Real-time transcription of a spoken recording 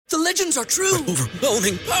The legends are true.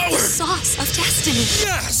 Overwhelming power! Sauce of destiny.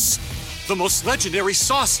 Yes! The most legendary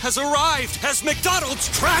sauce has arrived as McDonald's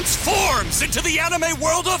transforms into the anime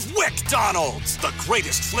world of WickDonald's. The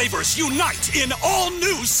greatest flavors unite in all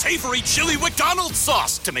new savory chili McDonald's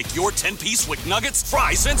sauce to make your 10-piece Wick Nuggets,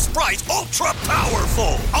 fries, and Sprite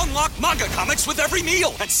ultra-powerful. Unlock manga comics with every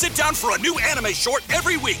meal and sit down for a new anime short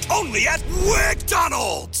every week only at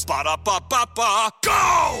WickDonald's. Ba-da-ba-ba-ba,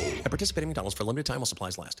 go! At participating McDonald's for a limited time while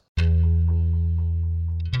supplies last.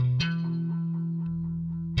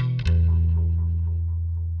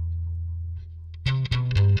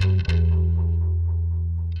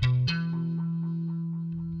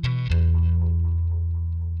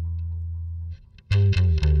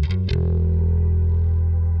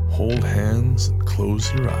 Hold hands and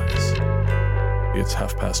close your eyes.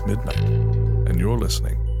 It's midnight, and you're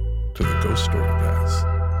listening to the Ghost Story Guys.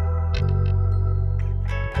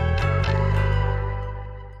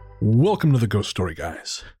 Welcome to the Ghost Story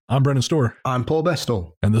Guys. I'm Brendan Storr. I'm Paul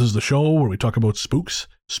Bestel. And this is the show where we talk about spooks,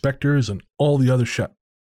 specters, and all the other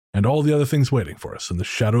and all the other things waiting for us in the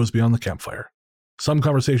shadows beyond the campfire. Some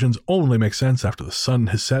conversations only make sense after the sun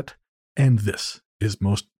has set, and this is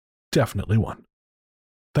most definitely one.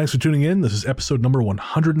 Thanks for tuning in. This is episode number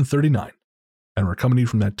 139, and we're coming to you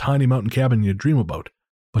from that tiny mountain cabin you dream about,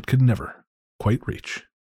 but could never quite reach.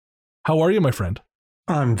 How are you, my friend?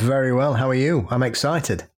 I'm very well. How are you? I'm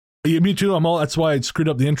excited. Yeah, me too. That's why I screwed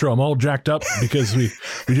up the intro. I'm all jacked up because we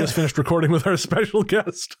just finished recording with our special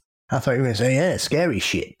guest. I thought you were going to say, yeah, scary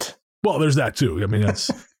shit. Well, there's that too. I mean, that's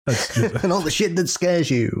just, and all the shit that scares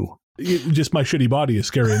you. Just my shitty body is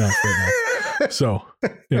scary enough right now. So,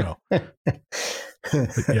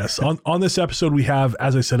 But yes, on this episode, we have,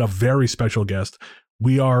 as I said, a very special guest.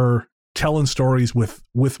 We are telling stories with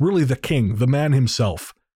really the king, the man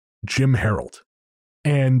himself, Jim Harold.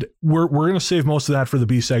 And we're going to save most of that for the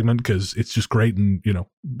B segment because it's just great and,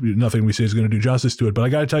 nothing we say is going to do justice to it. But I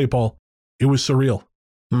got to tell you, Paul, it was surreal.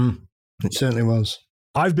 It certainly was.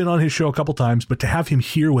 I've been on his show a couple times, but to have him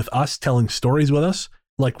here with us, telling stories with us,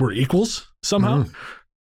 like we're equals somehow,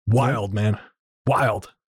 wild, man.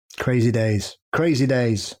 Wild. Crazy days. Crazy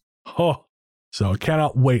days. Oh, so I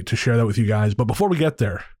cannot wait to share that with you guys. But before we get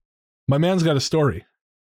there, my man's got a story.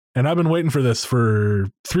 And I've been waiting for this for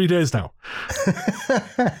 3 days now.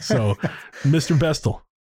 So, Mr. Bestel.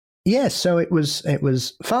 Yes, so it was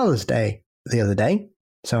Father's Day the other day.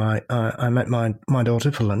 So I met my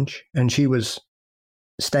daughter for lunch, and she was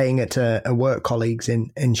staying at a work colleague's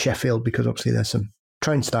in Sheffield because obviously there's some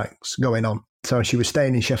train strikes going on. So she was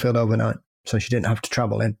staying in Sheffield overnight, so she didn't have to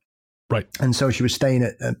travel in. Right. And so she was staying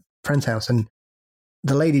at a friend's house, and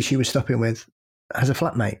the lady she was stopping with has a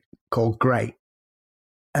flatmate called Gray.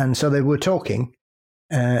 And so they were talking,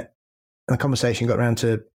 and the conversation got around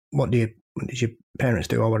to what did your parents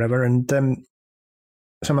do or whatever. And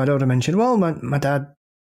so my daughter mentioned, well, my dad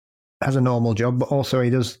has a normal job, but also he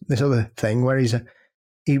does this other thing where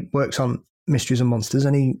he works on Mysteries and Monsters,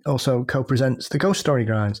 and he also co-presents the Ghost Story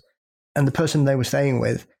Guys. And the person they were staying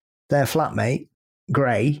with, their flatmate,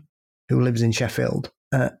 Gray, who lives in Sheffield,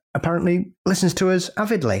 apparently listens to us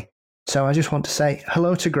avidly. So I just want to say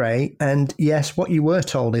hello to Gray, and yes, what you were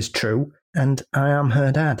told is true, and I am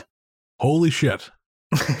her dad. Holy shit.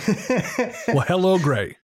 Well, hello,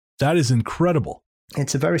 Gray. That is incredible.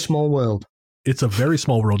 It's a very small world. It's a very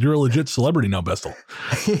small world. You're a legit celebrity now, Bestel.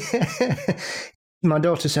 My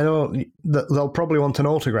daughter said, they'll probably want an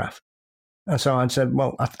autograph. And so I said,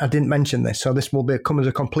 well, I didn't mention this, so this will come as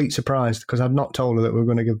a complete surprise because I'd not told her that we were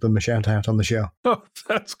going to give them a shout out on the show. Oh,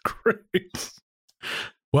 that's great.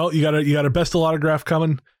 Well, you got a Bestel autograph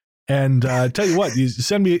coming, and tell you what, you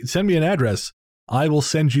send me an address. I will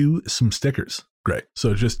send you some stickers. Great.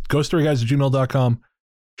 So just ghoststoryguys@gmail.com.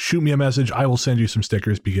 Shoot me a message. I will send you some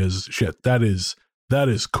stickers because shit, that is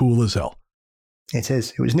cool as hell. It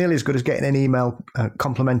is. It was nearly as good as getting an email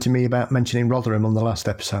complimenting me about mentioning Rotherham on the last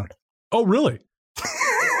episode. Oh, really?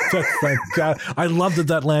 I love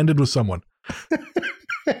that landed with someone.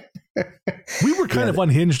 We were kind of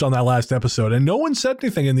unhinged on that last episode, and no one said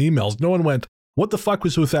anything in the emails. No one went, what the fuck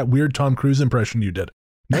was with that weird Tom Cruise impression you did?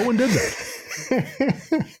 No one did that.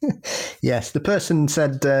 Yes, the person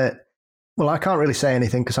said, well, I can't really say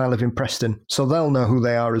anything because I live in Preston, so they'll know who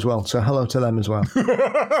they are as well. So hello to them as well.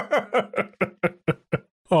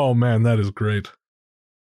 Oh, man, that is great.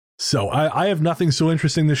 So I have nothing so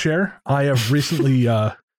interesting to share. I have recently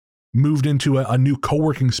moved into a new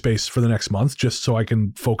co-working space for the next month just so I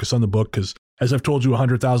can focus on the book because, as I've told you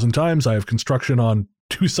 100,000 times, I have construction on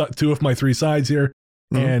two of my 3 sides here.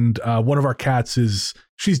 And one of our cats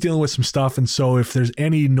she's dealing with some stuff. And so if there's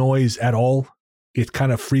any noise at all, it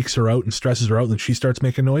kind of freaks her out and stresses her out, and then she starts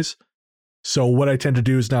making noise. So what I tend to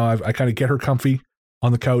do is now I kind of get her comfy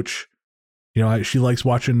on the couch. You know, she likes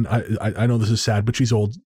watching, I know this is sad, but she's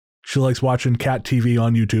old. She likes watching cat TV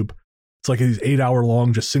on YouTube. It's like these 8-hour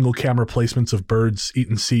long, just single camera placements of birds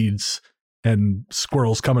eating seeds and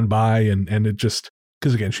squirrels coming by. And it just,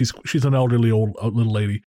 because again, she's an elderly old little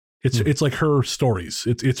lady. It's like her stories.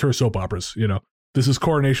 It's her soap operas, you know. This is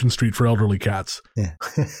Coronation Street for elderly cats. Yeah.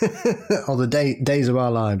 Or the days of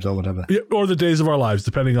our lives or whatever. Yeah, or the days of our lives,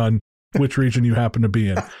 depending on which region you happen to be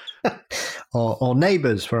in. or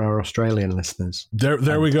Neighbours for our Australian listeners.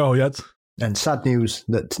 There we go, yes. And sad news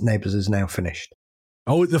that Neighbours is now finished.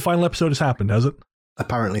 Oh, the final episode has happened, has it?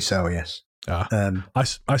 Apparently so, yes.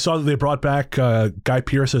 I saw that they brought back Guy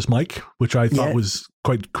Pearce as Mike, which I thought was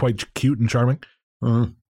quite cute and charming.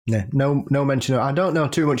 Mm. Yeah, no mention of. I don't know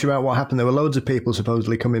too much about what happened. There were loads of people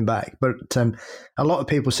supposedly coming back, but a lot of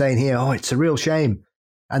people saying here, "Oh, it's a real shame."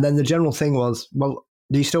 And then the general thing was, "Well,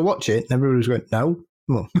 do you still watch it?" And everybody was going, "No."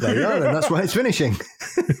 Well, there you are. Then that's why it's finishing.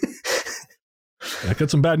 I got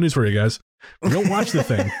some bad news for you guys. You don't watch the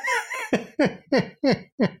thing.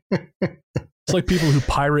 It's like people who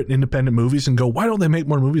pirate independent movies and go, "Why don't they make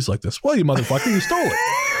more movies like this?" Well, you motherfucker, you stole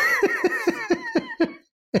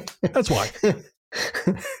it. That's why.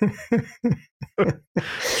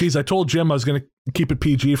 Geez, I told Jim I was going to keep it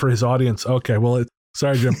PG for his audience. Okay, well,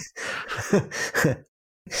 sorry, Jim.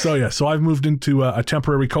 So I've moved into a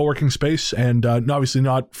temporary co-working space, and obviously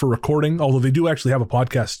not for recording, although they do actually have a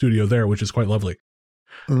podcast studio there, which is quite lovely.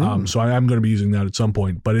 So I am going to be using that at some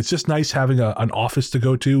point, but it's just nice having an office to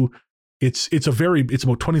go to. It's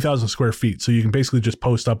about 20,000 square feet, so you can basically just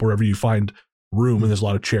post up wherever you find room, and there's a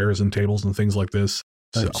lot of chairs and tables and things like this.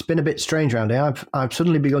 So. It's been a bit strange around here. I've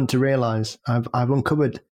suddenly begun to realise I've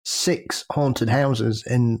uncovered 6 haunted houses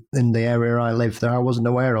in the area I live that I wasn't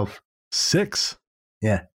aware of. 6?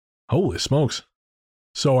 Yeah. Holy smokes.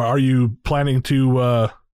 So are you planning to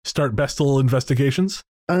start bestial investigations?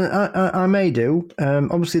 I may do.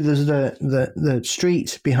 Obviously, there's the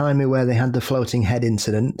street behind me where they had the floating head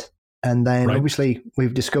incident. And then obviously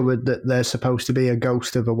we've discovered that there's supposed to be a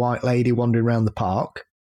ghost of a white lady wandering around the park,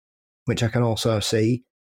 which I can also see.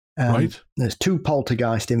 There's 2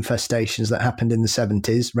 poltergeist infestations that happened in the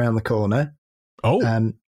 70s around the corner. Oh.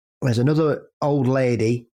 There's another old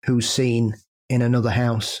lady who's seen in another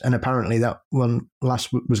house, and apparently that one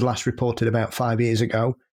was last reported about 5 years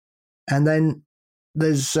ago. And then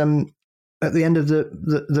there's at the end of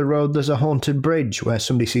the road, there's a haunted bridge where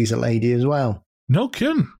somebody sees a lady as well. No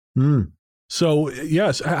kidding. So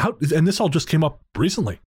yes, and this all just came up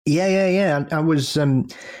recently. Yeah. I was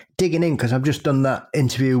digging in because I've just done that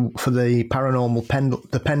interview for the Pendle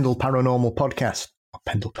Paranormal podcast.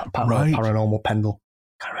 Paranormal Pendle.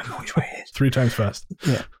 Can't remember which way it is. 3 times fast.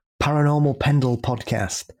 Yeah, Paranormal Pendle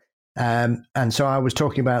podcast. And so I was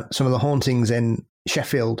talking about some of the hauntings in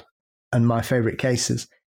Sheffield and my favourite cases.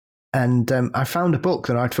 And I found a book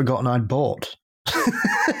that I'd forgotten I'd bought.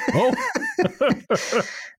 Oh.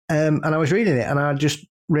 And I was reading it, and I just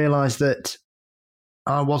realised that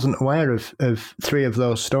I wasn't aware of 3 of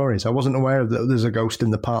those stories. I wasn't aware of that there's a ghost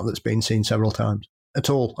in the park that's been seen several times at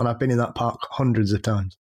all. And I've been in that park hundreds of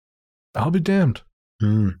times. I'll be damned.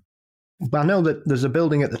 But I know that there's a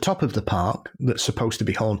building at the top of the park that's supposed to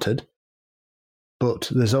be haunted,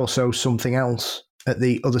 but there's also something else at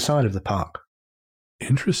the other side of the park.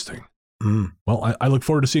 Interesting. Well, I look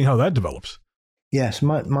forward to seeing how that develops. Yes,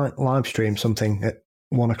 might live stream something at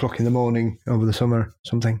 1:00 in the morning over the summer,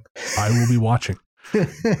 something. I will be watching.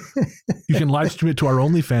 You can live stream it to our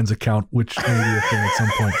OnlyFans account, which may be a thing at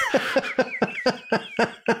some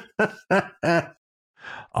point.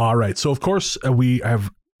 All right. So, of course, we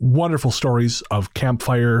have wonderful stories of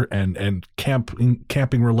campfire and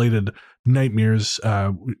camping-related nightmares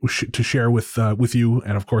to share with you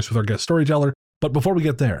and, of course, with our guest storyteller. But before we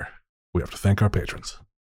get there, we have to thank our patrons.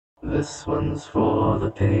 This one's for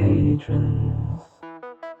the patrons.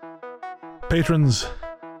 Patrons,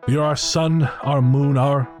 you're our sun, our moon,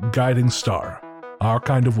 our guiding star, our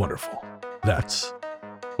kind of wonderful. That's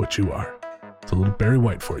what you are. It's a little Barry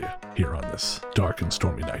White for you here on this dark and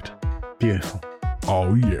stormy night. Beautiful.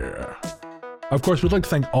 Oh, yeah. Of course, we'd like to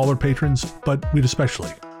thank all our patrons, but we'd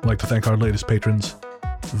especially like to thank our latest patrons.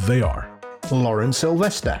 They are Lauren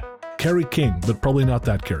Sylvester, Kerry King, but probably not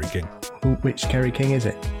that Kerry King. Which Kerry King is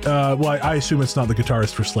it? Well, I assume it's not the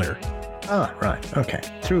guitarist for Slayer. Ah, right. Okay.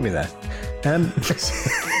 Threw me there. I didn't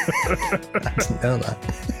know that.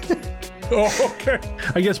 Oh, okay.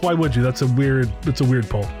 I guess why would you? It's a weird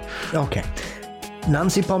pull. Okay.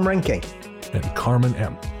 Nancy Pomrenke. And Carmen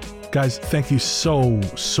M. Guys, thank you so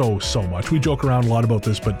much. We joke around a lot about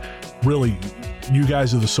this, but really, you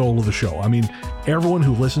guys are the soul of the show. I mean, everyone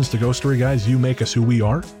who listens to Ghost Story Guys, you make us who we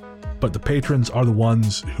are. But the patrons are the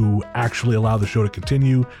ones who actually allow the show to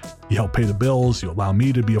continue. You help pay the bills. You allow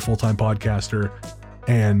me to be a full-time podcaster.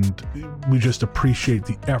 And we just appreciate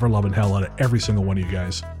the ever-loving hell out of every single one of you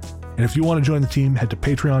guys. And if you want to join the team, head to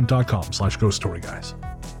patreon.com/ghoststoryguys.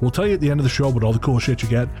 We'll tell you at the end of the show about all the cool shit you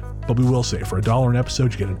get, but we will say for $1 an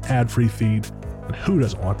episode, you get an ad-free feed. And who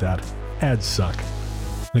doesn't want that? Ads suck.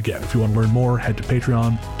 And again, if you want to learn more, head to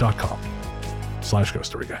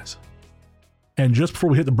patreon.com/ghoststoryguys. And just before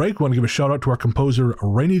we hit the break, we want to give a shout out to our composer,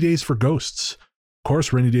 Rainy Days for Ghosts. Of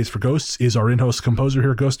course, Rainy Days for Ghosts is our in-house composer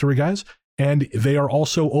here at Ghost Story Guys, and they are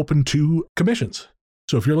also open to commissions.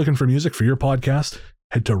 So if you're looking for music for your podcast,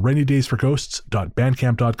 head to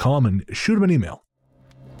rainydaysforghosts.bandcamp.com and shoot them an email.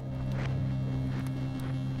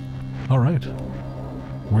 All right,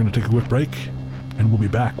 we're going to take a quick break, and we'll be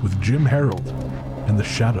back with Jim Harold and the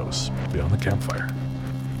Shadows Beyond the Campfire.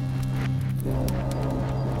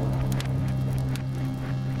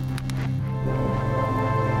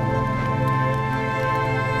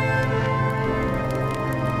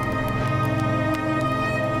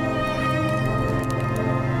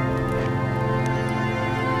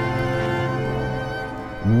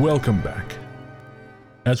 Welcome back.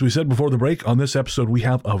 As we said before the break, on this episode we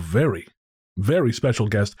have a very, very special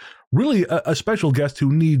guest. Really a special guest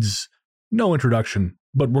who needs no introduction,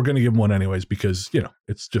 but we're going to give him one anyways because, you know,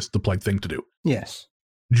 it's just the polite thing to do. Yes.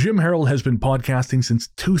 Jim Harold has been podcasting since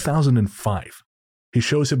 2005. His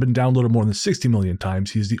shows have been downloaded more than 60 million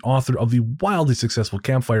times. He's the author of the wildly successful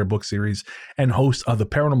Campfire book series and host of the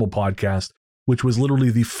Paranormal Podcast, which was literally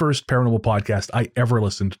the first paranormal podcast I ever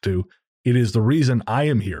listened to. It is the reason I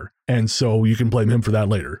am here, and so you can blame him for that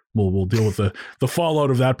later. We'll deal with the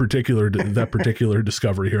fallout of that particular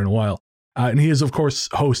discovery here in a while. And he is, of course,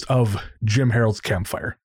 host of Jim Harold's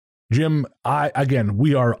Campfire. Jim,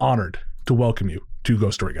 we are honored to welcome you to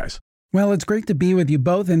Ghost Story Guys. Well, it's great to be with you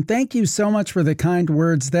both, and thank you so much for the kind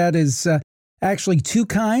words. That is actually too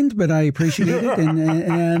kind, but I appreciate it,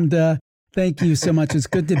 and thank you so much. It's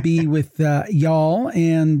good to be with y'all,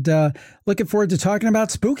 and looking forward to talking about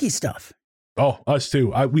spooky stuff. Oh, us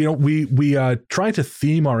too. We try to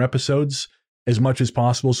theme our episodes as much as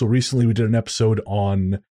possible. So recently we did an episode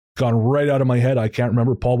on, gone right out of my head, I can't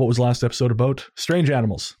remember. Paul, what was the last episode about? Strange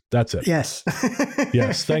animals. That's it. Yes.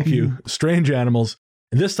 Yes, thank you. Strange animals.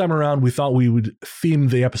 And this time around, we thought we would theme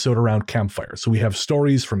the episode around campfire. So we have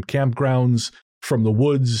stories from campgrounds, from the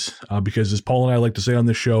woods, because as Paul and I like to say on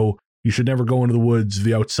this show, you should never go into the woods.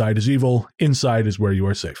 The outside is evil. Inside is where you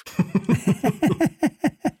are safe.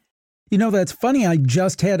 You know, that's funny. I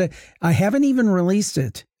haven't even released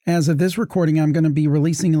it. As of this recording, I'm going to be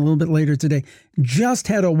releasing a little bit later today. Just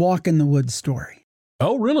had a walk in the woods story.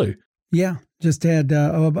 Oh, really? Yeah. Just had,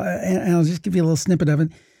 and I'll just give you a little snippet of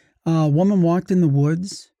it. A woman walked in the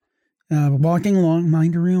woods, walking along,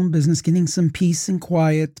 mind her own business, getting some peace and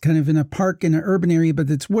quiet, kind of in a park in an urban area, but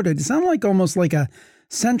it's wooded. It sounded like almost like a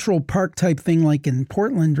Central Park type thing, like in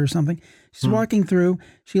Portland or something. She's walking through,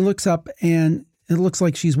 she looks up, and it looks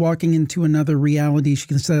like she's walking into another reality.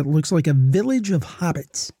 She said it looks like a village of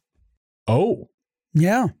hobbits. Oh.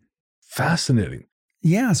 Yeah. Fascinating.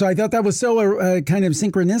 Yeah, so I thought that was so kind of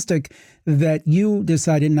synchronistic that you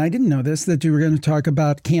decided, and I didn't know this, that you were going to talk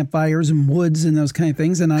about campfires and woods and those kind of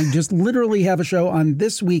things, and I just literally have a show on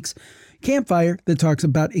this week's Campfire that talks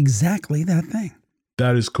about exactly that thing.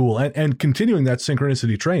 That is cool. And continuing that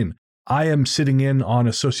synchronicity train, I am sitting in on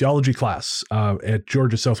a sociology class at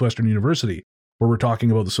Georgia Southwestern University, where we're talking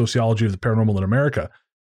about the sociology of the paranormal in America.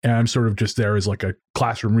 And I'm sort of just there as like a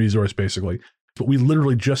classroom resource, basically. But we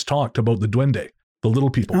literally just talked about the duende, the little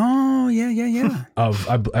people. Oh, yeah.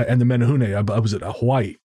 And the Menehune. I was at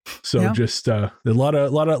Hawaii. So just a lot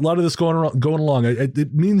of this going along.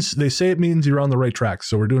 It means, they say it means you're on the right track.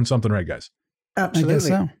 So we're doing something right, guys. Absolutely. I guess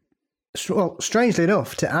so. Well, strangely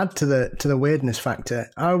enough, to add to the weirdness factor,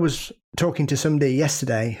 I was talking to somebody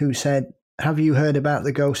yesterday who said, "Have you heard about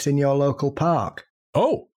the ghost in your local park?"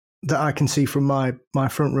 Oh, that I can see from my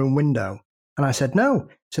front room window. And I said, "No."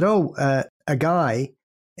 He said, a guy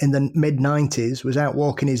in the mid-90s was out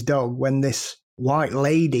walking his dog when this white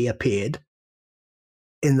lady appeared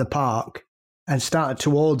in the park and started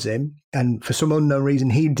towards him. And for some unknown reason,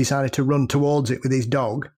 he decided to run towards it with his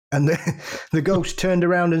dog. And the ghost turned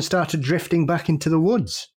around and started drifting back into the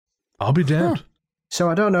woods. I'll be damned. Huh. So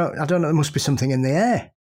I don't know. There must be something in the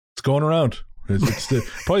air. It's going around. It's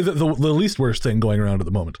probably the least worst thing going around at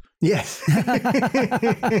the moment. Yes.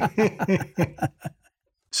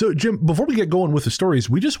 So, Jim, before we get going with the stories,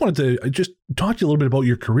 we just wanted to just talk to you a little bit about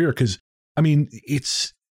your career, because, I mean,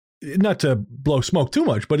 it's not to blow smoke too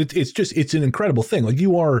much, but it's an incredible thing. Like,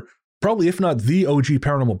 you are probably, if not the OG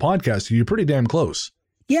paranormal podcaster, you're pretty damn close.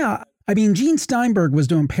 Yeah. I mean, Gene Steinberg was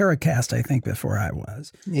doing Paracast, I think, before I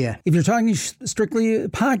was. Yeah. If you're talking strictly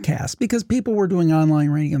podcast, because people were doing online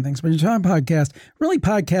radio and things, but you're talking podcast, really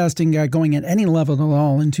podcasting got going at any level at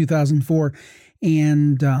all in 2004.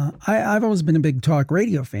 And I've always been a big talk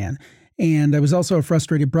radio fan. And I was also a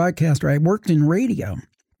frustrated broadcaster. I worked in radio,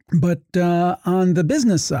 but on the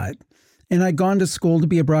business side. And I'd gone to school to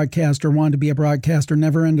be a broadcaster, wanted to be a broadcaster,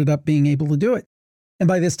 never ended up being able to do it. And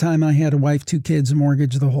by this time, I had a wife, 2 kids, a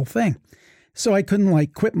mortgage, the whole thing. So I couldn't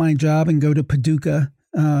like quit my job and go to Paducah,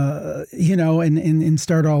 and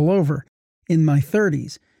start all over in my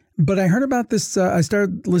 30s. But I heard about this. I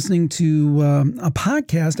started listening to a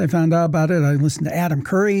podcast. I found out about it. I listened to Adam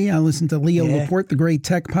Curry. I listened to Leo Laporte, the great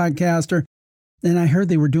tech podcaster. And I heard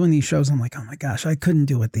they were doing these shows. I'm like, oh my gosh, I couldn't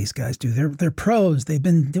do what these guys do. They're pros. They've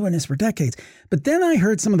been doing this for decades. But then I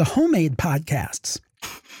heard some of the homemade podcasts.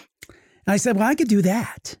 I said, well, I could do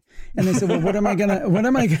that. And they said, well, I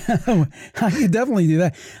could definitely do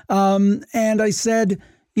that. And I said,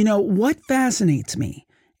 what fascinates me?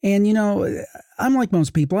 And, I'm like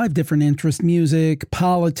most people. I have different interests: music,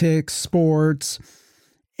 politics, sports,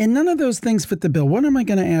 and none of those things fit the bill. What am I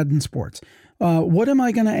going to add in sports? What am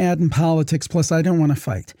I going to add in politics? Plus, I don't want to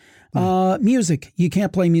fight. Music. You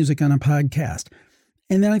can't play music on a podcast.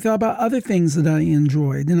 And then I thought about other things that I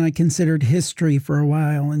enjoyed, and I considered history for a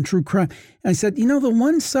while and true crime. And I said, the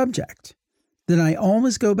one subject that I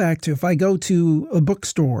always go back to, if I go to a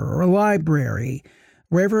bookstore or a library,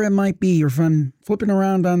 wherever it might be, or if I'm flipping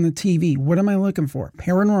around on the TV, what am I looking for?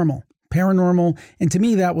 Paranormal. And to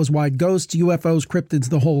me, that was why ghosts, UFOs, cryptids,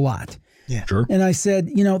 the whole lot. Yeah, sure. And I said,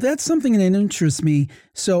 that's something that interests me,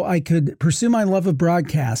 so I could pursue my love of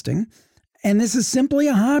broadcasting. And this is simply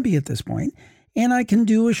a hobby at this point. And I can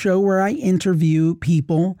do a show where I interview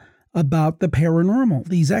people about the paranormal,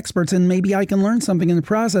 these experts, and maybe I can learn something in the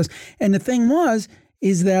process. And the thing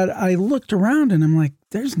is that I looked around and I'm like,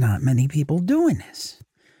 there's not many people doing this.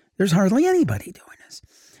 There's hardly anybody doing this.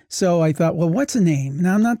 So I thought, well, what's a name?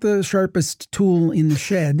 Now, I'm not the sharpest tool in the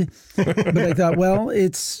shed, but I thought, well,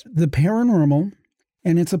 it's the paranormal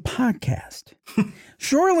and it's a podcast.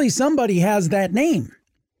 Surely somebody has that name.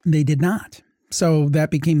 They did not. So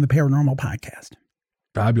that became the Paranormal Podcast.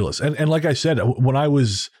 Fabulous. And like I said, when I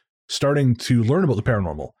was starting to learn about the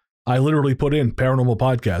paranormal, I literally put in Paranormal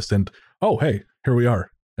Podcast and, oh, hey, here we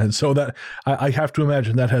are. And so that I have to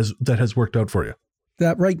imagine that has worked out for you.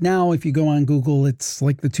 That right now, if you go on Google, it's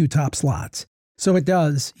like the 2 top slots. So it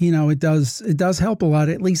does, it does help a lot.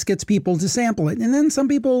 It at least gets people to sample it. And then some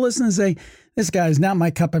people listen and say, this guy's not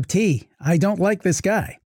my cup of tea. I don't like this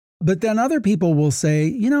guy. But then other people will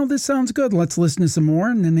say, this sounds good. Let's listen to some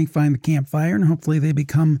more. And then they find the Campfire and hopefully they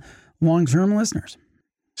become long-term listeners.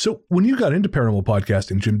 So when you got into paranormal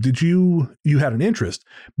podcasting, Jim, did you had an interest,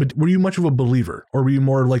 but were you much of a believer, or were you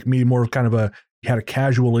more like me, more kind of you had a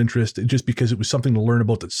casual interest just because it was something to learn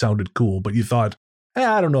about that sounded cool, but you thought,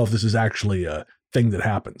 I don't know if this is actually a thing that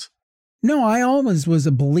happens? No, I always was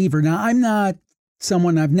a believer. Now, I've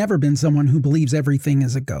never been someone who believes everything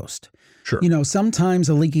is a ghost. Sure. Sometimes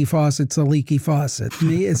a leaky faucet's a leaky faucet.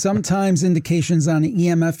 Sometimes indications on an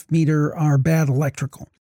EMF meter are bad electrical.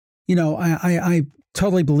 I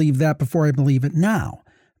totally believe that before I believe it now.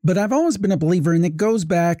 But I've always been a believer, and it goes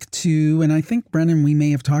back to, and I think, Brennan, we may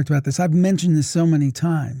have talked about this. I've mentioned this so many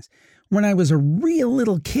times. When I was a real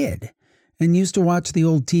little kid and used to watch the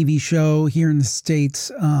old TV show here in the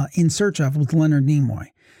States, In Search of, with Leonard Nimoy.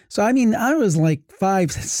 So, I was like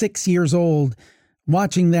 5, 6 years old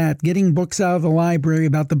watching that, getting books out of the library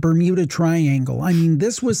about the Bermuda Triangle.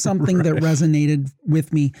 This was something that resonated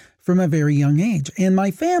with me from a very young age. And my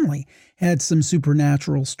family had some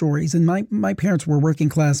supernatural stories. And my parents were working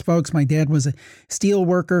class folks. My dad was a steel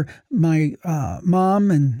worker. My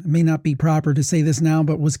mom, and it may not be proper to say this now,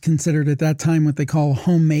 but was considered at that time what they call a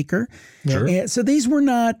homemaker. Sure. And so these were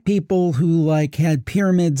not people who had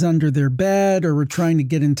pyramids under their bed or were trying to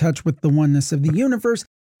get in touch with the oneness of the universe.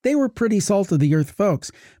 They were pretty salt of the earth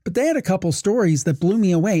folks, but they had a couple stories that blew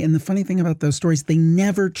me away. And the funny thing about those stories, they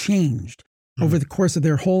never changed over the course of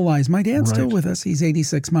their whole lives. My dad's still with us. He's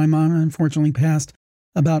 86. My mom unfortunately passed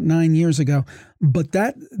about 9 years ago. But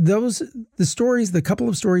the stories, the couple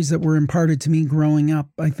of stories that were imparted to me growing up,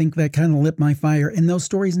 I think that kind of lit my fire. And those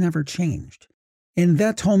stories never changed. And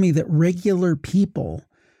that told me that regular people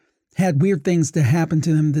had weird things to happen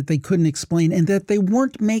to them that they couldn't explain and that they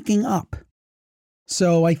weren't making up.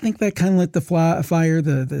 So I think that kind of lit the fire,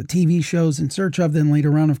 the TV shows In Search of, then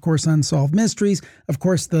later on, of course, Unsolved Mysteries, of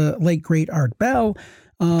course, the late, great Art Bell,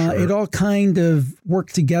 It all kind of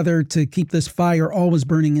worked together to keep this fire always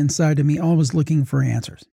burning inside of me, always looking for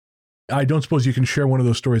answers. I don't suppose you can share one of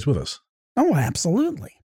those stories with us. Oh,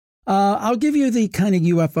 absolutely. I'll give you the kind of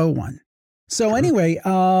UFO one. So anyway,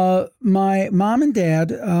 my mom and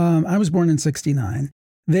dad, I was born in 1969.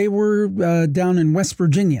 They were down in West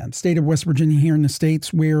Virginia, state of West Virginia here in the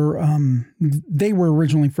States, where they were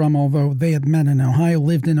originally from, although they had met in Ohio,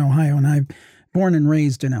 lived in Ohio, and I'm born and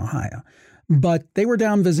raised in Ohio. But they were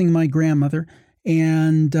down visiting my grandmother,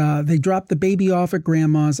 and they dropped the baby off at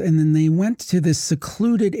grandma's, and then they went to this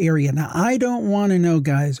secluded area. Now, I don't want to know,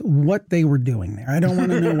 guys, what they were doing there. I don't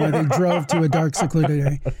want to know why they drove to a dark, secluded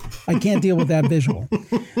area. I can't deal with that visual.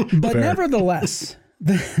 But nevertheless,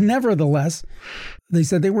 they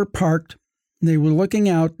said they were parked. They were looking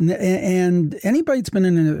out, and anybody that's been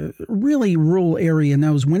in a really rural area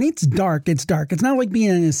knows when it's dark, it's dark. It's not like being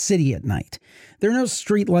in a city at night. There are no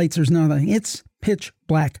street lights. There's nothing. It's pitch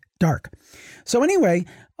black dark. So anyway,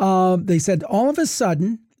 they said all of a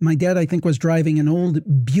sudden, my dad, I think, was driving an old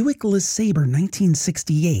Buick LeSabre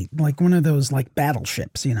 1968, like one of those like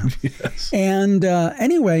battleships, you know. Yes. And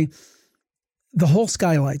anyway, the whole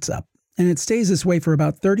sky lights up, and it stays this way for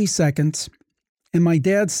about 30 seconds. And my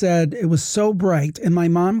dad said it was so bright, and my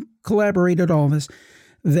mom collaborated all this,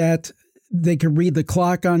 that they could read the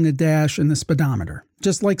clock on the dash and the speedometer,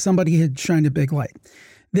 just like somebody had shined a big light.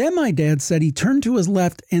 Then my dad said he turned to his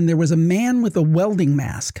left, and there was a man with a welding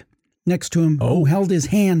mask next to him who held his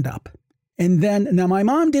hand up. And then, now my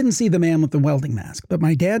mom didn't see the man with the welding mask, but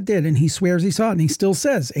my dad did, and he swears he saw it, and he still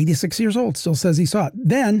says, 86 years old, still says he saw it.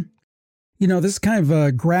 Then, you know, this is kind of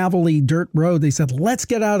a gravelly dirt road. They said, let's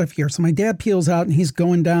get out of here. So my dad peels out, and he's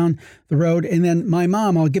going down the road. And then my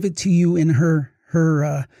mom, I'll give it to you in her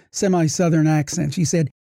semi-Southern accent. She said,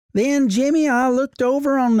 then, Jimmy, I looked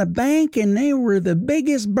over on the bank, and they were the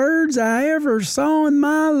biggest birds I ever saw in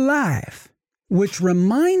my life. Which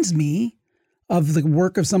reminds me of the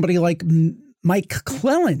work of somebody like Mike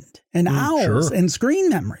Cleland and Owls and Screen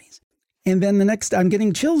Memories. And then the next, I'm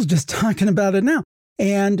getting chills just talking about it now.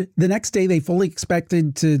 And the next day, they fully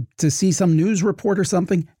expected to see some news report or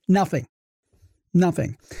something. Nothing.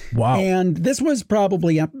 Wow. And this was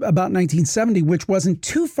probably about 1970, which wasn't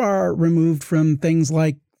too far removed from things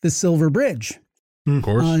like the Silver Bridge. Of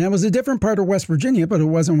course. That was a different part of West Virginia, but it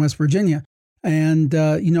wasn't West Virginia. And,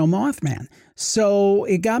 Mothman. So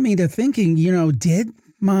it got me to thinking, did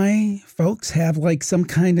my folks have like some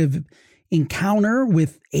kind of encounter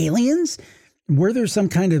with aliens? Were there some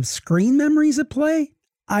kind of screen memories at play?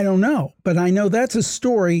 I don't know. But I know that's a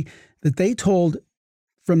story that they told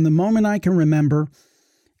from the moment I can remember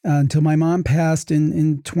until my mom passed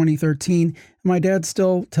in 2013. My dad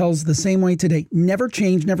still tells the same way today. Never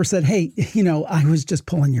changed, never said, hey, I was just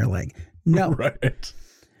pulling your leg. No. Right.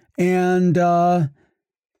 And,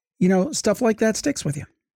 stuff like that sticks with you.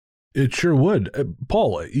 It sure would.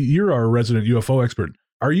 Paul, you're our resident UFO expert.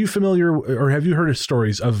 Are you familiar, or have you heard of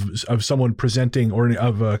stories of someone presenting, or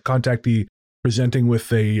of a contactee presenting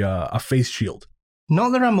with a face shield? Not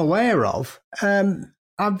that I'm aware of.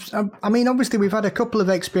 Obviously, we've had a couple of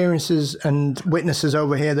experiences and witnesses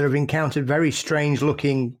over here that have encountered very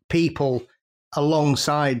strange-looking people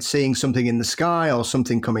alongside seeing something in the sky or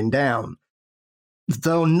something coming down.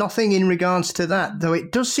 Though nothing in regards to that. Though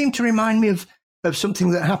it does seem to remind me of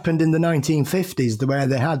something that happened in the 1950s, where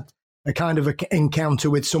they had a kind of encounter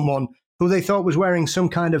with someone who they thought was wearing some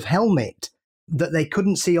kind of helmet that they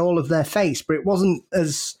couldn't see all of their face, but it wasn't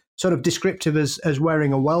as sort of descriptive as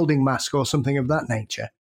wearing a welding mask or something of that nature.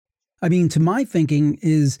 I mean, to my thinking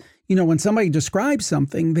is, when somebody describes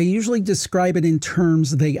something, they usually describe it in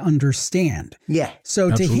terms they understand. Yeah.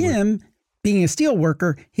 So absolutely. To him, being a steel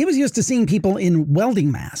worker, he was used to seeing people in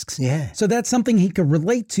welding masks. Yeah. So that's something he could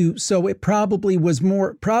relate to. So it probably was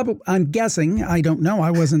more, I'm guessing, I don't know, I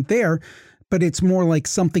wasn't there, but it's more like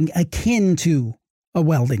something akin to a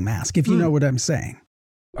welding mask, if you know what I'm saying.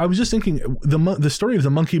 I was just thinking, the story of the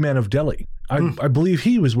Monkey Man of Delhi. I believe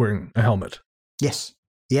he was wearing a helmet. Yes.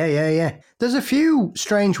 Yeah. There's a few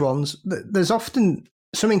strange ones. There's often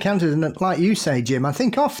some encounters, and like you say, Jim, I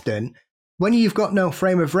think often when you've got no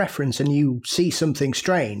frame of reference and you see something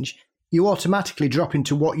strange, you automatically drop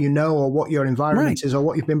into what you know or what your environment is or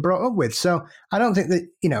what you've been brought up with. So I don't think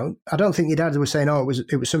that, I don't think your dad was saying, oh,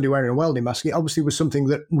 it was somebody wearing a welding mask. It obviously was something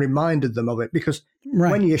that reminded them of it, because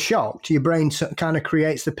when you're shocked, your brain kind of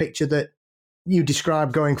creates the picture that you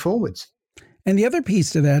describe going forwards. And the other piece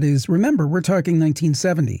to that is, remember, we're talking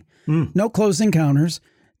 1970. No Close Encounters,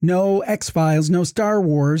 no X-Files, no Star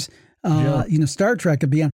Wars, Star Trek could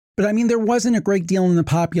be on. But I mean, there wasn't a great deal in the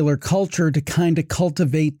popular culture to kind of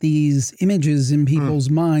cultivate these images in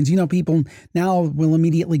people's minds. You know, people now will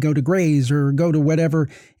immediately go to Grey's or go to whatever,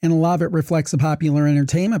 and a lot of it reflects the popular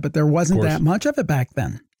entertainment, but there wasn't that much of it back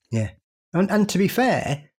then. Yeah. And to be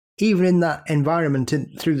fair, even in that environment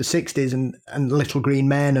through the 60s and Little Green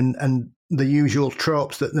Men and the usual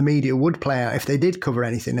tropes that the media would play out if they did cover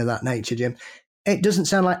anything of that nature, Jim, it doesn't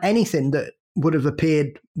sound like anything that would have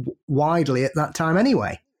appeared widely at that time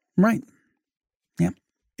anyway. Right. Yeah.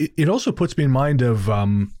 It also puts me in mind of,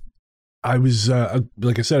 I was,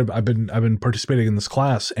 like I said, I've been participating in this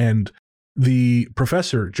class, and the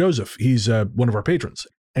professor, Joseph, he's one of our patrons.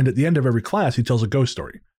 And at the end of every class, he tells a ghost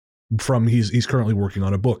story from, he's currently working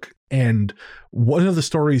on a book. And one of the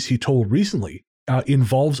stories he told recently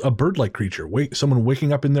involves a bird-like creature, someone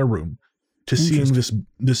waking up in their room to seeing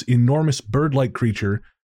this enormous bird-like creature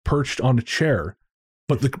perched on a chair,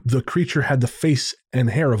 but the creature had the face and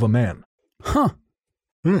hair of a man. Huh.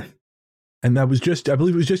 And that was I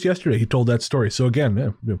believe it was just yesterday he told that story. So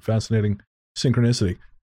again, fascinating synchronicity.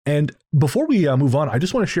 And before we move on, I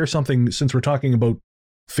just want to share something, since we're talking about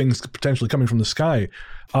things potentially coming from the sky,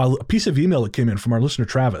 a piece of email that came in from our listener,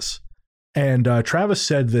 Travis. And Travis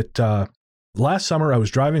said that last summer I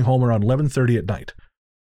was driving home around 11:30 at night.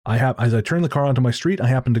 As I turned the car onto my street, I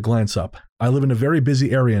happened to glance up. I live in a very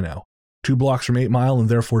busy area now, 2 blocks from 8 Mile and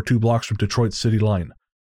therefore 2 blocks from Detroit's city line.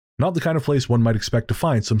 Not the kind of place one might expect to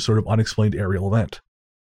find some sort of unexplained aerial event.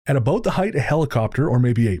 At about the height a helicopter or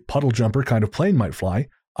maybe a puddle jumper kind of plane might fly,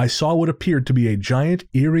 I saw what appeared to be a giant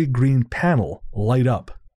eerie green panel light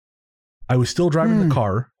up. I was still driving the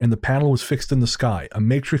car, and the panel was fixed in the sky, a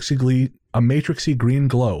matrixy green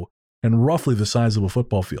glow, and roughly the size of a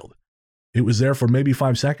football field. It was there for maybe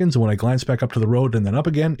 5 seconds, and when I glanced back up to the road and then up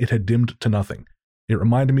again, it had dimmed to nothing. It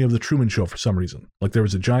reminded me of the Truman Show for some reason, like there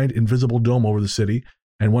was a giant invisible dome over the city,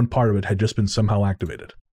 and one part of it had just been somehow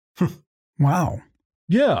activated. Wow.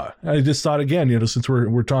 Yeah, I just thought again, since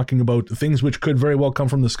we're talking about things which could very well come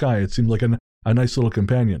from the sky, it seemed like a nice little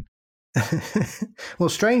companion. Well,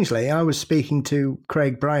 strangely, I was speaking to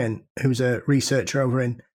Craig Bryant, who's a researcher over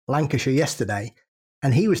in Lancashire yesterday,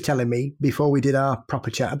 and he was telling me before we did our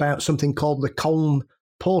proper chat about something called the Colne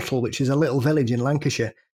Portal, which is a little village in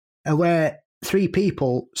Lancashire, where 3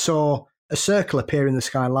 people saw a circle appear in the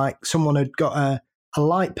sky, like someone had got a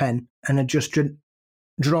light pen and had just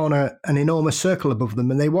drawn an enormous circle above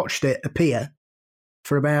them, and they watched it appear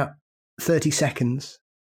for about 30 seconds,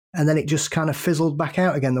 and then it just kind of fizzled back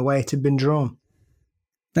out again the way it had been drawn.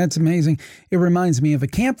 That's amazing. It reminds me of a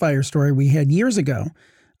campfire story we had years ago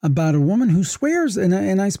about a woman who swears,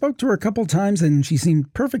 and I spoke to her a couple times, and she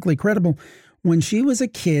seemed perfectly credible. When she was a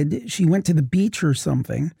kid, she went to the beach or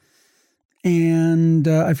something, and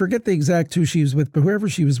I forget the exact who she was with, but whoever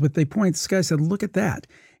she was with, they pointed to the sky, said, "Look at that."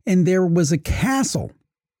 And there was a castle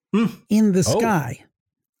in the sky,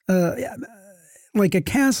 like a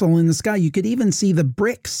castle in the sky. You could even see the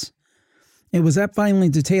bricks. It was that finely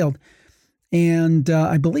detailed. And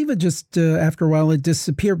I believe it just, after a while, it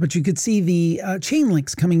disappeared, but you could see the chain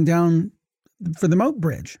links coming down for the moat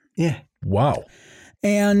bridge. Yeah. Wow.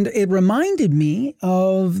 And it reminded me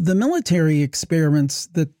of the military experiments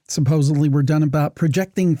that supposedly were done about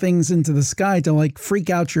projecting things into the sky to like freak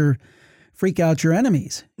out your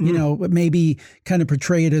enemies, maybe kind of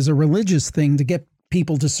portray it as a religious thing to get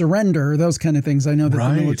people to surrender, those kind of things. I know that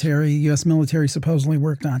the U.S. military supposedly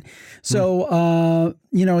worked on. So,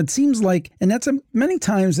 it seems like, and that's many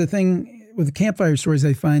times the thing with the campfire stories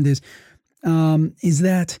I find is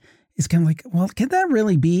that it's kind of like, well, can that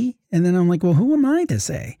really be? And then I'm like, well, who am I to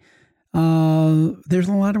say? There's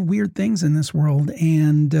a lot of weird things in this world,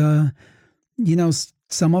 and,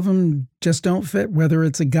 some of them just don't fit, whether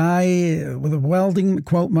it's a guy with a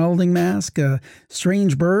welding mask,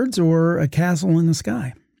 strange birds, or a castle in the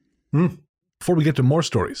sky. Before we get to more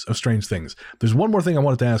stories of strange things, there's one more thing I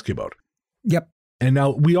wanted to ask you about. Yep. And now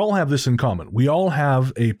we all have this in common. We all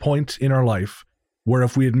have a point in our life where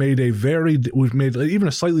if we had made we've made even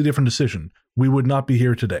a slightly different decision, we would not be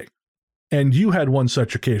here today. And you had one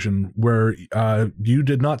such occasion where you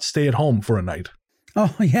did not stay at home for a night.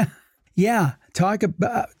 Oh, yeah. Yeah. Talk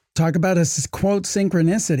about a quote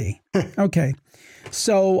synchronicity. Okay.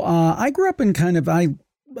 So I grew up in I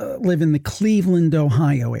live in the Cleveland,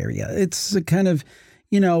 Ohio area. It's a kind of,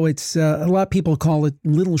 it's a lot of people call it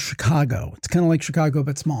Little Chicago. It's kind of like Chicago,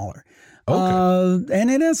 but smaller. Okay.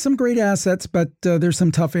 And it has some great assets, but there's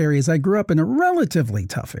some tough areas. I grew up in a relatively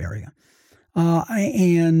tough area.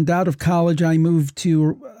 And out of college, I moved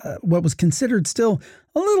to what was considered still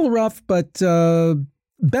a little rough, but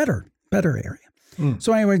better area.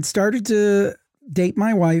 So I started to date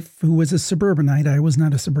my wife, who was a suburbanite. I was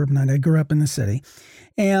not a suburbanite. I grew up in the city.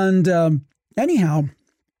 And anyhow,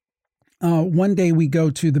 one day we go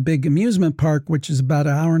to the big amusement park, which is about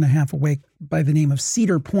an hour and a half away, by the name of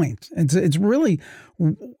Cedar Point. It's really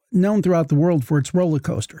known throughout the world for its roller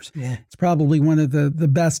coasters. Yeah. It's probably one of the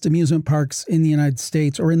best amusement parks in the United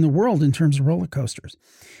States or in the world in terms of roller coasters.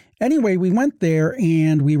 Anyway, we went there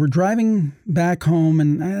and we were driving back home,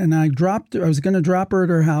 and I was going to drop her at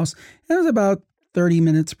her house. It was about 30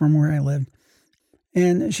 minutes from where I lived.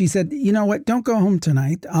 And she said, you know what, don't go home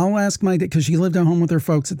tonight. I'll ask my dad, because she lived at home with her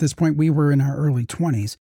folks at this point. We were in our early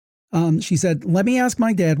 20s. She said, let me ask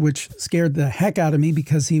my dad, which scared the heck out of me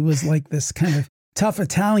because he was like this kind of tough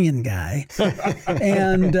Italian guy.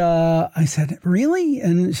 And I said, really?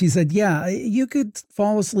 And she said, yeah, you could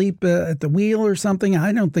fall asleep at the wheel or something.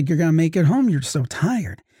 I don't think you're going to make it home. You're so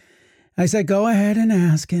tired. I said, go ahead and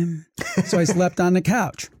ask him. So I slept on the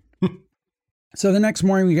couch. So the next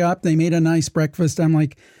morning we got up, they made a nice breakfast. I'm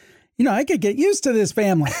like, you know, I could get used to this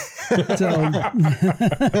family. So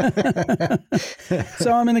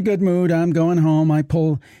I'm in a good mood. I'm going home. I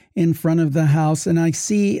pull in front of the house and I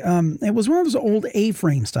see, it was one of those old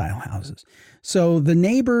A-frame style houses. So the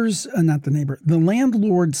the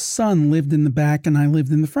landlord's son lived in the back and I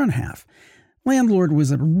lived in the front half. Landlord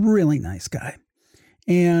was a really nice guy.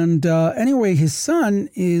 And anyway, his son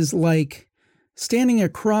is like standing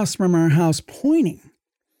across from our house pointing.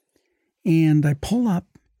 And I pull up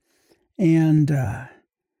and I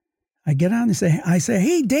get out and I say,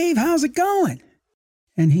 hey, Dave, how's it going?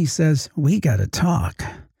 And he says, we got to talk.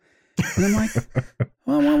 And I'm like,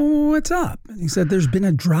 well, what's up? And he said, there's been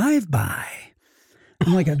a drive-by.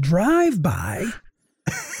 I'm like, a drive-by?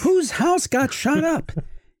 Whose house got shot up?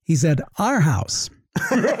 He said, our house.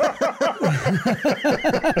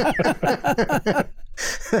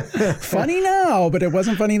 Funny now, but it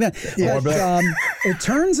wasn't funny then. Yeah. But, it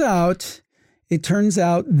turns out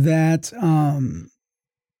that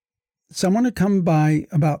someone had come by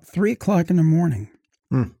about 3:00 in the morning,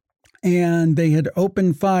 and they had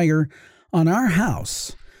opened fire on our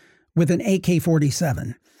house with an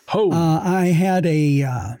AK-47. Oh. I had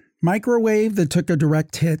a microwave that took a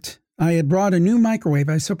direct hit. I had brought a new microwave.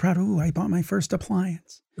 I was so proud. Ooh, I bought my first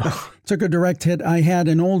appliance. Took a direct hit. I had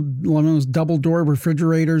one of those double door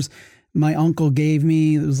refrigerators my uncle gave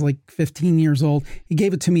me. It was like 15 years old. He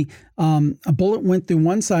gave it to me. A bullet went through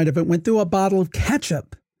one side of it, went through a bottle of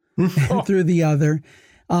ketchup and through the other.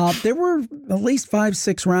 There were at least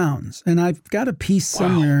 5-6 rounds, and I've got a piece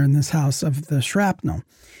somewhere in this house of the shrapnel.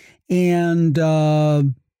 And I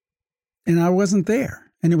wasn't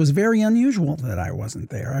there. And it was very unusual that I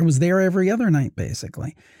wasn't there. I was there every other night,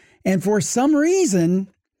 basically. And for some reason,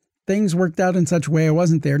 things worked out in such a way I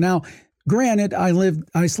wasn't there. Now, granted,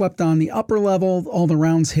 I slept on the upper level. All the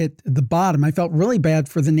rounds hit the bottom. I felt really bad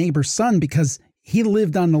for the neighbor's son because he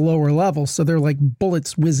lived on the lower level. So they're like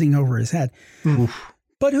bullets whizzing over his head.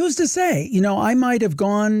 But who's to say? You know, I might have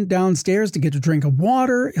gone downstairs to get a drink of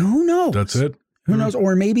water. Who knows? That's it. Who knows?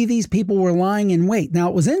 Or maybe these people were lying in wait. Now,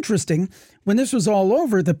 it was interesting. When this was all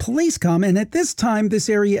over, the police come. And at this time, this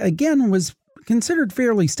area, again, was considered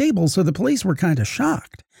fairly stable. So the police were kind of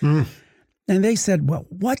shocked. And they said, well,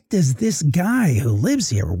 what does this guy who lives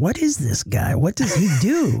here, what is this guy? What does he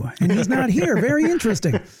do? And he's not here. Very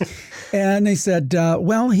interesting. And they said,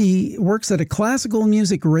 well, he works at a classical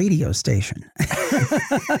music radio station.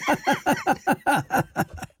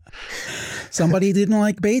 Somebody didn't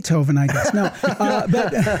like Beethoven, I guess. No,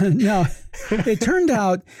 no. It turned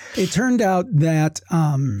out that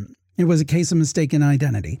it was a case of mistaken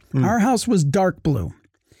identity. Our house was dark blue.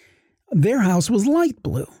 Their house was light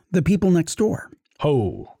blue. The people next door.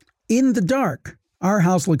 Oh. In the dark, our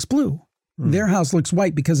house looks blue. Their house looks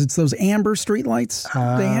white because it's those amber streetlights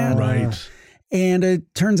they had. Right. And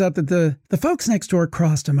it turns out that the folks next door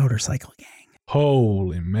crossed a motorcycle gang.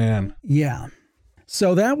 Holy man. Yeah.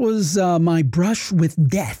 So that was my brush with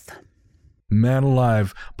death. Man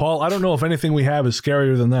alive. Paul, I don't know if anything we have is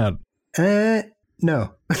scarier than that.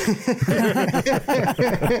 No.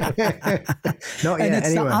 Not yet. And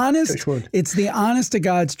it's the honest to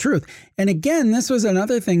God's truth. And again, this was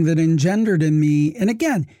another thing that engendered in me. And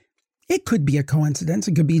again, it could be a coincidence.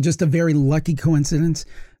 It could be just a very lucky coincidence.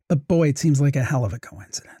 But boy, it seems like a hell of a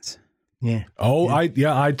coincidence. Yeah. Oh,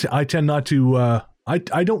 yeah. I tend not to, I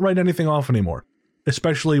don't write anything off anymore,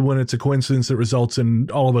 especially when it's a coincidence that results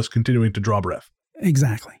in all of us continuing to draw breath.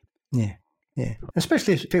 Exactly. Yeah. Yeah.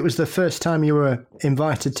 Especially if it was the first time you were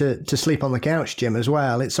invited to sleep on the couch, Jim, as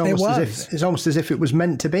well. It's almost as if it was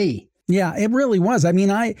meant to be. Yeah, it really was. I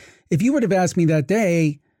mean, if you would have asked me that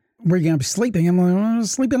day, where are you going to be sleeping? I'm like, I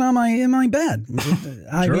was sleeping in my bed.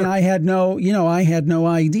 I Sure. mean, I had no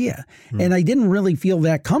idea. And I didn't really feel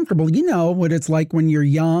that comfortable. You know what it's like when you're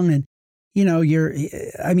young and,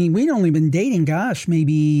 we'd only been dating,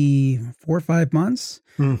 maybe 4 or 5 months.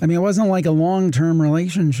 I mean, it wasn't like a long-term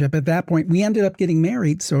relationship at that point. We ended up getting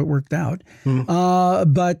married, so it worked out. Wow.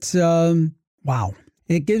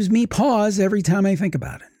 It gives me pause every time I think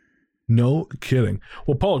about it. No kidding.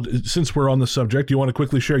 Well, Paul, since we're on the subject, do you want to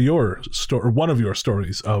quickly share your story, or one of your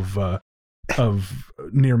stories of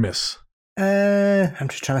near miss? I'm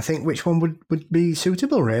just trying to think which one would be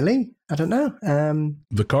suitable, really. I don't know.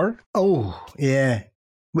 The car? Oh, yeah.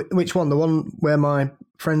 Which one? The one where my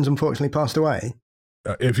friends unfortunately passed away?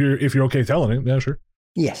 If you're okay telling it, yeah, sure.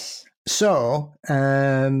 Yes. So,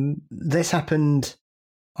 this happened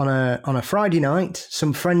on a Friday night.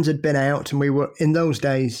 Some friends had been out, and we were, in those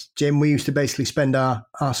days, Jim, we used to basically spend our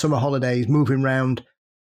summer holidays moving around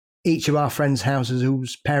each of our friends' houses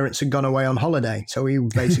whose parents had gone away on holiday. So we were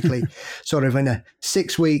basically sort of in a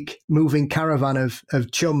 6-week moving caravan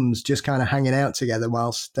of chums, just kind of hanging out together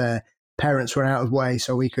whilst parents were out of way,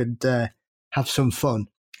 so we could have some fun,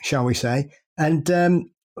 shall we say. And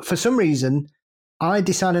for some reason, I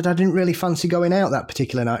decided I didn't really fancy going out that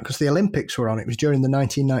particular night because the Olympics were on. It was during the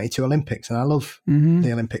 1992 Olympics, and I love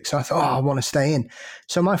the Olympics. So I thought, I want to stay in.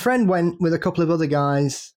 So my friend went with a couple of other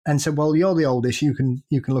guys and said, well, you're the oldest. You can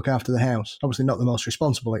look after the house. Obviously not the most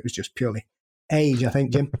responsible. It was just purely age, I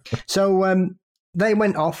think, Jim. So they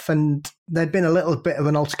went off, and there'd been a little bit of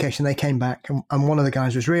an altercation. They came back, and one of the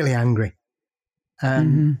guys was really angry.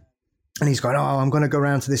 And he's going, I'm going to go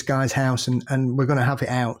around to this guy's house, and we're going to have it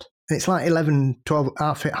out. And it's like 11, 12,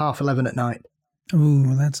 half 11 at night.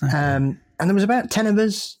 Ooh, that's nice. And there was about 10 of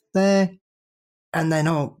us there. And then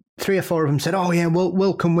 3 or 4 of them said, oh, yeah,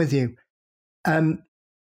 we'll come with you. And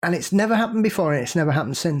it's never happened before, and it's never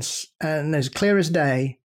happened since. And as clear as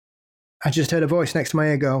day, I just heard a voice next to my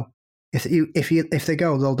ear go, if they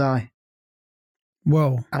go, they'll die.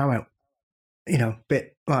 Whoa. And I went,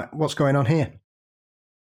 bit like, what's going on here?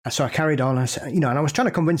 So I carried on. I said, and I was trying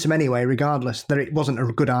to convince him anyway, regardless, that it wasn't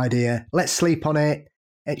a good idea. Let's sleep on it.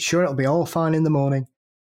 It'll be all fine in the morning.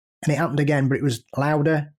 And it happened again, but it was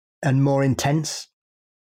louder and more intense.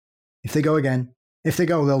 If they go again,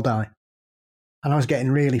 they'll die. And I was getting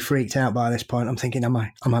really freaked out by this point. I'm thinking, am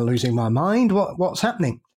I losing my mind? What's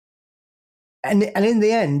happening? And in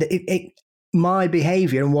the end, my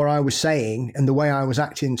behaviour and what I was saying and the way I was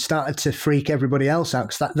acting started to freak everybody else out,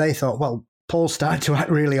 because they thought, well, Paul started to act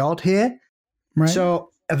really odd here. Right. So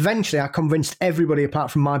eventually I convinced everybody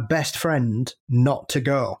apart from my best friend not to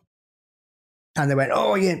go. And they went,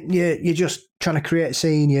 oh, you're just trying to create a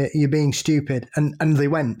scene. You're being stupid. And they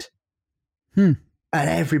went. And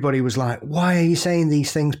everybody was like, why are you saying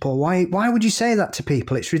these things, Paul? Why would you say that to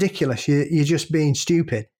people? It's ridiculous. You're just being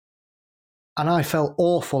stupid. And I felt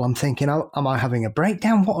awful. I'm thinking, am I having a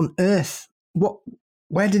breakdown? What on earth?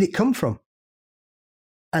 Where did it come from?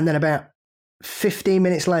 And then about 15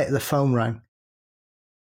 minutes later, the phone rang.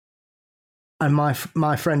 And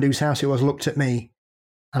my friend whose house it was looked at me,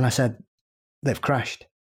 and I said, they've crashed.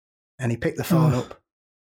 And he picked the phone up,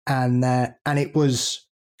 and it was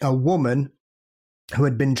a woman who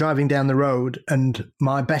had been driving down the road, and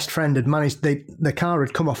my best friend had managed, the car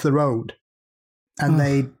had come off the road, and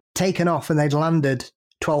they'd taken off, and they'd landed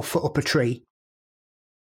 12 foot up a tree.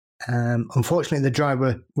 Unfortunately, the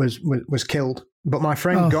driver was killed. But my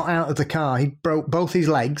friend got out of the car. He broke both his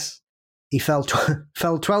legs. He fell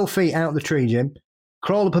 12 feet out of the tree, Jim,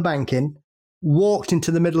 crawled up a banking, walked into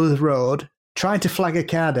the middle of the road, tried to flag a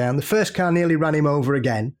car down. The first car nearly ran him over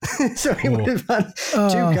again. So he would have had 2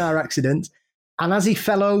 car accidents. And as he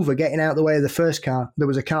fell over, getting out of the way of the first car, there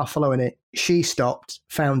was a car following it. She stopped,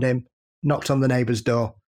 found him, knocked on the neighbour's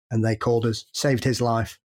door, and they called us, saved his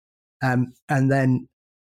life. And then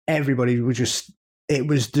everybody was it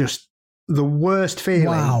was just the worst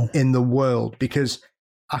feeling in the world, because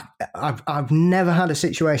I've never had a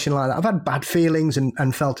situation like that. I've had bad feelings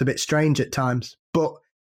and felt a bit strange at times, but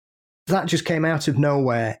that just came out of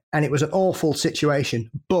nowhere, and it was an awful situation.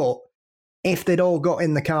 But if they'd all got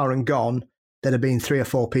in the car and gone, there'd have been 3 or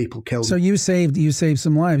 4 people killed. So you saved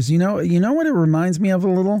some lives. You know what it reminds me of a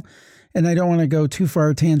little, and I don't want to go too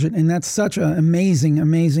far tangent, and that's such an amazing,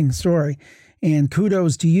 amazing story. And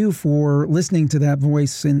kudos to you for listening to that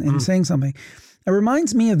voice and saying something. It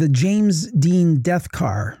reminds me of the James Dean death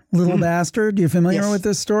car, Little Bastard. Are you familiar with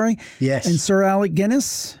this story? Yes. And Sir Alec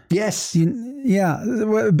Guinness? Yes.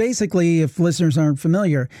 Basically, if listeners aren't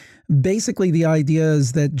familiar, the idea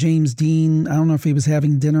is that James Dean, I don't know if he was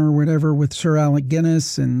having dinner or whatever with Sir Alec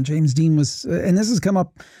Guinness, and James Dean was, and this has come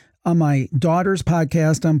up on my daughter's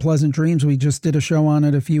podcast, Unpleasant Dreams. We just did a show on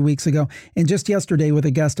it a few weeks ago. And just yesterday with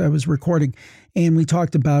a guest I was recording. And we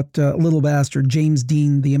talked about Little Bastard, James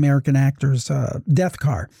Dean, the American actor's death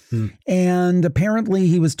car. And apparently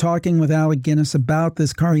he was talking with Alec Guinness about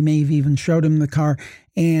this car. He may have even showed him the car.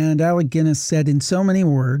 And Alec Guinness said in so many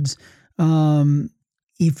words,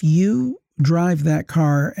 if you drive that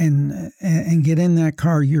car and get in that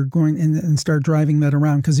car, you're going and start driving that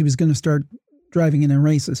around, because he was going to start driving it in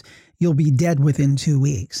races, you'll be dead within 2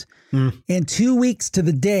 weeks. And 2 weeks to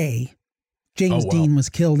the day, James Dean was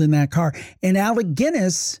killed in that car. And Alec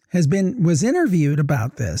Guinness was interviewed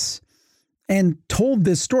about this and told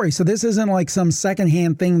this story. So this isn't like some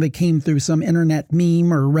secondhand thing that came through some internet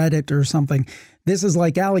meme or Reddit or something. This is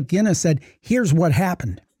like Alec Guinness said, here's what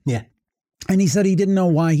happened. Yeah. And he said he didn't know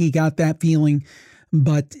why he got that feeling,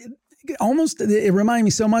 but it reminded me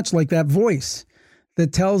so much like that voice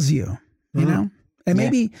that tells you, you know? And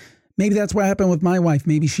maybe that's what happened with my wife.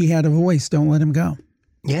 Maybe she had a voice, don't let him go.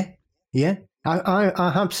 Yeah. Yeah.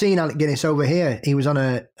 I have seen Alec Guinness over here. He was on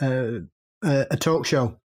a talk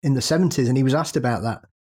show in the 70s, and he was asked about that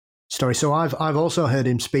story. So I've also heard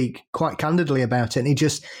him speak quite candidly about it. And he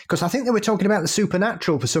just, because I think they were talking about the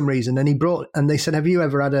supernatural for some reason, and they said, have you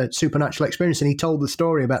ever had a supernatural experience? And he told the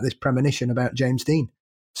story about this premonition about James Dean.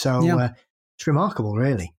 So it's remarkable,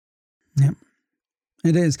 really. Yeah,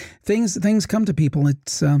 it is. Things come to people.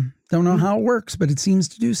 It's don't know how it works, but it seems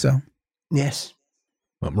to do so. Yes.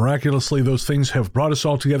 But miraculously, those things have brought us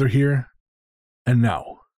all together here. And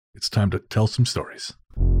now it's time to tell some stories.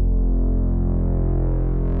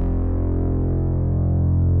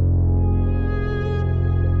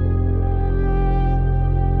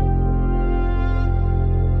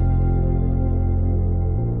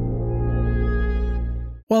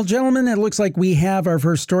 Well, gentlemen, it looks like we have our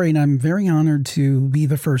first story, and I'm very honored to be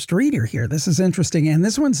the first reader here. This is interesting, and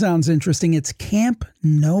this one sounds interesting. It's Camp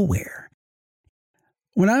Nowhere.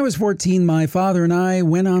 When I was 14, my father and I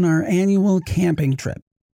went on our annual camping trip.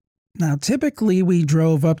 Now, typically, we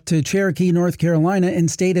drove up to Cherokee, North Carolina, and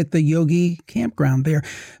stayed at the Yogi campground there.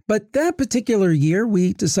 But that particular year,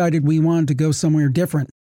 we decided we wanted to go somewhere different.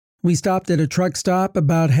 We stopped at a truck stop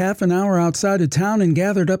about half an hour outside of town and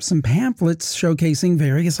gathered up some pamphlets showcasing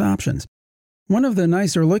various options. One of the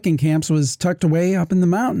nicer-looking camps was tucked away up in the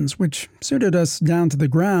mountains, which suited us down to the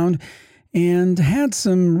ground and had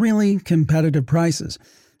some really competitive prices.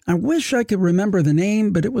 I wish I could remember the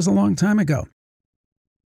name, but it was a long time ago.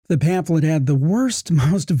 The pamphlet had the worst,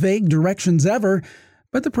 most vague directions ever,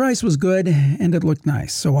 but the price was good and it looked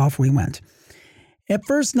nice, so off we went. At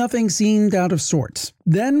first, nothing seemed out of sorts.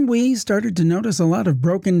 Then we started to notice a lot of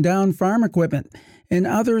broken down farm equipment and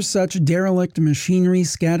other such derelict machinery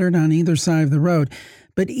scattered on either side of the road.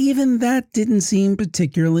 But even that didn't seem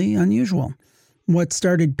particularly unusual. What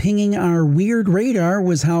started pinging our weird radar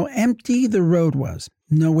was how empty the road was.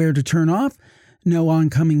 Nowhere to turn off, no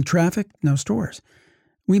oncoming traffic, no stores.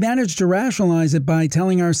 We managed to rationalize it by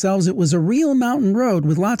telling ourselves it was a real mountain road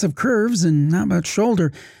with lots of curves and not much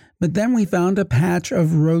shoulder. But then we found a patch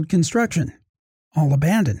of road construction, all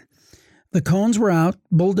abandoned. The cones were out,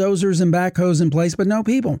 bulldozers and backhoes in place, but no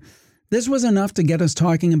people. This was enough to get us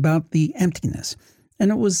talking about the emptiness.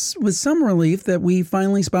 And it was with some relief that we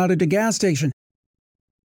finally spotted a gas station.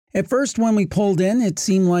 At first, when we pulled in, it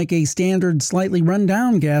seemed like a standard, slightly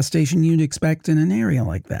run-down gas station you'd expect in an area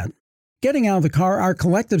like that. Getting out of the car, our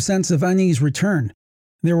collective sense of unease returned.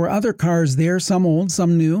 There were other cars there, some old,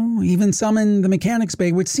 some new, even some in the mechanics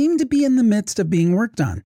bay, which seemed to be in the midst of being worked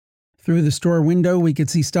on. Through the store window, we could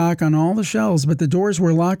see stock on all the shelves, but the doors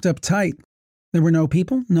were locked up tight. There were no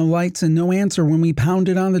people, no lights, and no answer when we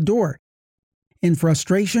pounded on the door. In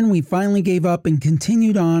frustration, we finally gave up and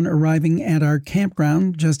continued on, arriving at our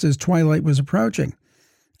campground just as twilight was approaching.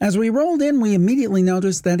 As we rolled in, we immediately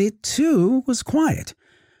noticed that it, too, was quiet.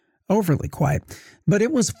 Overly quiet, but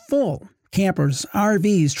it was full. Campers,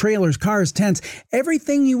 RVs, trailers, cars, tents,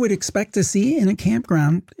 everything you would expect to see in a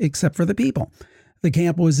campground except for the people. The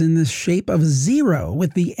camp was in the shape of a zero,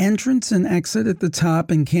 with the entrance and exit at the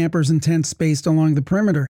top and campers and tents spaced along the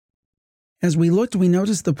perimeter. As we looked, we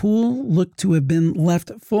noticed the pool looked to have been left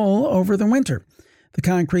full over the winter. The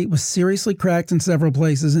concrete was seriously cracked in several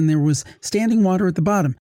places, and there was standing water at the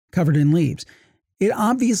bottom, covered in leaves. It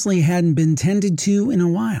obviously hadn't been tended to in a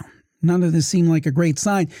while. None of this seemed like a great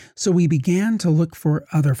sign, so we began to look for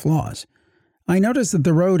other flaws. I noticed that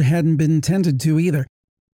the road hadn't been tended to either.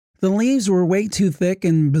 The leaves were way too thick,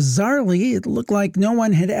 and bizarrely, it looked like no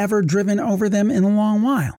one had ever driven over them in a long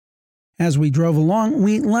while. As we drove along,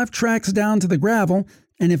 we left tracks down to the gravel,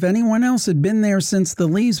 and if anyone else had been there since the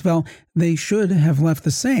leaves fell, they should have left the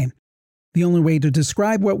same. The only way to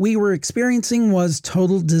describe what we were experiencing was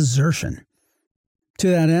total desertion. To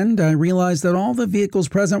that end, I realized that all the vehicles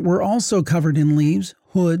present were also covered in leaves,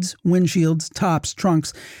 hoods, windshields, tops,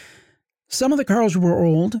 trunks. Some of the cars were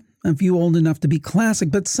old, a few old enough to be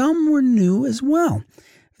classic, but some were new as well.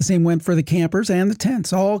 The same went for the campers and the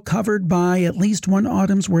tents, all covered by at least one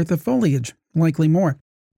autumn's worth of foliage, likely more.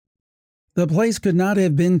 The place could not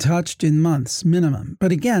have been touched in months, minimum,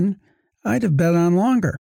 but again, I'd have bet on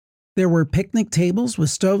longer. There were picnic tables with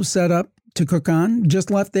stoves set up to cook on, just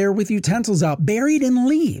left there with utensils out, buried in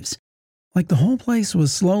leaves, like the whole place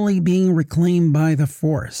was slowly being reclaimed by the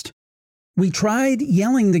forest. We tried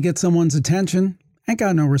yelling to get someone's attention and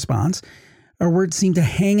got no response. Our words seemed to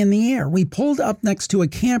hang in the air. We pulled up next to a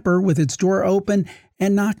camper with its door open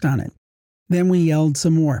and knocked on it. Then we yelled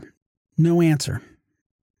some more. No answer.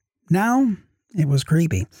 Now it was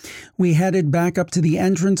creepy. We headed back up to the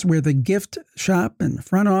entrance where the gift shop and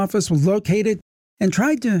front office was located and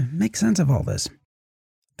tried to make sense of all this.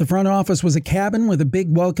 The front office was a cabin with a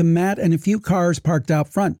big welcome mat and a few cars parked out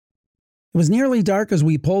front. It was nearly dark as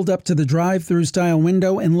we pulled up to the drive-through style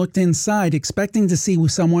window and looked inside, expecting to see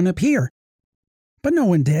someone appear. But no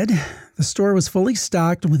one did. The store was fully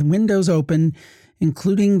stocked with windows open,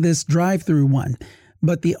 including this drive-through one.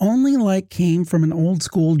 But the only light came from an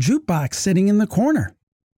old-school jukebox sitting in the corner.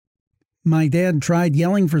 My dad tried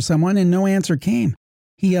yelling for someone and no answer came.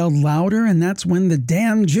 He yelled louder, and that's when the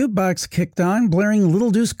damn jukebox kicked on, blaring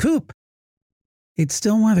Little Deuce Coupe. It's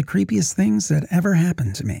still one of the creepiest things that ever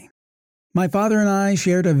happened to me. My father and I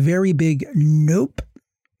shared a very big nope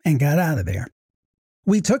and got out of there.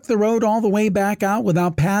 We took the road all the way back out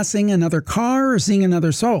without passing another car or seeing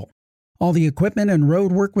another soul. All the equipment and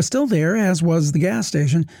road work was still there, as was the gas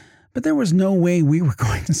station, but there was no way we were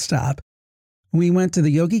going to stop. We went to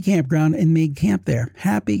the Yogi campground and made camp there,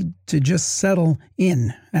 happy to just settle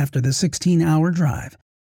in after the 16-hour drive.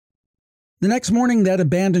 The next morning, that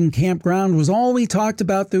abandoned campground was all we talked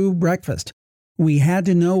about through breakfast. We had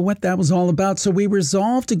to know what that was all about, so we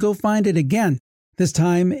resolved to go find it again, this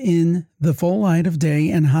time in the full light of day,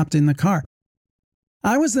 and hopped in the car.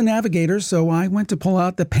 I was the navigator, so I went to pull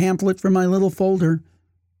out the pamphlet from my little folder,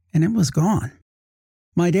 and it was gone.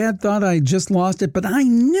 My dad thought I'd just lost it, but I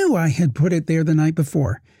knew I had put it there the night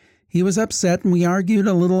before. He was upset, and we argued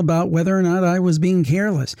a little about whether or not I was being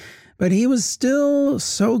careless, but he was still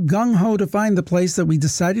so gung-ho to find the place that we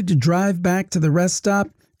decided to drive back to the rest stop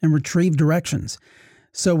and retrieve directions.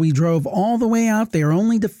 So we drove all the way out there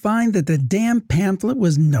only to find that the damn pamphlet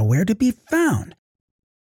was nowhere to be found.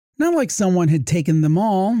 Not like someone had taken them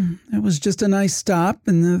all. It was just a nice stop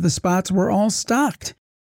and the spots were all stocked.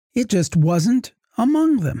 It just wasn't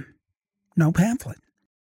among them. No pamphlet.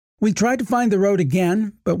 We tried to find the road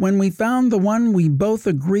again, but when we found the one we both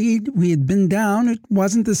agreed we had been down, it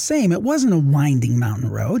wasn't the same. It wasn't a winding mountain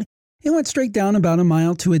road. It went straight down about a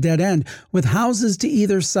mile to a dead end, with houses to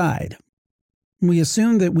either side. We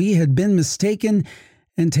assumed that we had been mistaken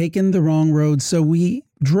and taken the wrong road, so we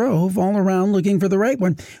drove all around looking for the right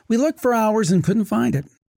one. We looked for hours and couldn't find it.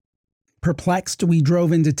 Perplexed, we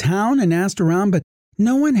drove into town and asked around, but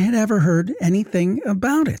no one had ever heard anything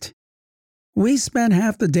about it. We spent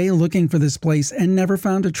half the day looking for this place and never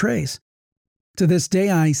found a trace. To this day,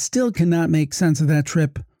 I still cannot make sense of that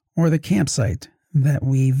trip or the campsite that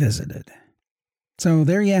we visited. So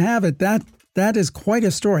there you have it. That is quite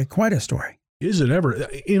a story, Is it ever?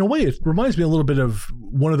 In a way, it reminds me a little bit of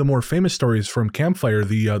one of the more famous stories from Campfire,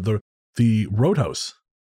 the Roadhouse.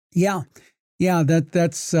 Yeah,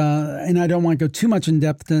 that's and I don't want to go too much in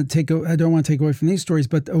depth I don't want to take away from these stories,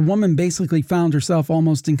 but a woman basically found herself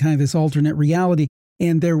almost in kind of this alternate reality,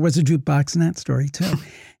 and there was a jukebox in that story too.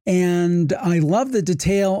 And I love the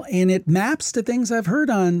detail, and it maps to things I've heard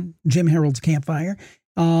on Jim Harold's Campfire,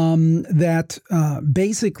 that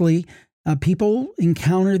basically people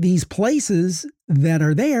encounter these places that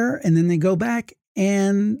are there, and then they go back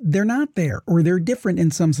and they're not there, or they're different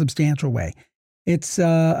in some substantial way. It's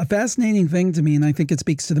a fascinating thing to me, and I think it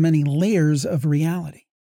speaks to the many layers of reality.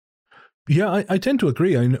 Yeah, I tend to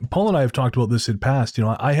agree. Paul and I have talked about this in past.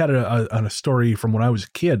 I had a story from when I was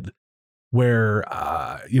a kid where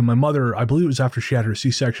my mother, I believe it was after she had her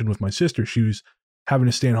C-section with my sister, she was having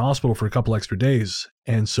to stay in hospital for a couple extra days.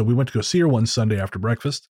 And so we went to go see her one Sunday after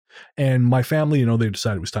breakfast. And my family, they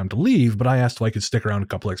decided it was time to leave, but I asked if I could stick around a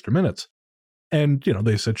couple extra minutes. And,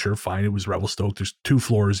 they said, sure, fine. It was Revelstoke. There's 2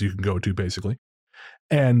 floors you can go to, basically,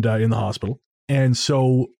 and in the hospital. And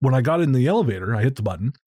so when I got in the elevator, I hit the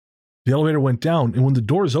button. The elevator went down, and when the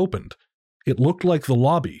doors opened, it looked like the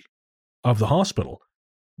lobby of the hospital.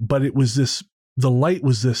 But it was the light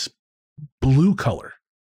was this blue color,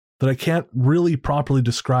 that I can't really properly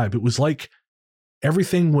describe. It was like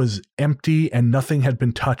everything was empty and nothing had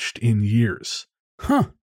been touched in years. Huh.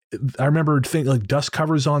 I remember like dust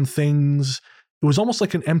covers on things. It was almost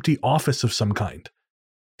like an empty office of some kind.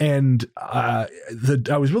 And I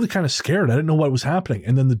was really kind of scared. I didn't know what was happening.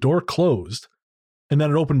 And then the door closed and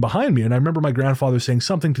then it opened behind me. And I remember my grandfather saying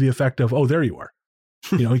something to the effect of, "Oh, there you are."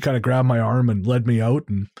 He kind of grabbed my arm and led me out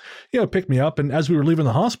and, picked me up. And as we were leaving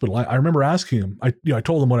the hospital, I remember asking him, I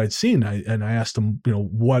told him what I'd seen. And I asked him,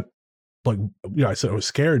 what, I said I was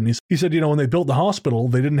scared. And he said, when they built the hospital,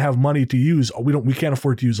 they didn't have money to use. We can't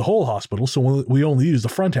afford to use the whole hospital. So we only use the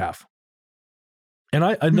front half. And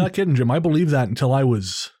I'm not kidding, Jim. I believed that until I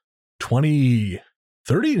was 30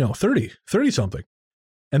 something.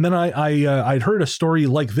 And then I'd heard a story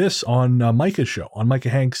like this on Micah's show, on Micah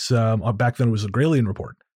Hanks. Back then it was a Gralien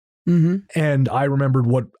Report. Mm-hmm. And I remembered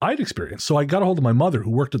what I'd experienced. So I got a hold of my mother who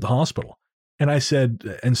worked at the hospital. And I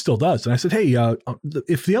said, and still does. And I said, "Hey,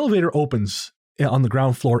 if the elevator opens on the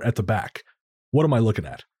ground floor at the back, what am I looking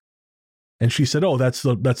at?" And she said, "Oh, that's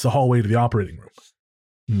the hallway to the operating room."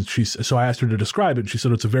 And so I asked her to describe it. And she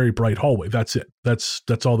said, "It's a very bright hallway. That's it.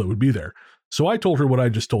 That's all that would be there." So I told her what I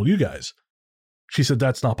just told you guys. She said,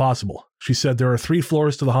 "That's not possible." She said, "There are 3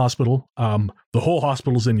 floors to the hospital. The whole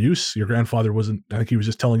hospital's in use. Your grandfather wasn't, I think he was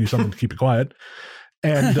just telling you something to keep it quiet."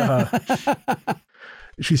 And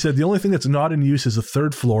she said, "The only thing that's not in use is the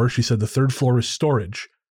 3rd floor. She said the 3rd floor is storage,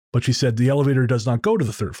 but she said the elevator does not go to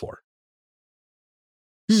the 3rd floor.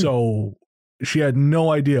 So she had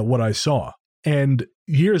no idea what I saw. And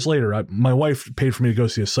years later, my wife paid for me to go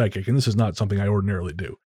see a psychic, and this is not something I ordinarily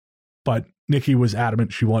do. But Nikki was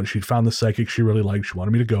adamant. She'd found the psychic she really liked. She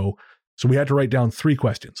wanted me to go. So we had to write down 3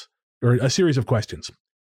 questions, or a series of questions.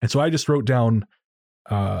 And so I just wrote down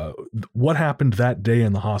what happened that day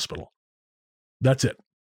in the hospital. That's it.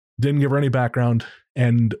 Didn't give her any background.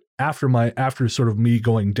 And after sort of me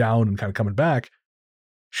going down and kind of coming back,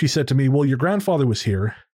 she said to me, "Well, your grandfather was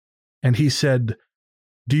here, and he said,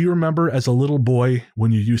 'Do you remember as a little boy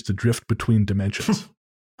when you used to drift between dimensions?'"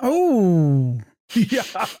 Oh. Yeah.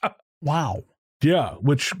 Wow. Yeah,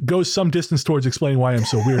 which goes some distance towards explaining why I'm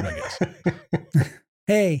so weird, I guess.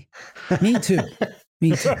 Hey, me too.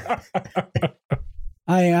 Me too.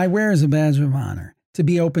 I wear as a badge of honor to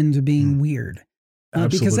be open to being weird.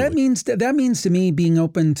 Because that means to me being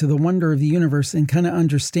open to the wonder of the universe and kind of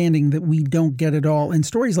understanding that we don't get it all. And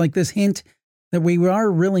stories like this hint that we are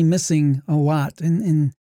really missing a lot.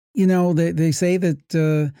 And they say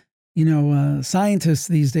that, scientists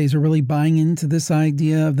these days are really buying into this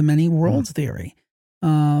idea of the many worlds theory,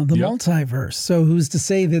 multiverse. So who's to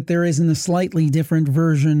say that there isn't a slightly different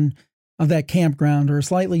version of that campground, or a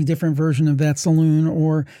slightly different version of that saloon,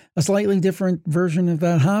 or a slightly different version of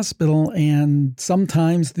that hospital? And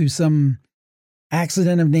sometimes through some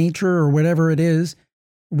accident of nature or whatever it is,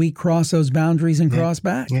 we cross those boundaries and cross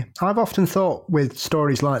back. Yeah. I've often thought with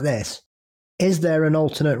stories like this, is there an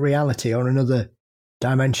alternate reality or another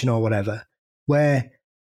dimension or whatever, where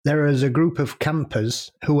there is a group of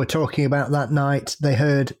campers who were talking about that night they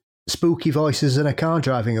heard spooky voices in a car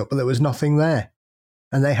driving up, but there was nothing there.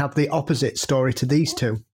 And they have the opposite story to these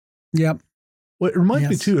two. Yep. Well, it reminds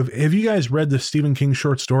me too of, have you guys read the Stephen King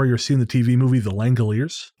short story or seen the TV movie The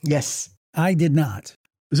Langoliers? Yes. I did not.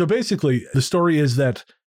 So basically the story is that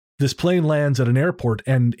this plane lands at an airport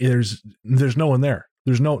and there's no one there.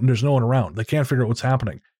 There's no one around. They can't figure out what's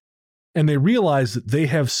happening. And they realize that they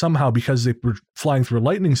have somehow, because they were flying through a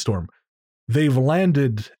lightning storm, they've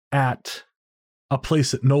landed at a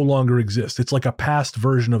place that no longer exists. It's like a past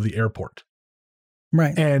version of the airport.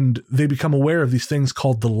 Right. And they become aware of these things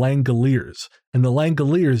called the Langoliers. And the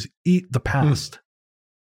Langoliers eat the past.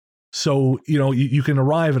 So, you can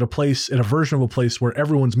arrive at a version of a place where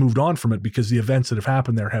everyone's moved on from it because the events that have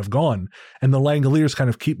happened there have gone. And the Langoliers kind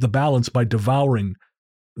of keep the balance by devouring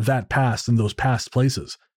that past and those past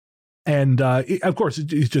places. And of course,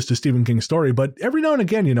 it's just a Stephen King story. But every now and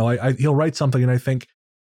again, he'll write something and I think,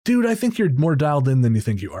 dude, I think you're more dialed in than you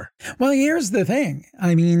think you are. Well, here's the thing.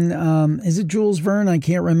 I mean, is it Jules Verne? I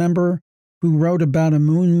can't remember, who wrote about a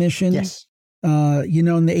moon mission. Yes.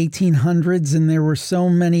 In the 1800s, and there were so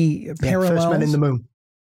many parallels first men in the moon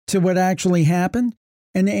to what actually happened.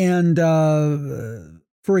 And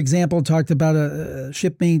for example, talked about a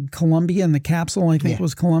ship named Columbia, and the capsule, I think,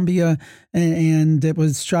 was Columbia, and it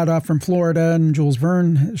was shot off from Florida, and Jules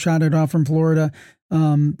Verne shot it off from Florida.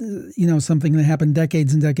 Something that happened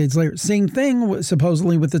decades and decades later. Same thing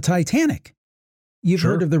supposedly with the Titanic. You've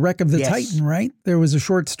heard of the wreck of the Titan, right? There was a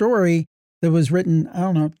short story that was written,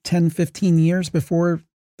 10, 15 years before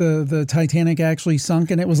the Titanic actually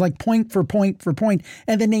sunk. And it was like point for point for point.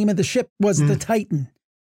 And the name of the ship was the Titan.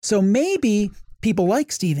 So maybe people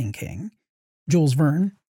like Stephen King, Jules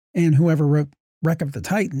Verne, and whoever wrote Wreck of the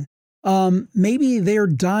Titan, maybe they're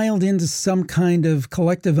dialed into some kind of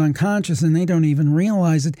collective unconscious and they don't even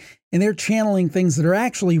realize it. And they're channeling things that are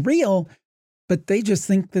actually real, but they just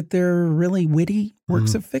think that they're really witty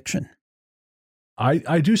works of fiction.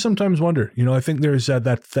 I do sometimes wonder, I think there's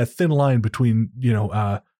that thin line between,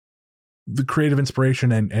 the creative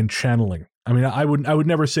inspiration and channeling. I mean, I would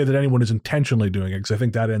never say that anyone is intentionally doing it, because I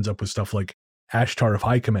think that ends up with stuff like Ashtar of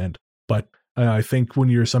High Command. But I think when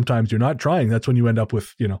you're not trying, that's when you end up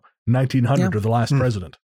with, 1900 or The Last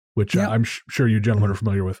President, which I'm sure you gentlemen are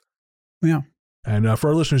familiar with. Yeah. And for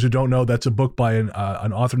our listeners who don't know, that's a book by an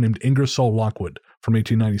author named Ingersoll Lockwood from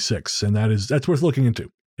 1896. And that's worth looking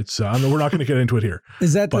into. It's we're not going to get into it here.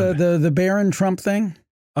 Is that the Barron Trump thing?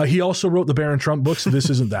 He also wrote the Barron Trump books. So this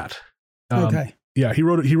isn't that. Okay. Yeah, he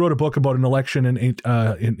wrote a book about an election in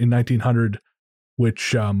 1900,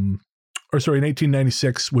 which in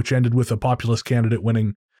 1896, which ended with a populist candidate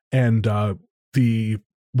winning. And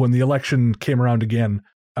when the election came around again,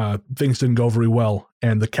 things didn't go very well,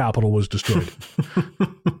 and the Capitol was destroyed.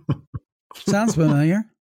 Sounds familiar.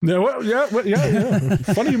 Yeah.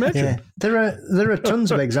 Funny you mentioned. Yeah. There are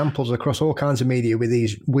tons of examples across all kinds of media with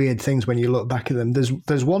these weird things when you look back at them.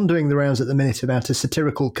 There's one doing the rounds at the minute about a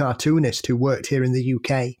satirical cartoonist who worked here in the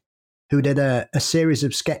UK, who did a series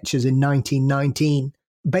of sketches in 1919,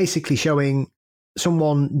 basically showing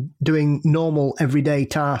someone doing normal everyday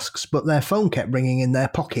tasks, but their phone kept ringing in their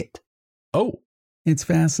pocket. Oh. It's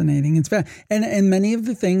fascinating. And many of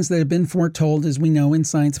the things that have been foretold, as we know in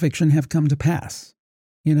science fiction, have come to pass.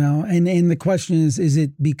 And the question is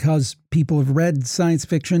it because people have read science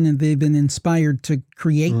fiction and they've been inspired to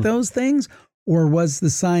create those things, or was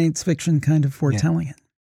the science fiction kind of foretelling it?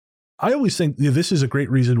 I always think this is a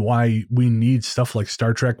great reason why we need stuff like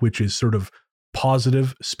Star Trek, which is sort of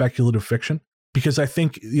positive speculative fiction, because I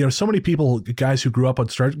think, so many people, guys who grew up on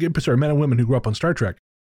men and women who grew up on Star Trek,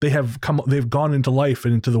 they've gone into life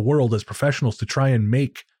and into the world as professionals to try and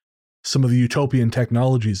make some of the utopian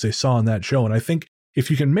technologies they saw in that show. And I think if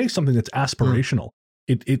you can make something that's aspirational,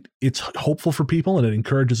 it's hopeful for people and it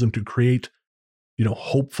encourages them to create,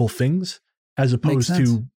 hopeful things, as opposed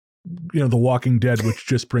to, The Walking Dead, which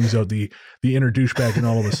just brings out the inner douchebag in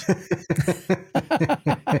all of us.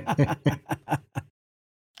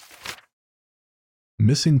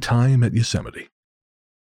 Missing time at Yosemite.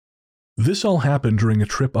 This all happened during a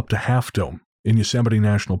trip up to Half Dome in Yosemite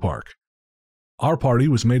National Park. Our party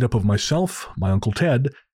was made up of myself, my Uncle Ted,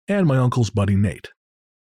 and my uncle's buddy Nate.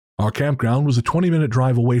 Our campground was a 20-minute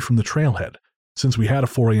drive away from the trailhead. Since we had a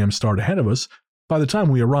 4 a.m. start ahead of us, by the time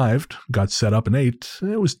we arrived, got set up and ate,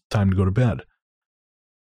 it was time to go to bed.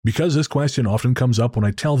 Because this question often comes up when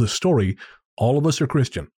I tell this story, all of us are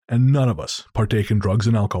Christian, and none of us partake in drugs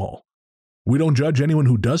and alcohol. We don't judge anyone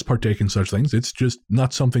who does partake in such things, it's just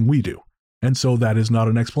not something we do. And so that is not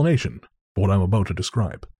an explanation for what I'm about to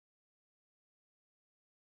describe.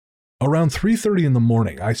 Around 3:30 in the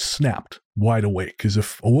morning, I snapped, wide awake, as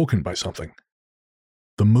if awoken by something.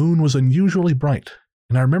 The moon was unusually bright,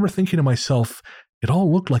 and I remember thinking to myself, it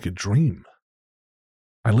all looked like a dream.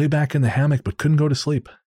 I lay back in the hammock but couldn't go to sleep,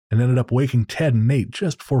 and ended up waking Ted and Nate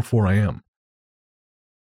just before 4 a.m.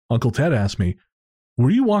 Uncle Ted asked me, "Were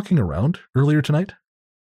you walking around earlier tonight?"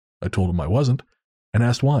 I told him I wasn't, and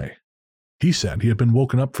asked why. He said he had been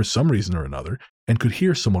woken up for some reason or another, and could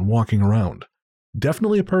hear someone walking around.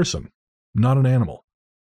 Definitely a person, not an animal.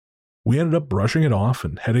 We ended up brushing it off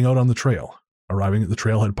and heading out on the trail, arriving at the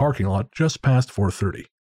trailhead parking lot just past 4:30.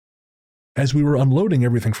 As we were unloading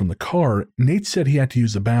everything from the car, Nate said he had to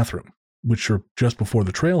use the bathroom, which were just before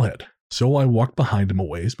the trailhead, so I walked behind him a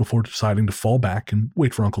ways before deciding to fall back and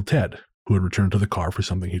wait for Uncle Ted, who had returned to the car for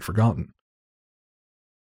something he'd forgotten.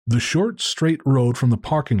 The short, straight road from the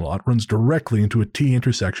parking lot runs directly into a T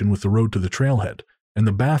intersection with the road to the trailhead, and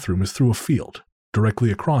the bathroom is through a field,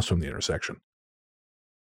 directly across from the intersection.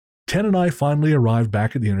 Ted and I finally arrived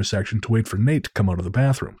back at the intersection to wait for Nate to come out of the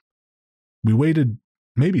bathroom. We waited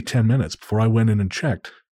maybe 10 minutes before I went in and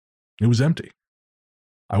checked. It was empty.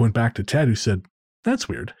 I went back to Ted, who said, "That's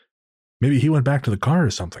weird. Maybe he went back to the car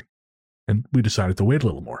or something." And we decided to wait a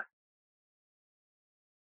little more.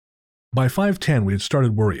 By 5:10, we had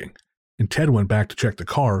started worrying, and Ted went back to check the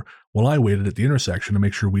car while I waited at the intersection to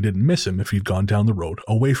make sure we didn't miss him if he'd gone down the road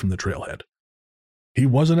away from the trailhead. He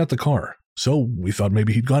wasn't at the car, so we thought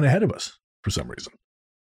maybe he'd gone ahead of us for some reason.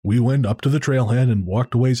 We went up to the trailhead and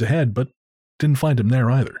walked a ways ahead, but didn't find him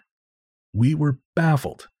there either. We were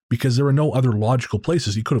baffled because there were no other logical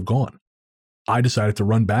places he could have gone. I decided to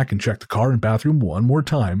run back and check the car and bathroom one more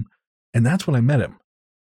time, and that's when I met him,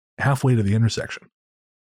 halfway to the intersection.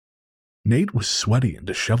 Nate was sweaty and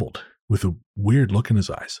disheveled, with a weird look in his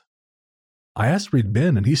eyes. I asked where he'd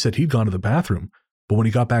been, and he said he'd gone to the bathroom, but when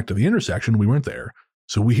he got back to the intersection, we weren't there,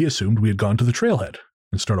 so he assumed we had gone to the trailhead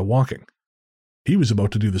and started walking. He was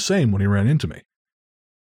about to do the same when he ran into me.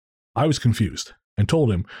 I was confused and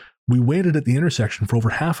told him we waited at the intersection for over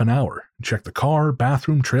half an hour and checked the car,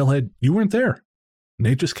 bathroom, trailhead. You weren't there.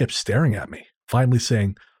 Nate just kept staring at me, finally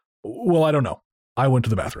saying, "Well, I don't know. I went to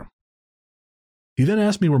the bathroom." He then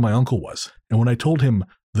asked me where my uncle was, and when I told him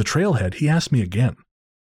the trailhead, he asked me again.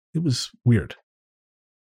 It was weird.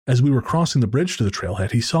 As we were crossing the bridge to the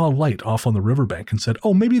trailhead, he saw a light off on the riverbank and said,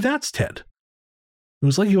 "Oh, maybe that's Ted." It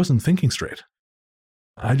was like he wasn't thinking straight.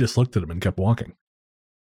 I just looked at him and kept walking.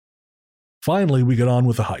 Finally, we got on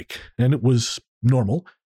with the hike, and it was normal,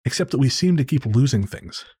 except that we seemed to keep losing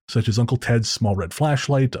things, such as Uncle Ted's small red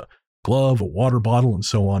flashlight, a glove, a water bottle, and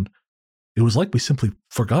so on. It was like we simply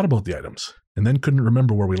forgot about the items, and then couldn't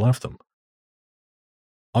remember where we left them.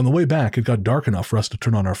 On the way back, it got dark enough for us to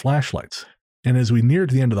turn on our flashlights, and as we neared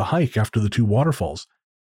the end of the hike after the 2 waterfalls,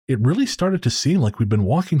 it really started to seem like we'd been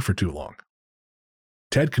walking for too long.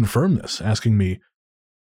 Ted confirmed this, asking me,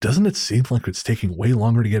 "Doesn't it seem like it's taking way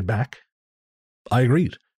longer to get back?" I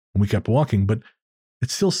agreed, and we kept walking, but it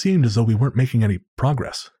still seemed as though we weren't making any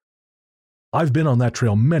progress. I've been on that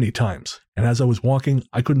trail many times, and as I was walking,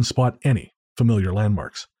 I couldn't spot any familiar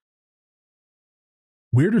landmarks.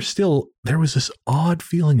 Weirder still, there was this odd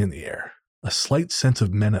feeling in the air, a slight sense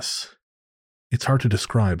of menace. It's hard to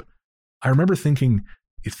describe. I remember thinking,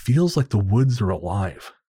 it feels like the woods are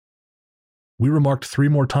alive. We remarked 3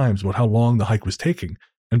 more times about how long the hike was taking,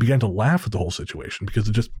 and began to laugh at the whole situation because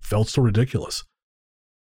it just felt so ridiculous.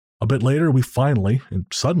 A bit later, we finally, and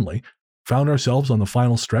suddenly, found ourselves on the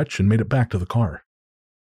final stretch and made it back to the car.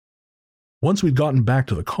 Once we'd gotten back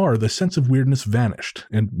to the car, the sense of weirdness vanished,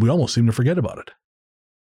 and we almost seemed to forget about it.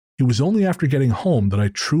 It was only after getting home that I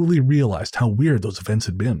truly realized how weird those events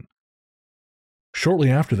had been.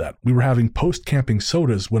 Shortly after that, we were having post-camping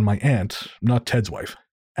sodas when my aunt, not Ted's wife,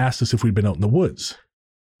 asked us if we'd been out in the woods.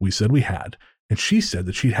 We said we had, and she said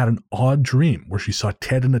that she'd had an odd dream where she saw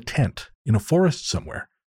Ted in a tent in a forest somewhere,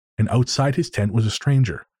 and outside his tent was a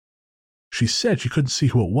stranger. She said she couldn't see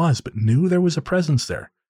who it was, but knew there was a presence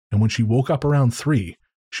there, and when she woke up around 3,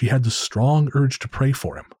 she had the strong urge to pray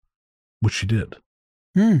for him, which she did.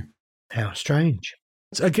 How strange.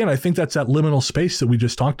 Again, I think that's that liminal space that we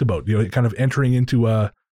just talked about, kind of entering into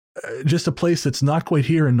just a place that's not quite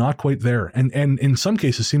here and not quite there, and in some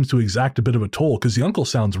cases seems to exact a bit of a toll, because the uncle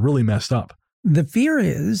sounds really messed up. The fear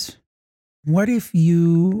is, what if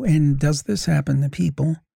you, and does this happen to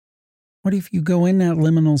people, what if you go in that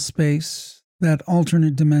liminal space, that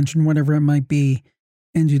alternate dimension, whatever it might be,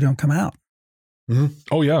 and you don't come out? Mm-hmm.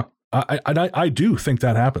 Oh, yeah. I do think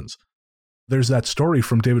that happens. There's that story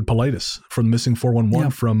from David Paulides from Missing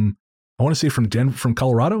 411 from, I want to say from Denver, from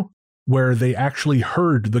Colorado, where they actually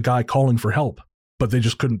heard the guy calling for help, but they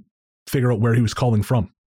just couldn't figure out where he was calling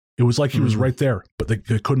from. It was like he was right there, but they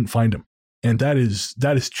couldn't find him. And that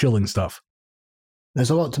is chilling stuff. There's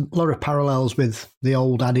a lot of parallels with the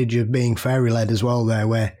old adage of being fairy-led as well there,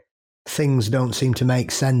 where things don't seem to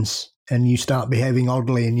make sense and you start behaving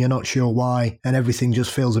oddly and you're not sure why, and everything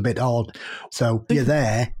just feels a bit odd. So you're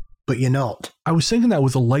there, but you're not. I was thinking that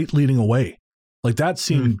with the light leading away. Like that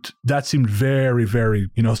seemed very, very,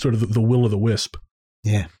 sort of the will of the wisp.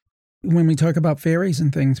 Yeah. When we talk about fairies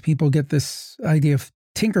and things, people get this idea of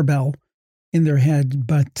Tinkerbell in their head,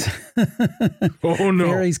 but oh no,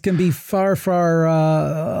 fairies can be far, far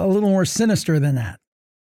a little more sinister than that.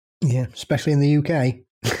 Yeah, especially in the UK.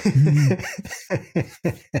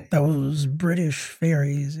 Those British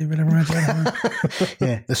fairies. Yeah,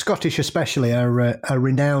 the Scottish especially are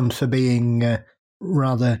renowned for being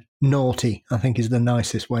rather naughty, I think is the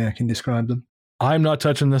nicest way I can describe them. I'm not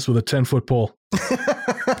touching this with a 10-foot pole.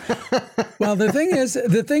 Well, the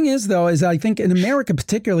thing is, though, is I think in America,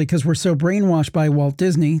 particularly because we're so brainwashed by Walt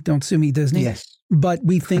Disney, don't sue me, Disney. Yes. But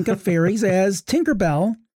we think of fairies as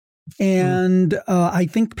Tinkerbell. And I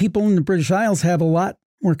think people in the British Isles have a lot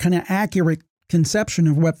more kind of accurate conception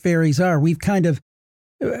of what fairies are. We've kind of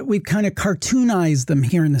cartoonized them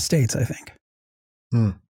here in the States, I think.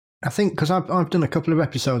 I think because I've done a couple of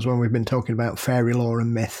episodes when we've been talking about fairy lore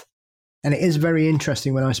and myth. And it is very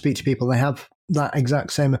interesting when I speak to people, they have that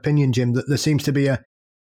exact same opinion, Jim, that there seems to be a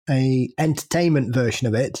entertainment version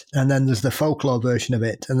of it, and then there's the folklore version of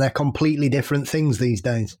it, and they're completely different things these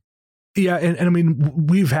days. Yeah, and I mean,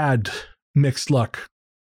 we've had mixed luck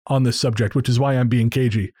on this subject, which is why I'm being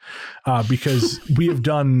cagey, because we have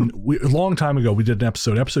done, a long time ago, we did an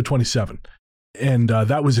episode 27, and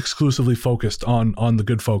that was exclusively focused on the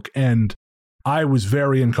good folk, and I was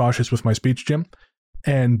very incautious with my speech, Jim,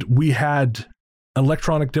 and we had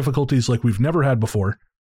electronic difficulties like we've never had before.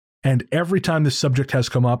 And every time this subject has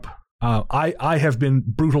come up, I have been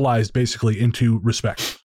brutalized basically into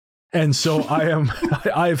respect. And so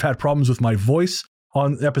I've had problems with my voice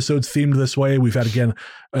on episodes themed this way. We've had, again,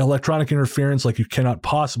 electronic interference like you cannot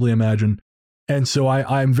possibly imagine. And so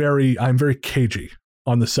I'm very cagey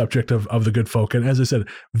on the subject of the good folk. And as I said,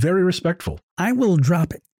 very respectful. I will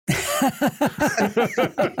drop it.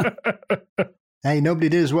 Hey, nobody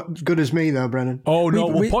did as good as me, though, Brennan. Oh, no.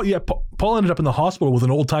 Paul ended up in the hospital with an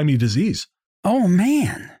old-timey disease. Oh,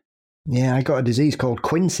 man. Yeah, I got a disease called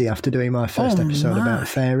Quincy after doing my first episode about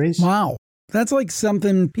fairies. Wow. That's like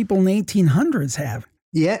something people in the 1800s have.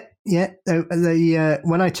 Yeah.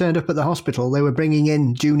 When I turned up at the hospital, they were bringing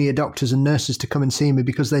in junior doctors and nurses to come and see me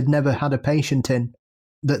because they'd never had a patient in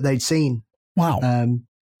that they'd seen. Wow.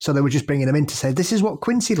 So they were just bringing them in to say, this is what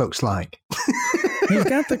Quincy looks like. He's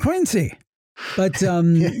got the Quincy. But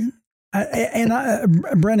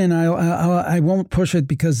Brennan, I won't push it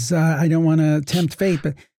because I don't want to tempt fate,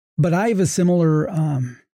 but I have a similar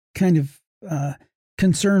kind of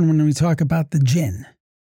concern when we talk about the jinn.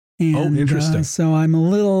 And, interesting. So I'm a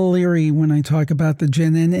little leery when I talk about the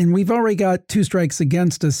jinn. And we've already got 2 strikes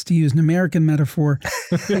against us, to use an American metaphor,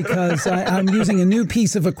 because I'm using a new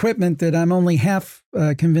piece of equipment that I'm only half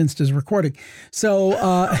convinced is recording. So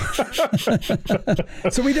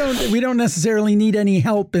so we don't necessarily need any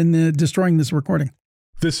help in destroying this recording.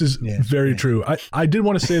 This is very true. I did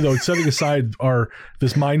want to say, though, setting aside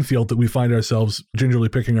this minefield that we find ourselves gingerly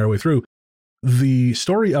picking our way through, the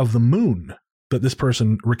story of the moon that this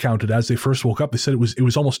person recounted as they first woke up, they said it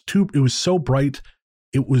was so bright,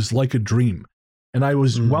 it was like a dream. And I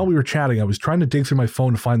was, while we were chatting, I was trying to dig through my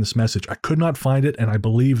phone to find this message. I could not find it, and I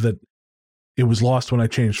believe that it was lost when I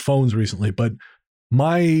changed phones recently. But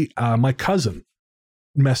my cousin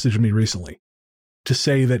messaged me recently to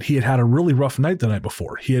say that he had had a really rough night the night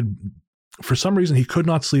before. For some reason, he could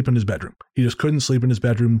not sleep in his bedroom. He just couldn't sleep in his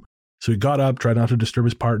bedroom. So he got up, tried not to disturb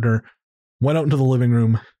his partner, went out into the living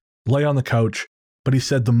room, lay on the couch, but he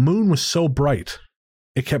said the moon was so bright,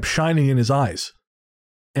 it kept shining in his eyes,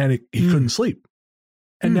 and he couldn't sleep.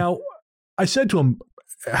 And now I said to him,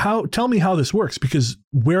 tell me how this works, because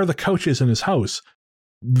where the couch is in his house,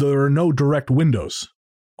 there are no direct windows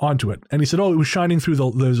onto it. And he said, it was shining through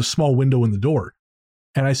there's a small window in the door.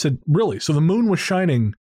 And I said, really? So the moon was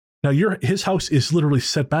shining. Now his house is literally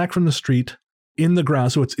set back from the street in the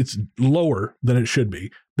ground, so it's lower than it should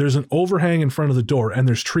be. There's an overhang in front of the door, and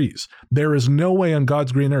there's trees. There is no way on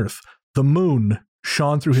God's green earth the moon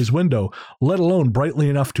shone through his window, let alone brightly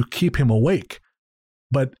enough to keep him awake.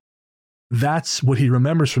 But that's what he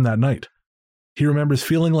remembers from that night. He remembers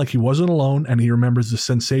feeling like he wasn't alone, and he remembers the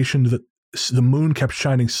sensation that the moon kept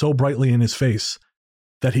shining so brightly in his face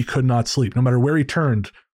that he could not sleep. No matter where he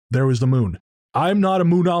turned, there was the moon. I'm not a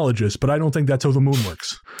moonologist, but I don't think that's how the moon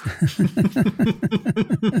works.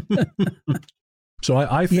 So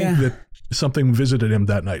I think that something visited him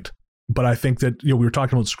that night. But I think that, we were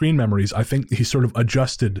talking about screen memories. I think he sort of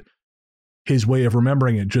adjusted his way of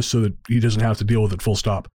remembering it just so that he doesn't have to deal with it full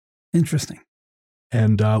stop. Interesting.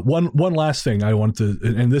 And one last thing I wanted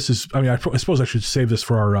to, and this is, I suppose I should save this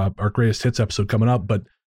for our greatest hits episode coming up, but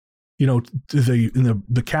in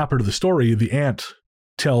the capper to the story, the aunt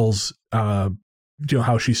tells,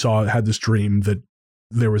 how she had this dream that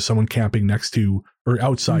there was someone camping next to or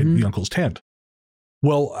outside the uncle's tent.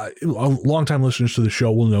 Well, longtime listeners to the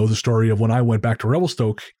show will know the story of when I went back to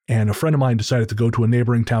Revelstoke and a friend of mine decided to go to a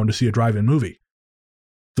neighboring town to see a drive-in movie.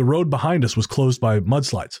 The road behind us was closed by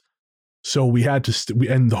mudslides. So we had to,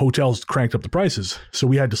 and the hotels cranked up the prices. So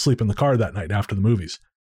we had to sleep in the car that night after the movies.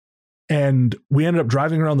 And we ended up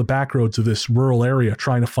driving around the back roads of this rural area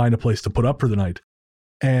trying to find a place to put up for the night.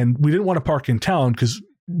 And we didn't want to park in town because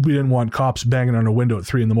we didn't want cops banging on our window at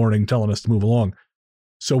 3 a.m. telling us to move along.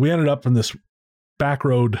 So we ended up in this back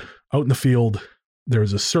road out in the field. There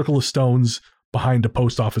was a circle of stones behind a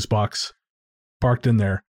post office box parked in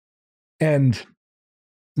there. And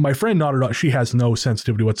my friend nodded off. She has no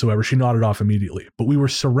sensitivity whatsoever. She nodded off immediately. But we were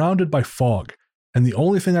surrounded by fog. And the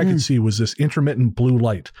only thing I could see was this intermittent blue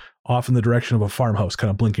light off in the direction of a farmhouse,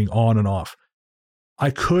 kind of blinking on and off. I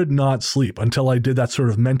could not sleep until I did that sort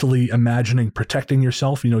of mentally imagining protecting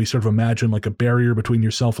yourself. You sort of imagine like a barrier between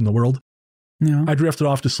yourself and the world. Yeah. I drifted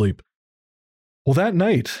off to sleep. Well, that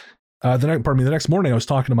night, the next morning, I was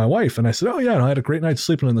talking to my wife and I said, I had a great night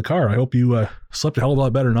sleeping in the car. I hope you slept a hell of a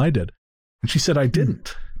lot better than I did. And she said, I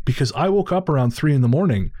didn't, because I woke up around 3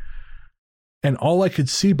 a.m. and all I could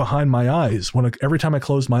see behind my eyes, every time I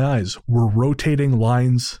closed my eyes, were rotating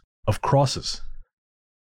lines of crosses.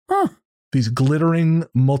 Huh. these glittering,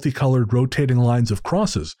 multicolored, rotating lines of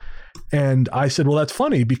crosses. And I said, well, that's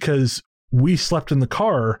funny because we slept in the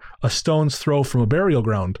car a stone's throw from a burial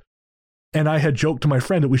ground. And I had joked to my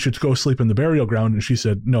friend that we should go sleep in the burial ground. And she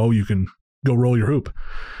said, no, you can go roll your hoop.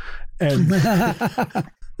 And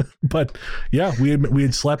but yeah, we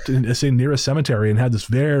had slept in, say, near a cemetery and had this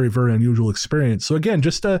very, very unusual experience. So again,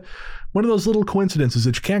 just one of those little coincidences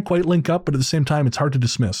that you can't quite link up, but at the same time, it's hard to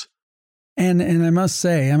dismiss. And I must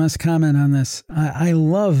comment on this. I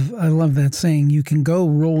love that saying, you can go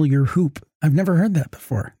roll your hoop. I've never heard that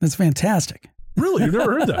before. That's fantastic. Really? You've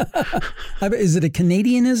never heard that? Is it a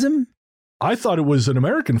Canadianism? I thought it was an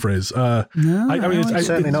American phrase. No, I mean, it's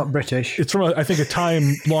certainly not British. It's from, I think, a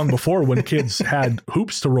time long before when kids had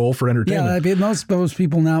hoops to roll for entertainment. Yeah, most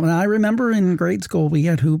people now. I remember in grade school, we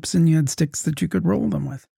had hoops and you had sticks that you could roll them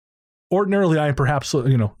with. Ordinarily, I perhaps,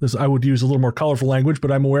 I would use a little more colorful language,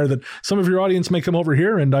 but I'm aware that some of your audience may come over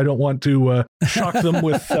here and I don't want to shock them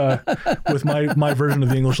with my version of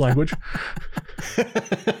the English language.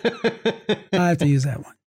 I have to use that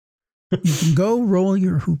one. You can go roll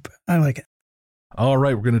your hoop. I like it. All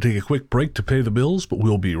right, we're going to take a quick break to pay the bills, but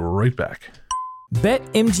we'll be right back.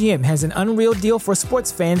 BetMGM has an unreal deal for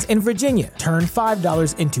sports fans in Virginia. Turn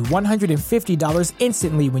 $5 into $150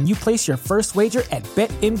 instantly when you place your first wager at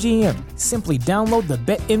BetMGM. Simply download the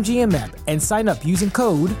BetMGM app and sign up using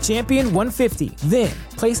code Champion150. Then,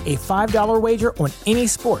 place a $5 wager on any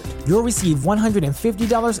sport. You'll receive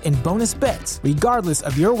 $150 in bonus bets, regardless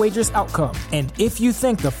of your wager's outcome. And if you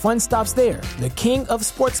think the fun stops there, the king of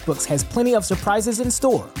sportsbooks has plenty of surprises in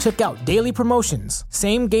store. Check out daily promotions,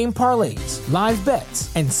 same-game parlays, live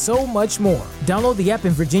bets, and so much more. Download the app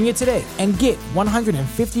in Virginia today and get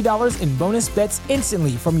 $150 in bonus bets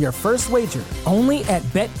instantly from your first wager. Only at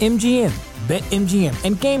BetMGM. BetMGM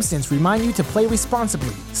and GameSense remind you to play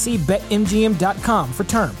responsibly. See BetMGM.com for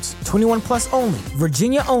terms. 21 plus only.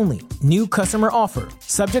 Virginia only. New customer offer.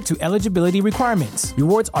 Subject to eligibility requirements.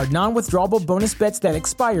 Rewards are non-withdrawable bonus bets that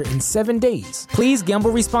expire in 7 days. Please gamble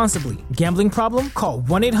responsibly. Gambling problem? Call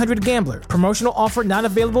 1-800-GAMBLER. Promotional offer not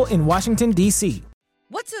available in Washington, D.C.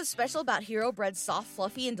 What's so special about Hero Bread's soft,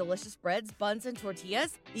 fluffy, and delicious breads, buns, and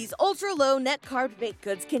tortillas? These ultra-low net-carb baked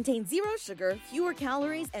goods contain zero sugar, fewer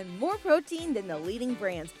calories, and more protein than the leading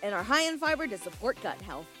brands, and are high in fiber to support gut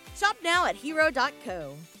health. Shop now at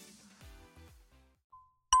hero.co.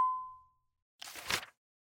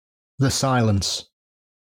 The Silence.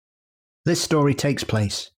 This story takes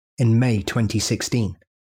place in May 2016,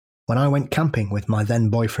 when I went camping with my then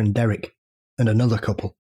boyfriend Derek and another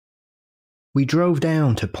couple. We drove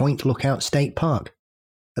down to Point Lookout State Park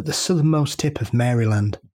at the southernmost tip of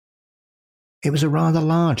Maryland. It was a rather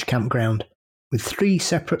large campground with 3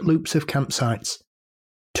 separate loops of campsites.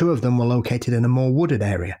 2 of them were located in a more wooded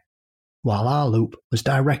area, while our loop was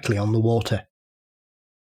directly on the water.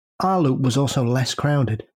 Our loop was also less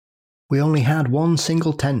crowded. We only had 1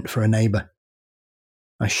 single tent for a neighbour.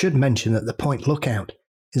 I should mention that the Point Lookout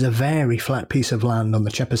is a very flat piece of land on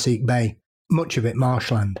the Chesapeake Bay, much of it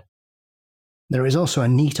marshland. There is also a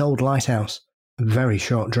neat old lighthouse, a very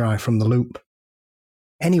short drive from the loop.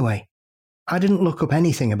 Anyway, I didn't look up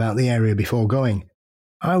anything about the area before going.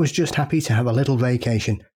 I was just happy to have a little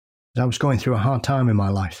vacation, as I was going through a hard time in my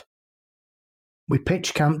life. We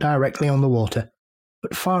pitched camp directly on the water,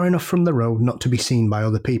 but far enough from the road not to be seen by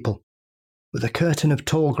other people, with a curtain of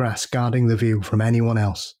tall grass guarding the view from anyone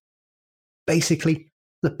else. Basically,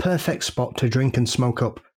 the perfect spot to drink and smoke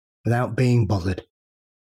up without being bothered.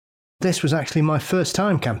 This was actually my first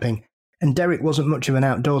time camping, and Derek wasn't much of an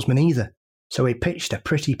outdoorsman either, so he pitched a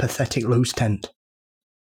pretty pathetic loose tent.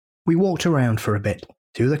 We walked around for a bit,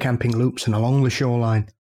 through the camping loops and along the shoreline.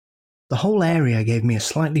 The whole area gave me a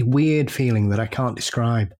slightly weird feeling that I can't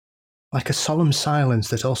describe, like a solemn silence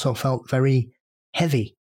that also felt very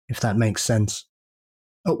heavy, if that makes sense.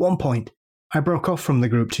 At one point, I broke off from the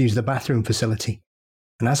group to use the bathroom facility,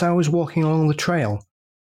 and as I was walking along the trail,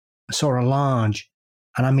 I saw a large,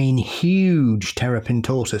 and I mean huge, terrapin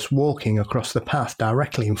tortoise walking across the path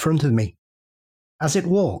directly in front of me. As it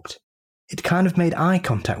walked, it kind of made eye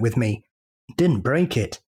contact with me, didn't break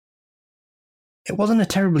it. It wasn't a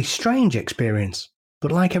terribly strange experience,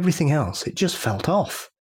 but like everything else, it just felt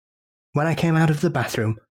off. When I came out of the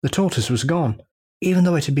bathroom, the tortoise was gone, even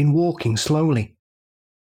though it had been walking slowly.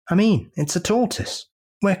 I mean, it's a tortoise.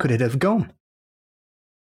 Where could it have gone?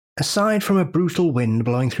 Aside from a brutal wind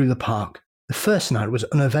blowing through the park, the first night was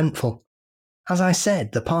uneventful. As I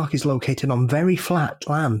said, the park is located on very flat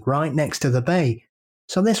land right next to the bay,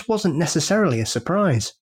 so this wasn't necessarily a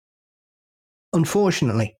surprise.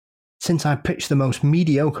 Unfortunately, since I pitched the most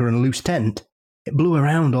mediocre and loose tent, It blew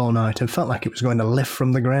around all night and felt like it was going to lift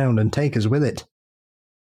from the ground and take us with it.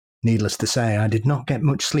 Needless to say, I did not get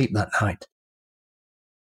much sleep that night.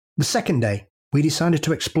 The second day, we decided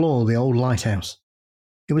to explore the old lighthouse.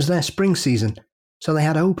 It was their spring season, so they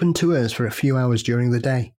had open tours for a few hours during the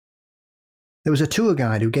day. There was a tour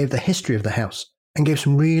guide who gave the history of the house and gave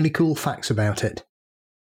some really cool facts about it.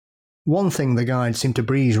 One thing the guide seemed to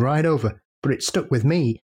breeze right over, but it stuck with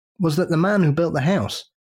me, was that the man who built the house,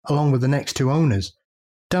 along with the next two owners,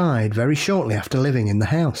 died very shortly after living in the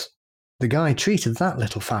house. The guy treated that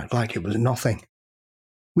little fact like it was nothing.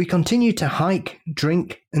 We continued to hike,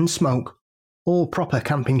 drink, and smoke, all proper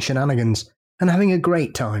camping shenanigans, and having a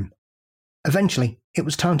great time. Eventually, it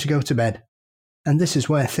was time to go to bed, and this is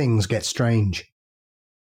where things get strange.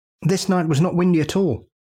 This night was not windy at all.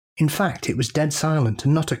 In fact, it was dead silent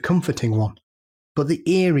and not a comforting one, but the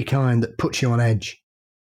eerie kind that puts you on edge.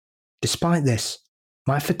 Despite this,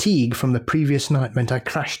 my fatigue from the previous night meant I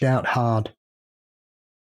crashed out hard.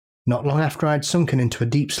 Not long after I'd sunken into a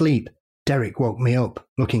deep sleep, Derek woke me up,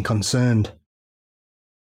 looking concerned.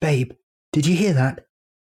 "Babe, did you hear that?"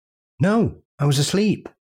 "No, I was asleep.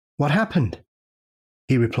 What happened?"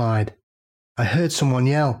 He replied, "I heard someone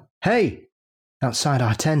yell, 'Hey!' outside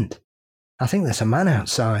our tent. I think there's a man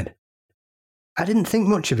outside." I didn't think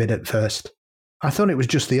much of it at first. I thought it was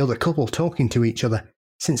just the other couple talking to each other,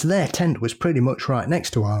 since their tent was pretty much right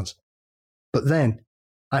next to ours. But then,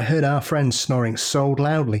 I heard our friends snoring so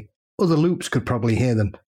loudly, other loops could probably hear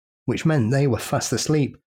them, which meant they were fast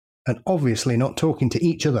asleep, and obviously not talking to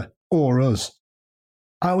each other or us.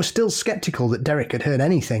 I was still sceptical that Derek had heard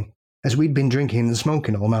anything, as we'd been drinking and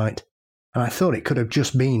smoking all night, and I thought it could have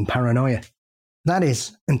just been paranoia. That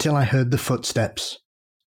is, until I heard the footsteps.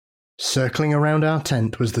 Circling around our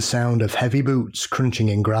tent was the sound of heavy boots crunching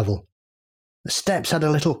in gravel. The steps had a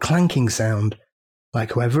little clanking sound,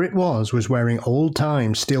 like whoever it was wearing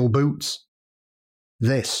old-time steel boots.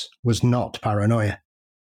 This was not paranoia.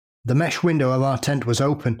 The mesh window of our tent was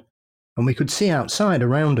open, and we could see outside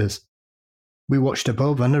around us. We watched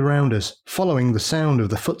above and around us, following the sound of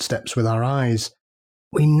the footsteps with our eyes.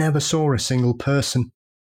 We never saw a single person.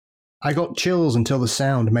 I got chills until the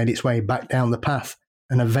sound made its way back down the path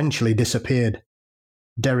and eventually disappeared.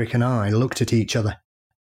 Derek and I looked at each other.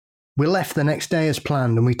 We left the next day as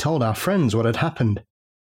planned, and we told our friends what had happened.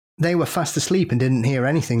 They were fast asleep and didn't hear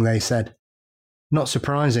anything, they said. Not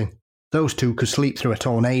surprising. Those two could sleep through a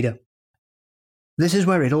tornado. This is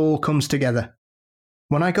where it all comes together.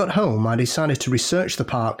 When I got home, I decided to research the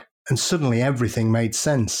park, and suddenly everything made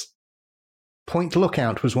sense. Point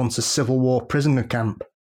Lookout was once a Civil War prisoner camp,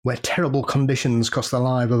 where terrible conditions cost the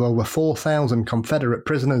lives of over 4,000 Confederate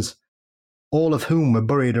prisoners, all of whom were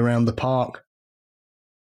buried around the park.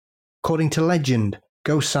 According to legend,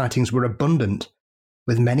 ghost sightings were abundant,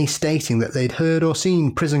 with many stating that they'd heard or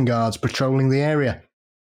seen prison guards patrolling the area,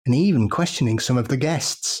 and even questioning some of the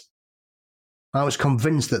guests. I was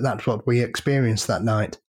convinced that that's what we experienced that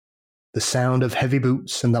night. The sound of heavy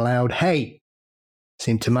boots and the loud "hey"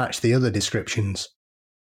 seemed to match the other descriptions.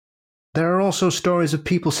 There are also stories of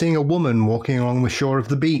people seeing a woman walking along the shore of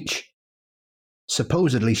the beach.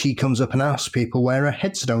 Supposedly she comes up and asks people where her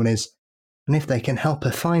headstone is, and if they can help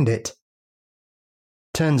her find it.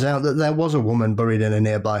 Turns out that there was a woman buried in a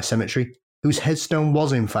nearby cemetery whose headstone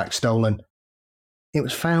was in fact stolen. It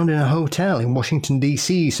was found in a hotel in Washington,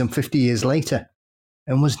 D.C. some 50 years later,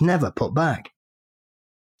 and was never put back.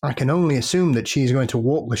 I can only assume that she's going to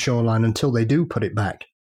walk the shoreline until they do put it back.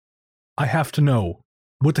 I have to know,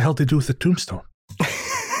 what the hell did they do with the tombstone?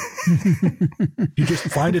 You just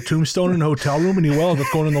find a tombstone in a hotel room and you, well,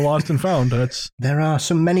 that's going in the lost and found. There are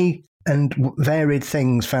so many and varied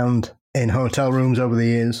things found in hotel rooms over the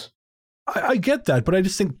years. I get that, but I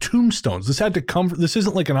just think tombstones. This had to come. This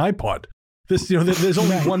isn't like an iPod. This, there's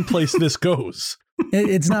only one place this goes.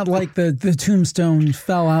 It's not like the tombstone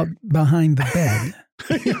fell out behind the bed.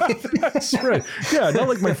 Yeah, that's right. Yeah, not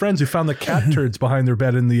like my friends who found the cat turds behind their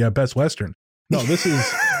bed in the Best Western. No, this is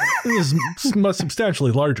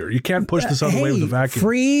substantially larger. You can't push this out of the way with a vacuum.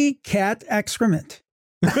 Free cat excrement.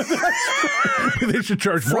 They should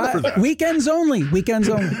charge more for that. Weekends only. Weekends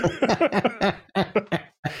only.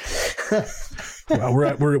 Well,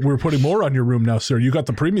 we're putting more on your room now, sir. You got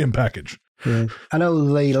the premium package. Yeah. I know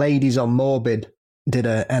the ladies on Morbid did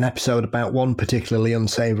an episode about one particularly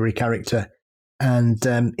unsavory character,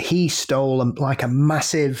 and he stole a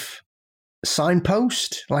massive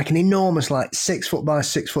signpost, like an enormous 6 foot by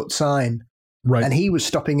 6 foot sign. Right. And he was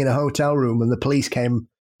stopping in a hotel room, and the police came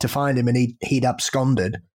to find him, and he'd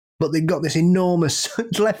absconded. but they got this enormous,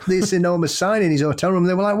 left this enormous sign in his hotel room.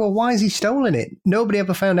 They were like, well, why has he stolen it? Nobody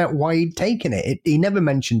ever found out why he'd taken it. He never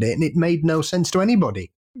mentioned it, and it made no sense to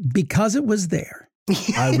anybody. Because it was there.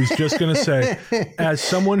 I was just going to say, as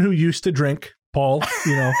someone who used to drink, Paul,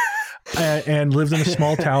 and lived in a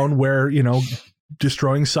small town where,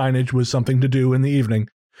 destroying signage was something to do in the evening.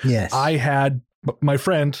 Yes. I had my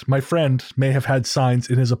friend may have had signs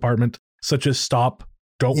in his apartment such as stop,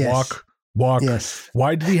 don't walk. Yes.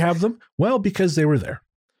 Why did he have them? Well, because they were there.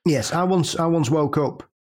 Yes. I once woke up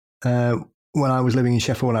when I was living in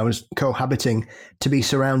Sheffield, when I was cohabiting, to be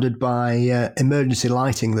surrounded by emergency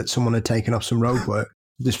lighting that someone had taken off some roadwork,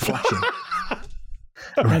 just flashing.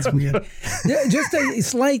 That's weird. Just a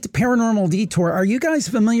slight paranormal detour. Are you guys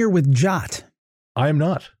familiar with Jot? I am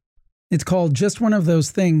not. It's called Just One of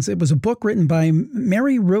Those Things. It was a book written by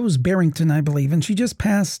Mary Rose Barrington, I believe, and she just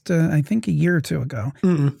passed, I think, a year or two ago.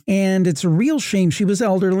 Mm-mm. And it's a real shame. She was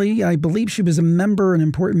elderly. I believe she was an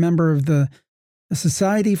important member of the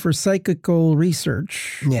Society for Psychical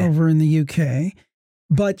Research over in the UK.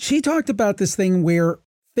 But she talked about this thing where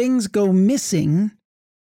things go missing.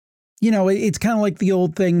 It's kind of like the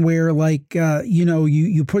old thing where, like,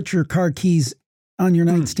 you put your car keys on your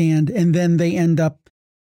nightstand and then they end up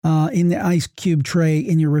in the ice cube tray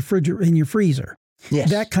in your refrigerator, in your freezer. Yes.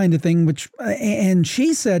 That kind of thing, and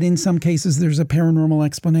she said in some cases there's a paranormal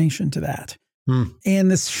explanation to that.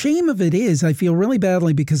 And the shame of it is, I feel really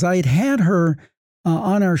badly because I had her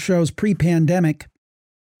on our shows pre-pandemic,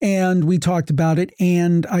 and we talked about it,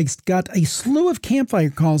 and I got a slew of Campfire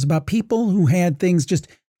calls about people who had things just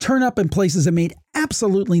turn up in places that made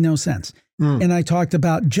absolutely no sense. And I talked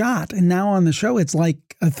about Jot, and now on the show it's like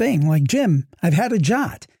a thing, like, Jim, I've had a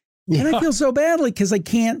Jot. And I feel so badly because I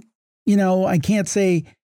can't say,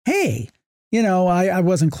 hey, I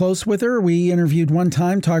wasn't close with her. We interviewed one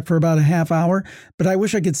time, talked for about a half hour, but I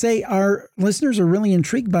wish I could say our listeners are really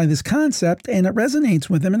intrigued by this concept and it resonates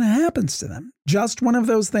with them and it happens to them. Just one of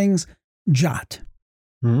those things, Jot.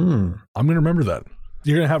 I'm going to remember that.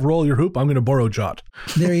 You're going to have roll your hoop. I'm going to borrow Jot.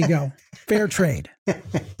 There you go. Fair trade.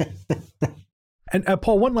 And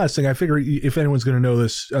Paul, one last thing. I figure if anyone's going to know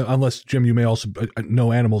this, unless Jim, you may also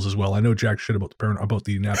know animals as well. I know jack shit about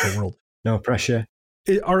the natural world. No pressure.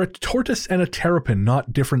 Are a tortoise and a terrapin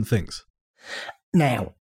not different things?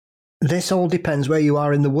 Now, this all depends where you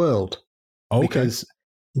are in the world. Okay. Because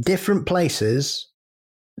different places,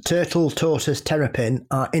 turtle, tortoise, terrapin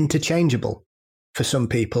are interchangeable for some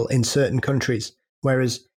people in certain countries.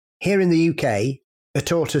 Whereas here in the UK, a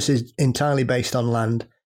tortoise is entirely based on land.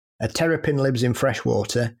 A terrapin lives in fresh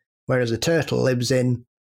water, whereas a turtle lives in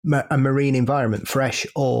a marine environment, fresh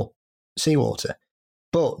or seawater.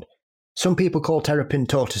 But some people call terrapin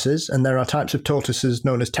tortoises, and there are types of tortoises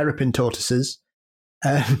known as terrapin tortoises.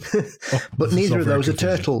 But neither of those are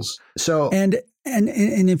turtles. So and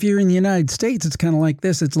if you're in the United States, it's kind of like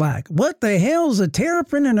this. It's like, what the hell's a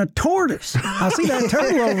terrapin and a tortoise? I see that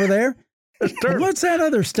turtle over there. What's that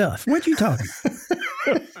other stuff? What you talking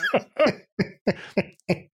about?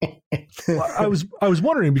 Well, I was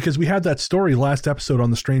wondering because we had that story last episode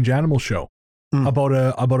on the Strange Animal Show about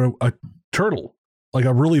a turtle, like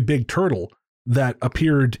a really big turtle that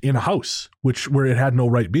appeared in a house, where it had no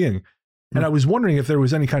right being. And I was wondering if there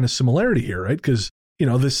was any kind of similarity here, right? Because,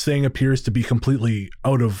 this thing appears to be completely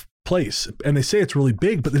out of place. And they say it's really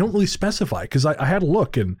big, but they don't really specify. Because I had a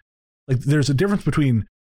look and like there's a difference between,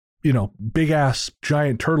 big ass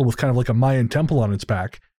giant turtle with kind of like a Mayan temple on its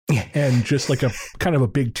back and just like a kind of a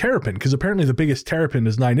big terrapin. Because apparently the biggest terrapin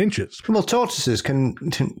is 9 inches. Well, tortoises can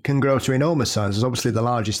grow to enormous sizes. Obviously, the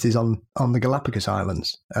largest is on the Galapagos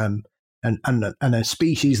Islands. And a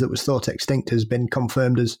species that was thought extinct has been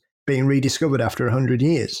confirmed as being rediscovered after 100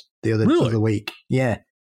 years the other week. Yeah.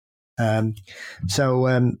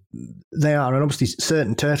 So they are, and obviously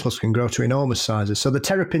certain turtles can grow to enormous sizes. So the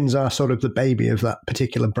terrapins are sort of the baby of that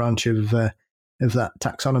particular branch of that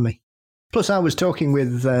taxonomy. Plus, I was talking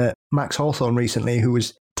with Max Hawthorne recently, who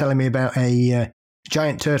was telling me about a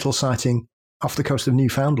giant turtle sighting off the coast of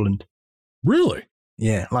Newfoundland. Really?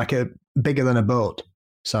 Yeah, like a bigger than a boat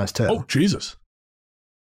sized turtle. Oh, Jesus.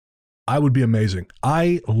 I would be amazing.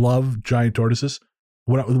 I love giant tortoises.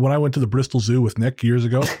 When I went to the Bristol Zoo with Nick years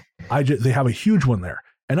ago, they have a huge one there.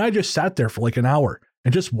 And I just sat there for like an hour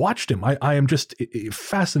and just watched him. I am just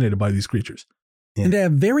fascinated by these creatures. Yeah. And they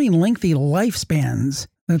have very lengthy lifespans.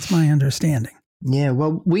 That's my understanding. Yeah,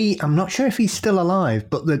 well, I'm not sure if he's still alive,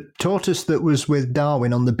 but the tortoise that was with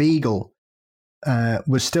Darwin on the Beagle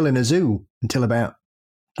was still in a zoo until I'm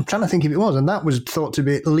trying to think if it was, and that was thought to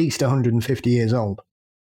be at least 150 years old.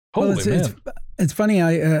 Holy man. It's funny.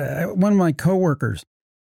 One of my coworkers,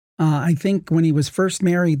 I think when he was first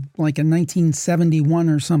married, like in 1971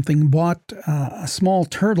 or something, bought a small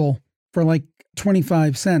turtle for like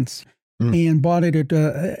 25 cents and bought it at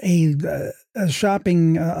a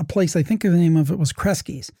shopping place. I think the name of it was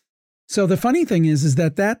Kresge's. So the funny thing is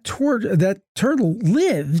that turtle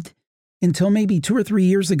lived until maybe 2 or 3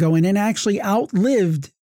 years ago, and it actually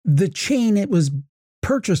outlived the chain it was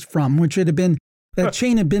purchased from, which it had been, that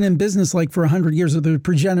chain had been in business like for 100 years, or the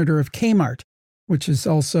progenitor of Kmart, which is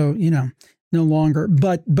also, no longer.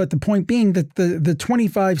 But the point being that the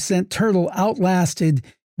 25-cent turtle outlasted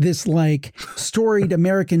this like storied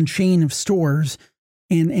American chain of stores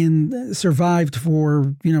and survived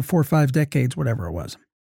for, 4 or 5 decades, whatever it was.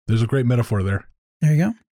 There's a great metaphor there. There you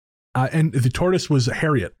go. And the tortoise was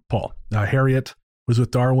Harriet, Paul. Harriet was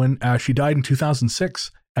with Darwin. She died in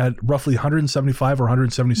 2006 at roughly 175 or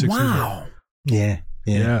 176 years old. Wow.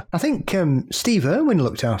 Yeah. I think Steve Irwin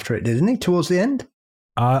looked after it, didn't he, towards the end?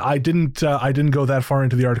 I didn't go that far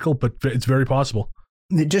into the article, but it's very possible.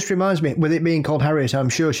 It just reminds me, with it being called Harriet, I'm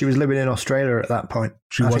sure she was living in Australia at that point.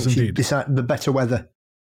 She was indeed. She decided the better weather.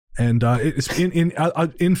 And it's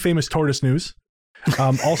in famous tortoise news.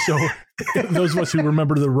 Also, those of us who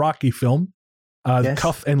remember the Rocky film, yes.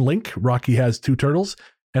 Cuff and Link, Rocky has 2 turtles,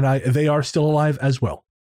 and they are still alive as well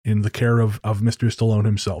in the care of Mr. Stallone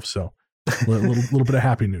himself. So a little bit of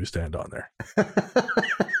happy news to end on there.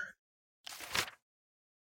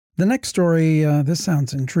 The next story, this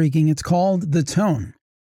sounds intriguing. It's called The Tone.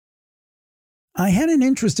 I had an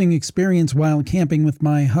interesting experience while camping with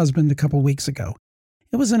my husband a couple weeks ago.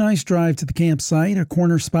 It was a nice drive to the campsite, a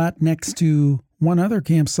corner spot next to one other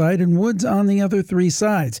campsite, and woods on the other 3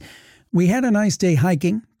 sides. We had a nice day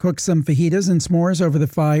hiking, cooked some fajitas and s'mores over the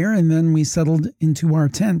fire, and then we settled into our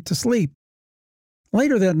tent to sleep.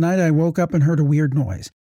 Later that night, I woke up and heard a weird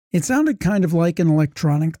noise. It sounded kind of like an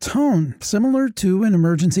electronic tone, similar to an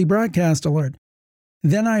emergency broadcast alert.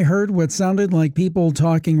 Then I heard what sounded like people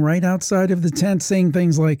talking right outside of the tent, saying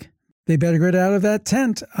things like, "They better get out of that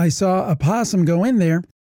tent. I saw a possum go in there."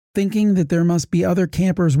 Thinking that there must be other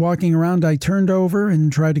campers walking around, I turned over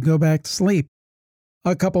and tried to go back to sleep.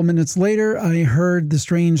 A couple minutes later, I heard the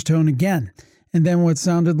strange tone again, and then what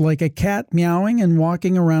sounded like a cat meowing and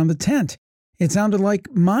walking around the tent. It sounded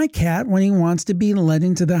like my cat when he wants to be let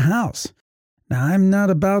into the house. Now, I'm not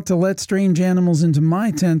about to let strange animals into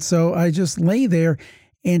my tent, so I just lay there,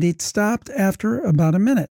 and it stopped after about a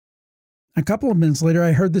minute. A couple of minutes later,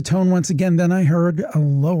 I heard the tone once again. Then I heard a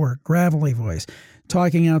lower, gravelly voice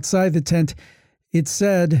talking outside the tent. It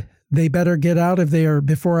said, "They better get out of there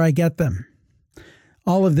before I get them."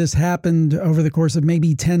 All of this happened over the course of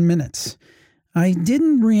maybe 10 minutes. I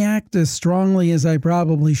didn't react as strongly as I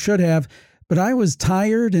probably should have, but I was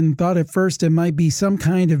tired and thought at first it might be some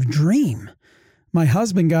kind of dream. My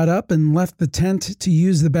husband got up and left the tent to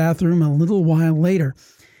use the bathroom a little while later.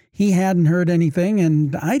 He hadn't heard anything,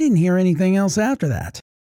 and I didn't hear anything else after that.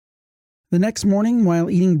 The next morning, while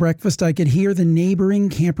eating breakfast, I could hear the neighboring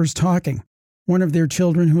campers talking. One of their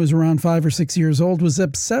children, who was around 5 or 6 years old, was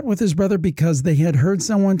upset with his brother because they had heard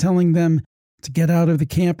someone telling them to get out of the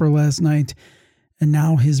camper last night, and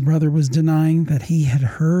now his brother was denying that he had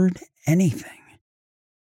heard anything.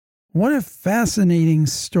 What a fascinating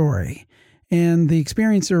story. And the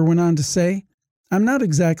experiencer went on to say, "I'm not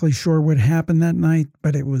exactly sure what happened that night,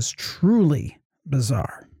 but it was truly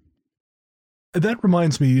bizarre." That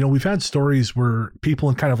reminds me, we've had stories where people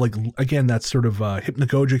in kind of like, again, that sort of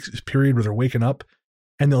hypnagogic period where they're waking up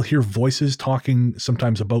and they'll hear voices talking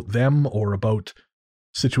sometimes about them or about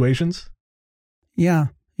situations. Yeah,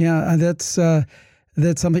 that's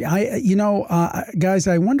something. Guys,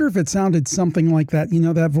 I wonder if it sounded something like that.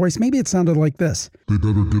 That voice, maybe it sounded like this. "They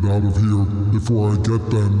better get out of here before I get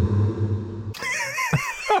them."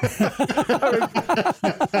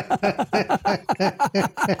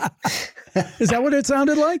 Is that what it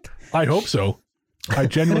sounded like? I hope so. I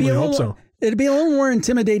genuinely hope so. It'd be a little more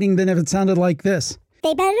intimidating than if it sounded like this.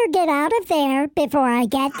 "They better get out of there before I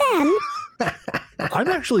get them." I'm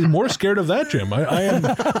actually more scared of that, Jim. I am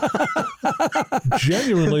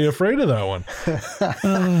genuinely afraid of that one.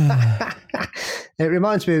 It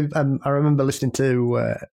reminds me of, I remember listening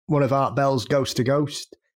to one of Art Bell's Ghost to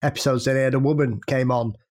Ghost episodes, and he had a woman came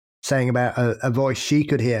on saying about a voice she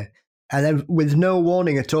could hear. And then with no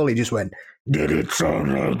warning at all, he just went, "Did it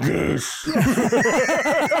sound like this?"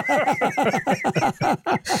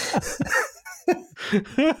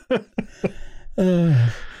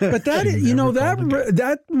 But that, you know what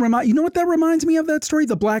that reminds me of, that story?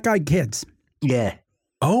 The Black-Eyed Kids. Yeah.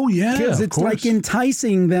 Oh, yeah. Because it's like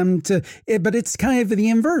enticing them to, but it's kind of the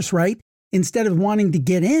inverse, right? Instead of wanting to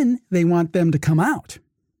get in, they want them to come out.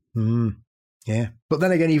 Mm. Yeah. But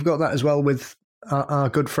then again, you've got that as well with our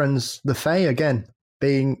good friends, the Fae, again,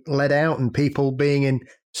 being led out and people being in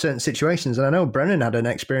certain situations. And I know Brennan had an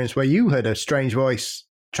experience where you heard a strange voice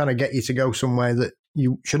trying to get you to go somewhere that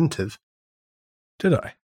you shouldn't have. Did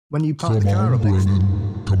I? When you parked the car up next to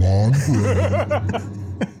Brennan. Come on, Brennan.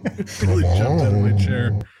 Really jumped out of my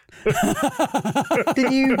chair.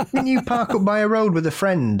 Didn't you park up by a road with a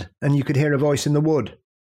friend and you could hear a voice in the wood?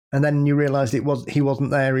 And then you realised he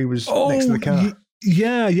wasn't there. He was next to the car.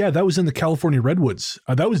 Yeah. That was in the California redwoods.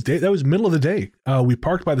 That was middle of the day. We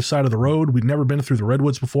parked by the side of the road. We'd never been through the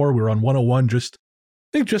redwoods before. We were on 101, just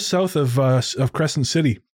south of Crescent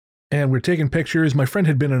City, and we're taking pictures. My friend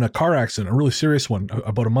had been in a car accident, a really serious one,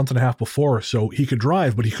 about a month and a half before. So he could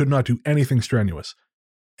drive, but he could not do anything strenuous.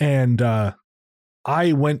 And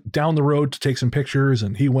I went down the road to take some pictures,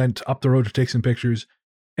 and he went up the road to take some pictures.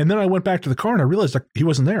 And then I went back to the car and I realized he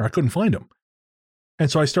wasn't there. I couldn't find him. And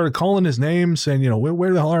so I started calling his name saying,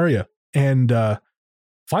 where the hell are you? And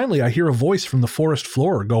finally I hear a voice from the forest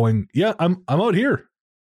floor going, yeah, I'm out here.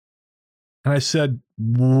 And I said,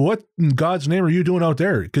 what in God's name are you doing out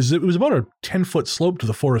there? Because it was about a 10-foot slope to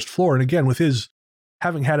the forest floor. And again, with his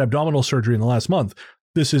having had abdominal surgery in the last month,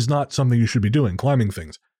 this is not something you should be doing, climbing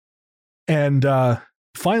things. And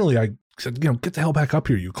finally I said, get the hell back up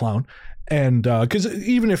here, you clown. And because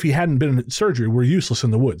even if he hadn't been in surgery, we're useless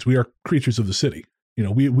in the woods. We are creatures of the city.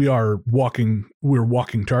 We're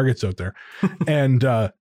walking targets out there.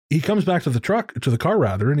 And he comes back to the car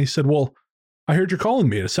rather. And he said, well, I heard you're calling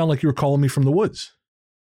me. It sounded like you were calling me from the woods.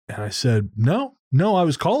 And I said, no, I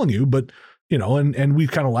was calling you, but and we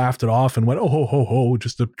kind of laughed it off and went, oh, ho, ho, ho,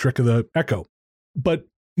 just a trick of the echo. But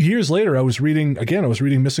years later, I was reading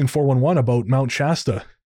Missing 411 about Mount Shasta.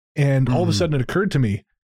 And all of a sudden it occurred to me,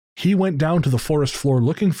 he went down to the forest floor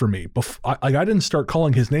looking for me. I didn't start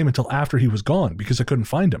calling his name until after he was gone because I couldn't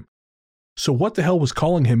find him. So what the hell was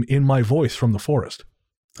calling him in my voice from the forest?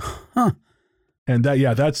 Huh. And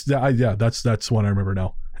that's one I remember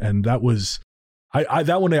now. And that was,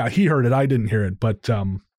 that one, he heard it. I didn't hear it, but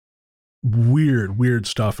weird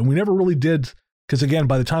stuff. And we never really did, because again,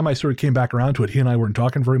 by the time I sort of came back around to it, he and I weren't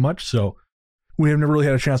talking very much. So we have never really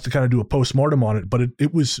had a chance to kind of do a postmortem on it, but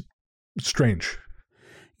it was strange.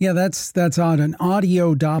 Yeah, that's odd. An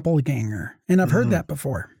audio doppelganger. And I've heard that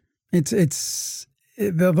before. It's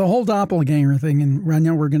the whole doppelganger thing. And right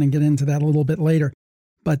now we're going to get into that a little bit later.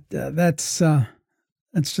 But that's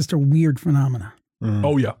just a weird phenomena.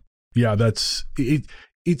 Oh, yeah. Yeah, that's it.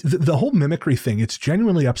 The whole mimicry thing, it's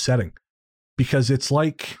genuinely upsetting because it's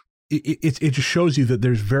like it just shows you that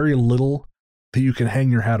there's very little that you can hang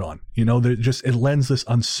your hat on. It lends this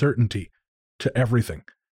uncertainty to everything.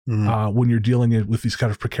 When you're dealing with these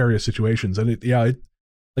kind of precarious situations. And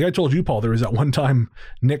like I told you, Paul, there was that one time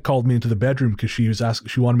Nick called me into the bedroom because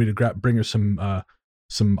she wanted me to bring her some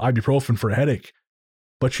ibuprofen for a headache.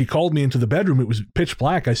 But she called me into the bedroom. It was pitch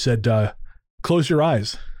black. I said, close your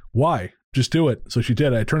eyes. Why? Just do it. So she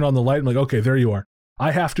did. I turned on the light. I'm like, okay, there you are.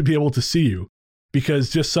 I have to be able to see you because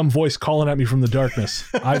just some voice calling at me from the darkness.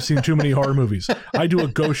 I've seen too many horror movies. I do a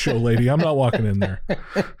ghost show, lady. I'm not walking in there.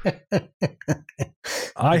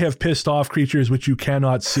 I have pissed off creatures which you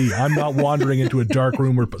cannot see. I'm not wandering into a dark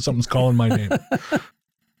room where something's calling my name.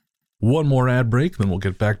 One more ad break, then we'll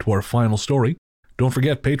get back to our final story. Don't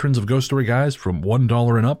forget, patrons of Ghost Story Guys from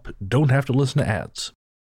 $1 and up don't have to listen to ads.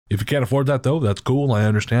 If you can't afford that, though, that's cool. I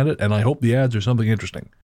understand it, and I hope the ads are something interesting.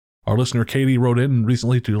 Our listener Katie wrote in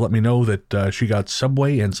recently to let me know that she got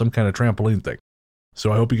Subway and some kind of trampoline thing.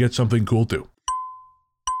 So I hope you get something cool, too.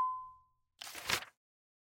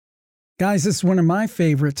 Guys, this is one of my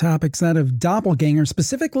favorite topics, that of doppelganger.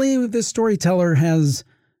 Specifically, this storyteller has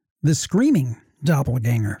the screaming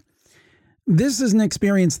doppelganger. This is an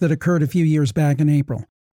experience that occurred a few years back in April.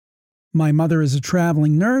 My mother is a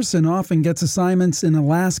traveling nurse and often gets assignments in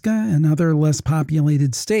Alaska and other less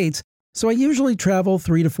populated states, so I usually travel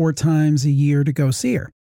 3 to 4 times a year to go see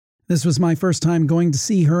her. This was my first time going to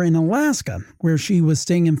see her in Alaska, where she was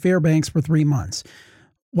staying in Fairbanks for 3 months.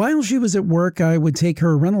 While she was at work, I would take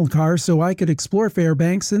her rental car so I could explore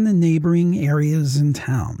Fairbanks and the neighboring areas and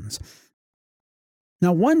towns.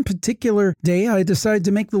 Now, one particular day, I decided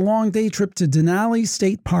to make the long day trip to Denali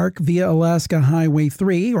State Park via Alaska Highway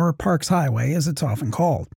 3, or Parks Highway as it's often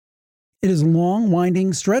called. It is a long,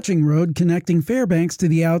 winding, stretching road connecting Fairbanks to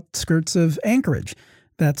the outskirts of Anchorage.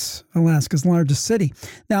 That's Alaska's largest city.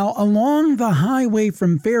 Now, along the highway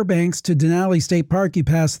from Fairbanks to Denali State Park, you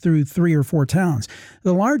pass through 3 or 4 towns,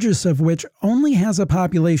 the largest of which only has a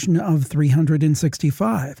population of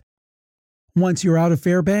 365. Once you're out of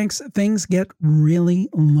Fairbanks, things get really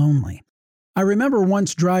lonely. I remember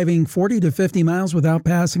once driving 40 to 50 miles without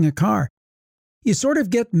passing a car. You sort of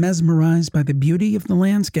get mesmerized by the beauty of the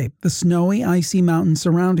landscape, the snowy, icy mountains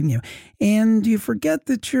surrounding you, and you forget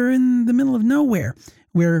that you're in the middle of nowhere,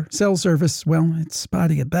 where cell service, well, it's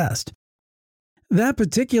spotty at best. That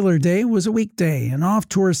particular day was a weekday, an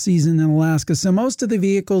off-tour season in Alaska, so most of the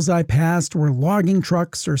vehicles I passed were logging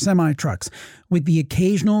trucks or semi-trucks, with the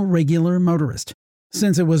occasional regular motorist.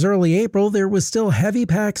 Since it was early April, there was still heavy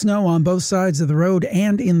packed snow on both sides of the road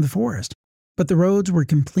and in the forest, but the roads were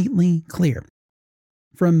completely clear.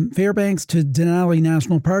 From Fairbanks to Denali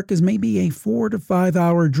National Park is maybe a 4 to 5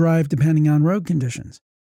 hour drive depending on road conditions.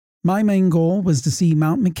 My main goal was to see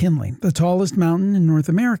Mount McKinley, the tallest mountain in North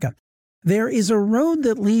America. There is a road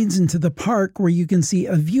that leads into the park where you can see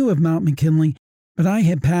a view of Mount McKinley, but I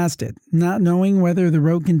had passed it, not knowing whether the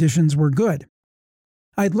road conditions were good.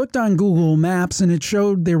 I'd looked on Google Maps and it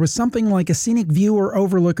showed there was something like a scenic view or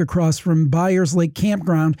overlook across from Byers Lake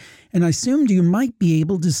Campground, and I assumed you might be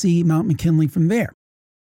able to see Mount McKinley from there.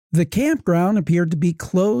 The campground appeared to be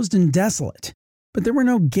closed and desolate, but there were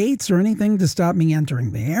no gates or anything to stop me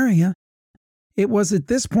entering the area. It was at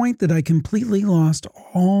this point that I completely lost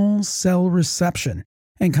all cell reception,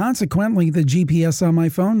 and consequently the GPS on my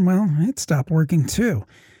phone, well, it stopped working too.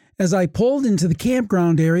 As I pulled into the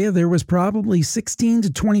campground area, there was probably 16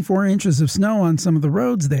 to 24 inches of snow on some of the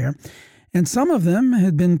roads there, and some of them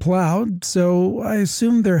had been plowed, so I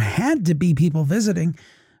assumed there had to be people visiting,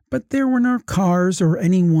 but there were no cars or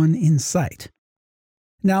anyone in sight.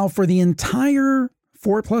 Now, for the entire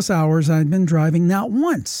 4+ hours I'd been driving, not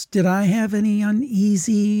once did I have any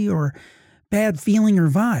uneasy or bad feeling or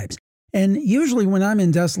vibes. And usually when I'm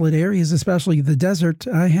in desolate areas, especially the desert,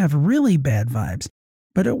 I have really bad vibes.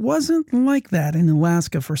 But it wasn't like that in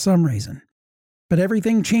Alaska for some reason. But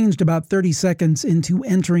everything changed about 30 seconds into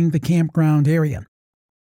entering the campground area.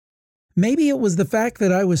 Maybe it was the fact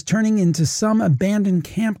that I was turning into some abandoned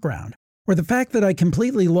campground, or the fact that I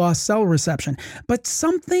completely lost cell reception, but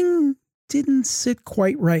something didn't sit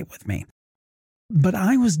quite right with me. But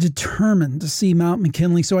I was determined to see Mount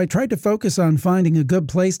McKinley, so I tried to focus on finding a good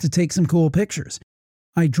place to take some cool pictures.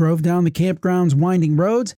 I drove down the campground's winding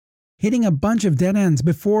roads, hitting a bunch of dead ends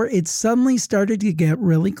before it suddenly started to get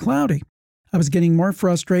really cloudy. I was getting more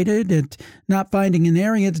frustrated at not finding an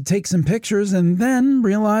area to take some pictures and then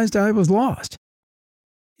realized I was lost.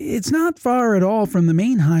 It's not far at all from the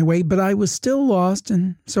main highway, but I was still lost,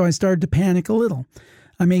 and so I started to panic a little.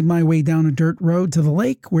 I made my way down a dirt road to the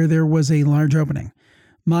lake where there was a large opening.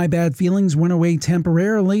 My bad feelings went away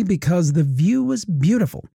temporarily because the view was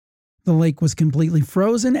beautiful. The lake was completely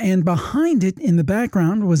frozen, and behind it in the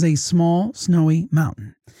background was a small, snowy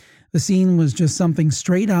mountain. The scene was just something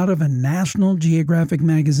straight out of a National Geographic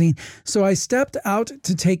magazine, so I stepped out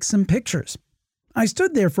to take some pictures. I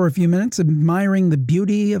stood there for a few minutes admiring the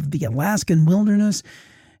beauty of the Alaskan wilderness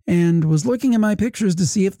and was looking at my pictures to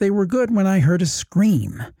see if they were good when I heard a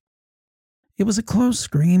scream. It was a close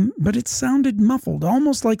scream, but it sounded muffled,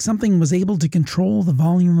 almost like something was able to control the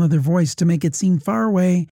volume of their voice to make it seem far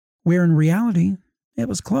away, where in reality, it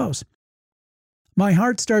was close. My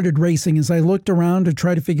heart started racing as I looked around to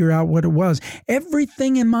try to figure out what it was.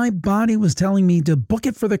 Everything in my body was telling me to book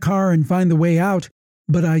it for the car and find the way out,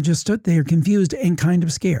 but I just stood there confused and kind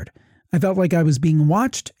of scared. I felt like I was being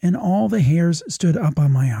watched, and all the hairs stood up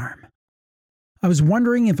on my arm. I was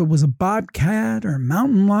wondering if it was a bobcat or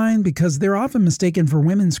mountain lion because they're often mistaken for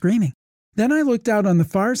women screaming. Then I looked out on the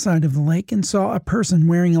far side of the lake and saw a person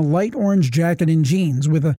wearing a light orange jacket and jeans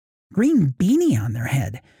with a green beanie on their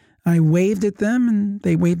head. I waved at them, and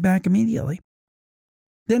they waved back immediately.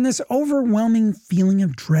 Then this overwhelming feeling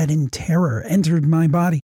of dread and terror entered my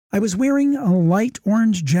body. I was wearing a light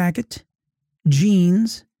orange jacket,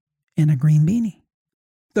 jeans, and a green beanie.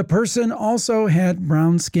 The person also had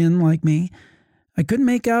brown skin like me. I couldn't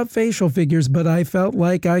make out facial figures, but I felt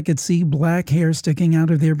like I could see black hair sticking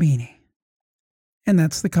out of their beanie. And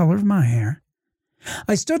that's the color of my hair.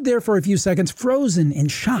 I stood there for a few seconds, frozen in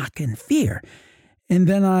shock and fear. And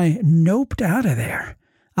then I noped out of there.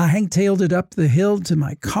 I hang-tailed it up the hill to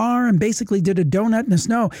my car and basically did a donut in the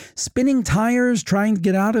snow, spinning tires, trying to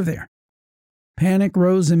get out of there. Panic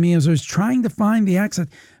rose in me as I was trying to find the exit,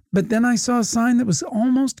 but then I saw a sign that was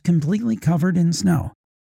almost completely covered in snow.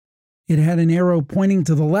 It had an arrow pointing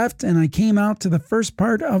to the left, and I came out to the first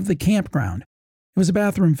part of the campground. It was a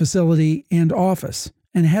bathroom facility and office,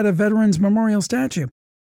 and had a Veterans Memorial statue.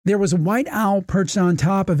 There was a white owl perched on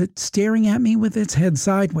top of it, staring at me with its head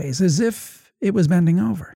sideways, as if it was bending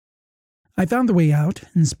over. I found the way out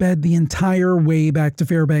and sped the entire way back to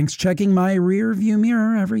Fairbanks, checking my rear view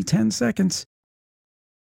mirror every 10 seconds.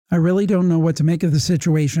 I really don't know what to make of the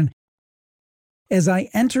situation. As I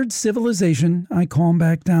entered civilization, I calmed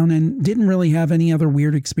back down and didn't really have any other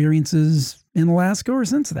weird experiences in Alaska or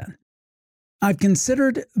since then. I've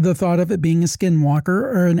considered the thought of it being a skinwalker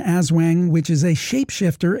or an aswang, which is a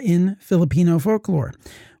shapeshifter in Filipino folklore.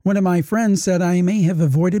 One of my friends said I may have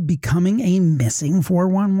avoided becoming a missing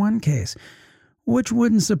 411 case, which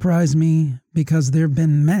wouldn't surprise me because there have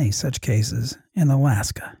been many such cases in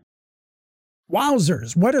Alaska.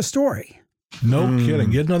 Wowzers, what a story. No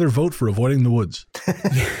kidding. Get another vote for avoiding the woods.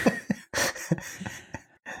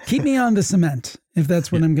 Keep me on the cement if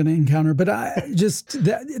that's what I'm going to encounter. But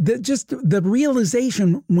the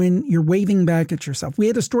realization when you're waving back at yourself. We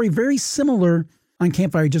had a story very similar on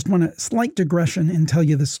Campfire. I just want a slight digression and tell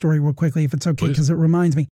you this story real quickly, if it's okay, because it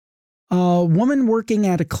reminds me. A woman working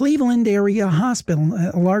at a Cleveland area hospital,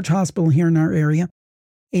 a large hospital here in our area,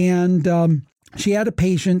 and she had a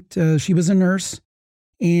patient. She was a nurse,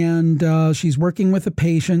 and she's working with a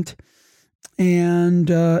patient. And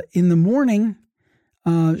in the morning,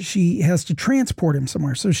 she has to transport him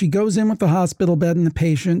somewhere. So she goes in with the hospital bed and the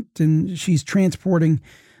patient, and she's transporting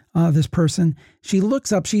this person. She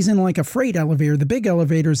looks up. She's in like a freight elevator, the big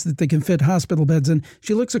elevators that they can fit hospital beds in.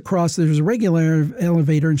 She looks across. There's a regular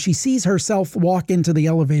elevator, and she sees herself walk into the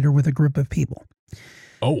elevator with a group of people.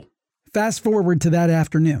 Oh. Fast forward to that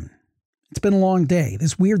afternoon. It's been a long day.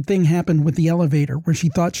 This weird thing happened with the elevator where she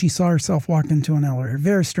thought she saw herself walk into an elevator.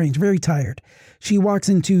 Very strange, very tired. She walks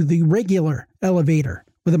into the regular elevator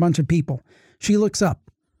with a bunch of people. She looks up.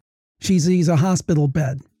 She sees a hospital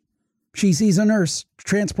bed. She sees a nurse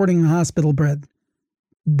transporting the hospital bed.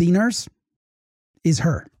 The nurse is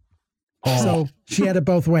her. Oh. So she had it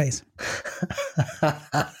both ways.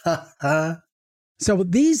 So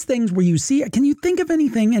these things where you see, can you think of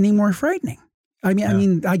anything any more frightening? I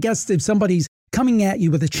mean, I guess if somebody's coming at you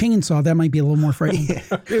with a chainsaw, that might be a little more frightening.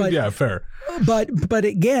 But, yeah, fair. But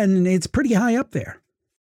again, it's pretty high up there.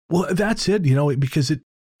 Well, that's it, because it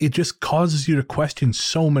just causes you to question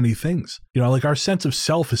so many things. Like our sense of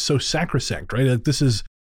self is so sacrosanct, right? Like this is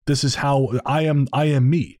how I am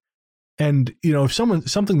me. And, if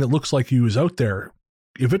something that looks like you is out there,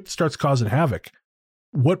 if it starts causing havoc,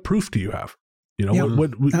 what proof do you have?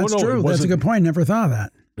 That's true. That's a good point. Never thought of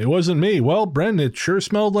that. It wasn't me. Well, Bren, it sure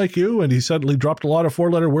smelled like you. And he suddenly dropped a lot of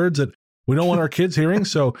 4-letter words that we don't want our kids hearing.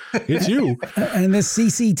 So it's you. And this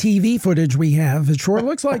CCTV footage we have, it sure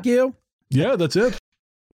looks like you. Yeah, that's it.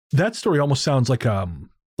 That story almost sounds like a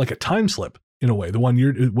time slip in a way. The one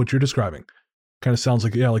what you're describing kind of sounds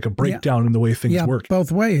like a breakdown in the way things work.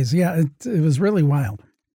 Both ways. Yeah, it was really wild.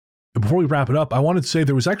 Before we wrap it up, I wanted to say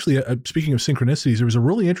there was actually, speaking of synchronicities, there was a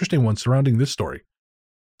really interesting one surrounding this story.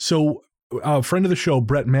 So a friend of the show,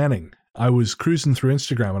 Brett Manning, I was cruising through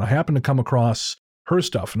Instagram and I happened to come across her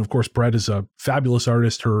stuff. And of course, Brett is a fabulous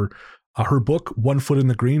artist. Her book, 1 Foot in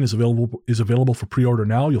the Green, is available for pre-order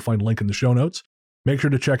now. You'll find a link in the show notes. Make sure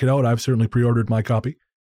to check it out. I've certainly pre-ordered my copy.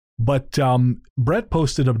 But Brett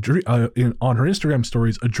posted on her Instagram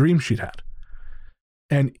stories a dream she'd had.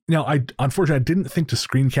 And now, unfortunately, I didn't think to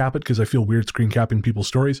screen cap it because I feel weird screen capping people's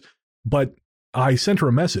stories. But I sent her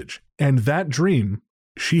a message. And that dream,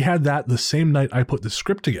 she had that the same night I put the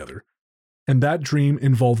script together. And that dream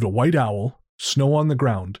involved a white owl, snow on the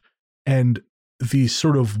ground, and these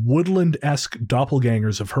sort of woodland-esque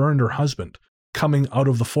doppelgangers of her and her husband coming out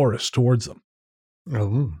of the forest towards them.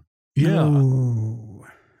 Oh. Yeah. Ooh.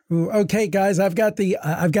 Okay, guys, I've got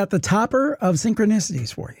the topper of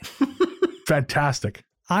synchronicities for you. Fantastic.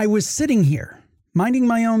 I was sitting here, minding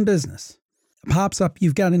my own business. Pops up,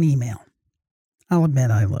 you've got an email. I'll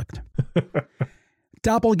admit I looked.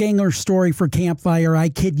 Doppelganger story for Campfire, I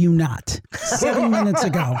kid you not. 7 minutes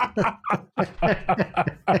ago.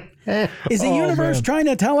 Is the universe trying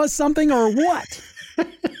to tell us something or what?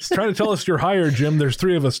 It's trying to tell us you're hired, Jim. There's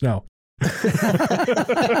 3 of us now.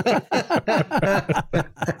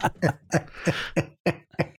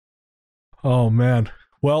 Oh, man.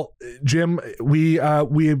 Well, Jim, we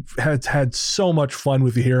have had so much fun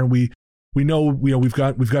with you here, and we know we've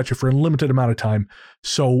got you for a limited amount of time.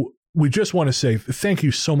 So we just want to say thank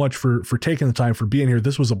you so much for taking the time, for being here.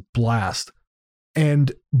 This was a blast.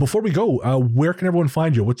 And before we go, where can everyone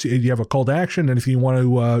find you? Do you have a call to action? Anything you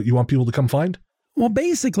want people to come find? Well,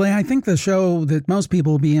 basically, I think the show that most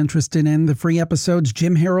people will be interested in, the free episodes,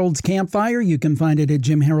 Jim Harold's Campfire, you can find it at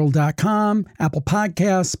jimharold.com, Apple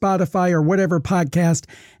Podcasts, Spotify, or whatever podcast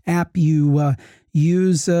app you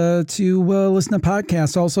use to listen to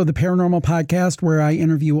podcasts. Also, the Paranormal Podcast, where I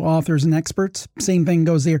interview authors and experts. Same thing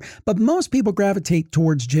goes there. But most people gravitate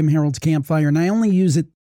towards Jim Harold's Campfire, and I only use it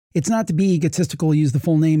it's not to be egotistical, use the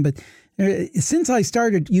full name, but since I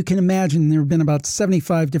started, you can imagine there have been about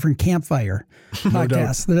 75 different Campfire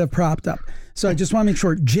podcasts that have propped up. So I just want to make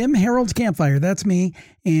sure, Jim Harold's Campfire, that's me.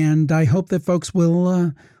 And I hope that folks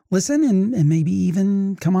will listen and maybe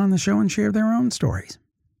even come on the show and share their own stories.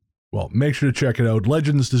 Well, make sure to check it out.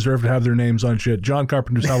 Legends deserve to have their names on shit. John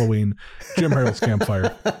Carpenter's Halloween, Jim Harold's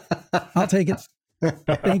Campfire. I'll take it.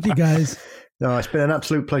 Thank you, guys. No, it's been an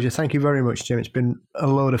absolute pleasure. Thank you very much, Jim. It's been a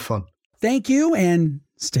load of fun. Thank you, and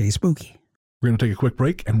stay spooky. We're going to take a quick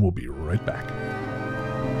break, and we'll be right back.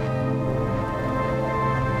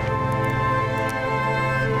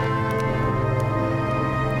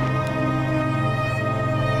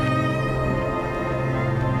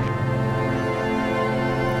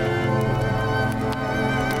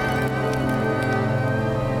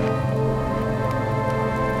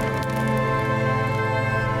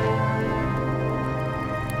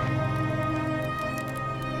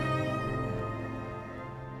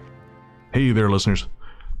 Hey there, listeners.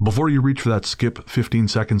 Before you reach for that skip 15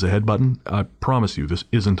 seconds ahead button, I promise you this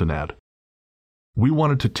isn't an ad. We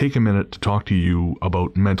wanted to take a minute to talk to you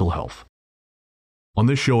about mental health. On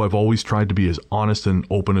this show, I've always tried to be as honest and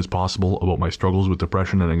open as possible about my struggles with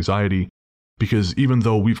depression and anxiety, because even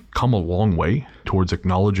though we've come a long way towards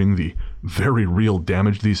acknowledging the very real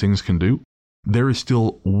damage these things can do, there is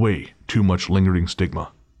still way too much lingering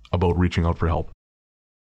stigma about reaching out for help.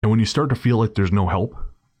 And when you start to feel like there's no help,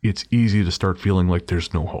 it's easy to start feeling like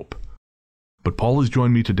there's no hope. But Paul has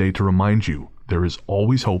joined me today to remind you there is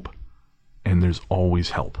always hope and there's always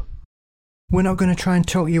help. We're not going to try and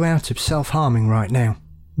talk you out of self-harming right now,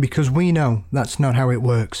 because we know that's not how it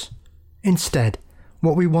works. Instead,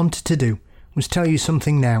 what we wanted to do was tell you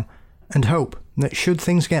something now and hope that should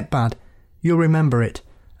things get bad, you'll remember it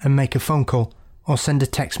and make a phone call or send a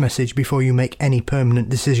text message before you make any permanent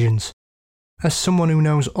decisions. As someone who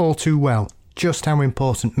knows all too well just how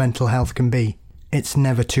important mental health can be, it's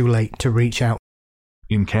never too late to reach out.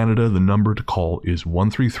 In Canada, the number to call is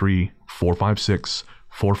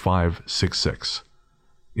 133-456-4566.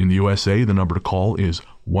 In the USA, the number to call is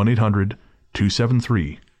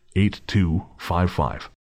 1-800-273-8255.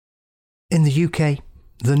 In the UK,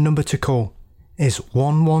 the number to call is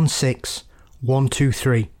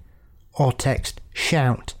 116-123, or text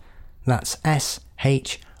SHOUT, that's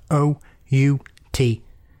SHOUT,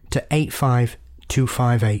 to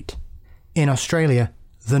 85258. In Australia,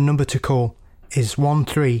 the number to call is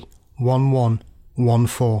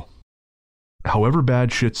 131114. However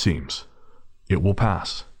bad shit seems, it will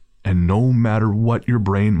pass. And no matter what your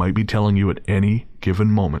brain might be telling you at any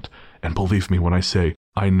given moment, and believe me when I say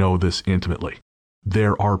I know this intimately,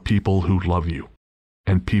 there are people who love you,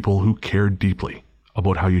 and people who care deeply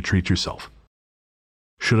about how you treat yourself.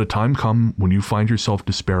 Should a time come when you find yourself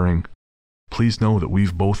despairing, please know that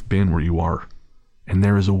we've both been where you are, and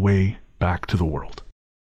there is a way back to the world.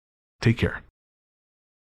 Take care.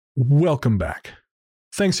 Welcome back.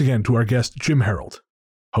 Thanks again to our guest, Jim Harold,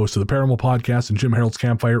 host of the Paranormal Podcast and Jim Harold's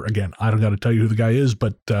Campfire. Again, I don't got to tell you who the guy is,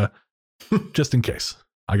 but just in case,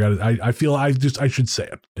 I feel I should say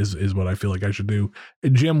it is what I feel like I should do.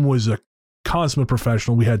 Jim was a consummate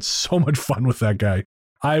professional. We had so much fun with that guy.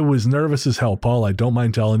 I was nervous as hell, Paul. I don't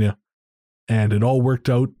mind telling you, and it all worked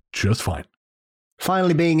out just fine.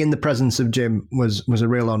 Finally being in the presence of Jim was a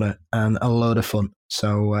real honour and a load of fun.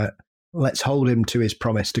 So let's hold him to his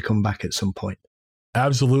promise to come back at some point.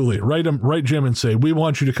 Absolutely. Write Jim and say, we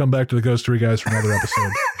want you to come back to the Ghost Story Guys for another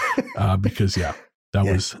episode. Because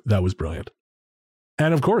that was brilliant.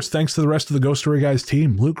 And of course, thanks to the rest of the Ghost Story Guys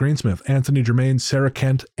team, Luke Greensmith, Anthony Germain, Sarah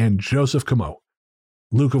Kent, and Joseph Camo.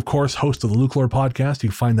 Luke, of course, host of the Luke Lore Podcast. You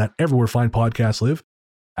can find that everywhere fine podcasts live.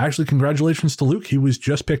 Actually, congratulations to Luke. He was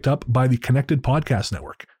just picked up by the Connected Podcast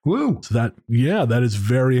Network. Woo! So that is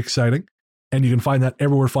very exciting. And you can find that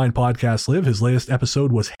everywhere fine podcasts live. His latest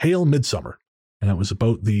episode was Hail Midsummer. And that was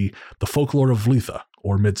about the folklore of Letha,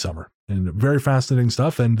 or Midsummer. And very fascinating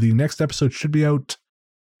stuff. And the next episode should be out,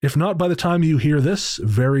 if not by the time you hear this,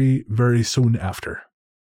 very, very soon after.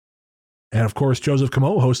 And of course, Joseph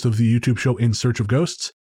Camo, host of the YouTube show In Search of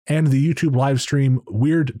Ghosts, and the YouTube live stream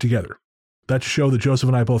Weird Together. That's a show that Joseph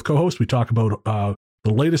and I both co-host. We talk about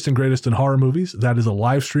the latest and greatest in horror movies. That is a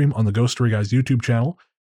live stream on the Ghost Story Guys YouTube channel.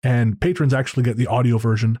 And patrons actually get the audio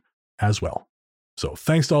version as well. So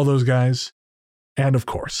thanks to all those guys. And of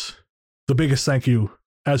course, the biggest thank you,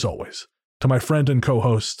 as always, to my friend and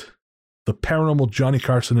co-host, the paranormal Johnny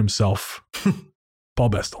Carson himself, Paul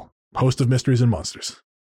Bestel, host of Mysteries and Monsters.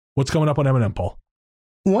 What's coming up on M&M, Paul?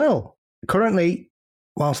 Well, currently,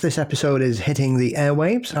 whilst this episode is hitting the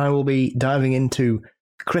airwaves, I will be diving into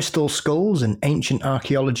crystal skulls and ancient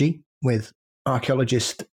archaeology with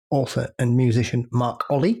archaeologist author and musician Mark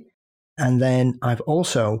Ollie. And then I've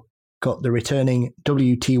also got the returning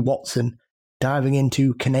W.T. Watson diving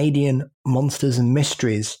into Canadian monsters and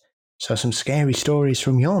mysteries. So some scary stories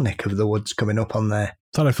from your neck of the woods coming up on there.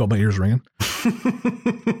 Thought I felt my ears ringing.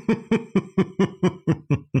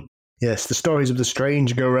 Yes, the stories of the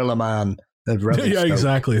strange gorilla man of Revelstoke. Yeah,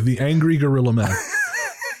 exactly. The angry gorilla man.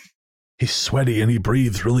 He's sweaty and he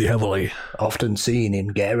breathes really heavily. Often seen in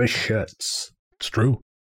garish shirts. It's true.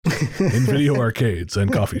 In video arcades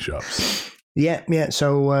and coffee shops. Yeah.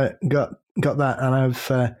 So got that,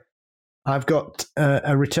 and I've got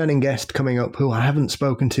a returning guest coming up who I haven't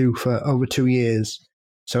spoken to for over 2 years.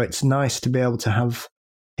 So it's nice to be able to have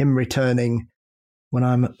him returning when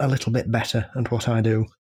I'm a little bit better at what I do.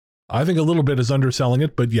 I think a little bit is underselling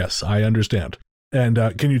it, but yes, I understand. And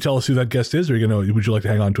can you tell us who that guest is, or would you like to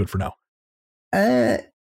hang on to it for now?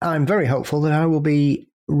 I'm very hopeful that I will be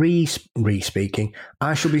re-speaking.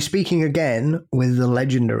 I shall be speaking again with the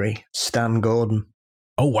legendary Stan Gordon.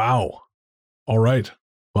 Oh, wow. All right.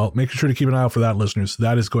 Well, make sure to keep an eye out for that, listeners.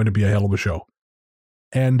 That is going to be a hell of a show.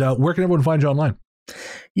 And where can everyone find you online?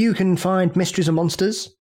 You can find Mysteries and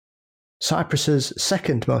Monsters, Cyprus's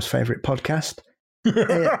second most favourite podcast,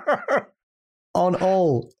 on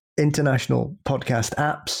all international podcast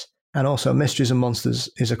apps. And also Mysteries and Monsters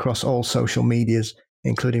is across all social medias,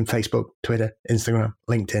 including Facebook, Twitter, Instagram,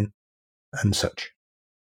 LinkedIn, and such.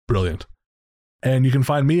 Brilliant. And you can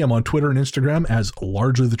find me, I'm on Twitter and Instagram as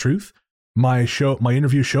Largely the Truth. My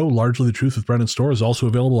interview show, Largely the Truth with Brendan Storr, is also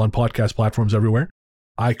available on podcast platforms everywhere.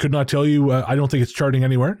 I could not tell you, I don't think it's charting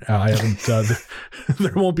anywhere. I haven't,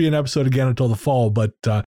 there won't be an episode again until the fall, but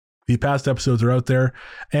the past episodes are out there.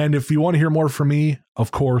 And if you want to hear more from me,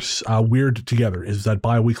 of course, Weird Together is that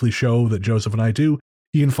bi-weekly show that Joseph and I do.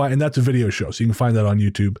 You can find, and that's a video show, so you can find that on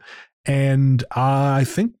YouTube. And I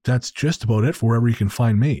think that's just about it for wherever you can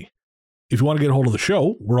find me. If you want to get a hold of the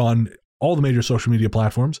show, we're on all the major social media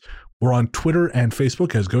platforms. We're on Twitter and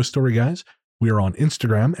Facebook as Ghost Story Guys. We are on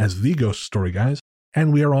Instagram as The Ghost Story Guys.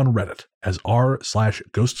 And we are on Reddit as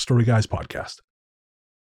r/Ghost Story Guys podcast.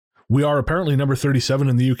 We are apparently number 37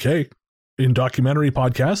 in the UK in documentary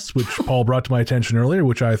podcasts, which Paul brought to my attention earlier,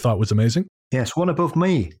 which I thought was amazing. Yes, one above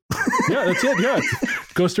me. Yeah, that's it. Yeah.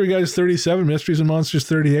 Ghost Story Guys 37, Mysteries and Monsters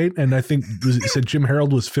 38. And I think it said Jim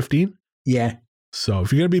Harold was 15. Yeah. So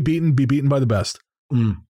if you're going to be beaten by the best.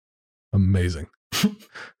 Amazing.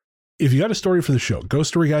 If you got a story for the show,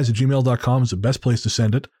 ghoststoryguys@gmail.com is the best place to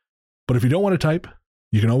send it. But if you don't want to type,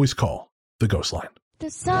 you can always call the Ghost Line.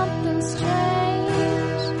 There's something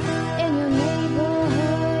strange in your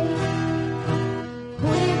neighborhood. Who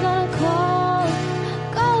you gonna call?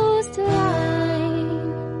 Ghost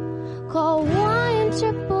Line. Call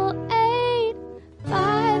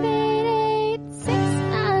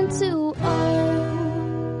 1-888-588-6920.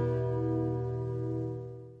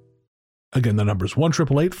 Again, the number is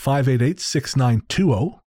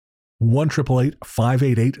 1-888-588-6920.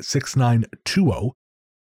 1-888-588-6920.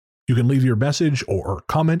 You can leave your message or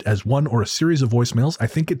comment as one or a series of voicemails. I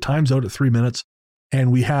think it times out at 3 minutes. And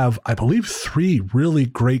we have, I believe, 3 really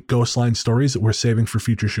great Ghost Line stories that we're saving for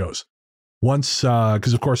future shows. Once,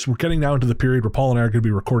 because of course, we're getting now into the period where Paul and I are going to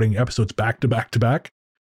be recording episodes back to back to back.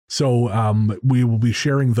 So we will be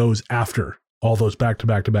sharing those after all those back to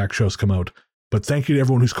back to back shows come out. But thank you to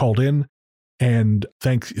everyone who's called in. And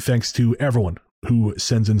thanks to everyone who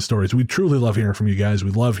sends in stories. We truly love hearing from you guys.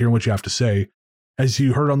 We love hearing what you have to say. As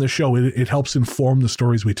you heard on this show, it helps inform the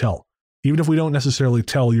stories we tell. Even if we don't necessarily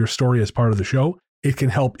tell your story as part of the show, it can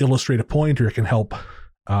help illustrate a point, or it can help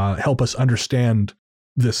us understand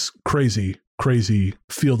this crazy, crazy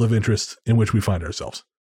field of interest in which we find ourselves.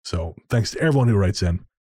 So thanks to everyone who writes in.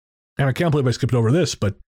 And I can't believe I skipped over this,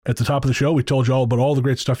 but at the top of the show, we told you all about all the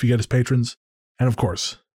great stuff you get as patrons. And of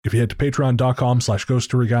course, if you head to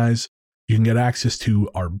patreon.com/ghoststoryguys, you can get access to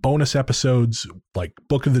our bonus episodes like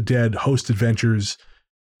Book of the Dead, Host Adventures.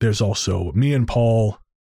 There's also me and Paul,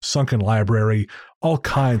 Sunken Library, all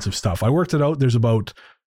kinds of stuff. I worked it out. There's about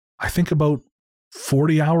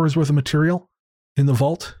 40 hours worth of material in the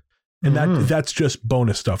vault. And that's just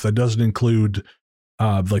bonus stuff. That doesn't include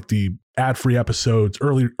like the ad-free episodes,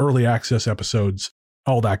 early access episodes,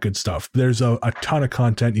 all that good stuff. There's a ton of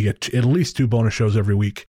content. You get at least 2 bonus shows every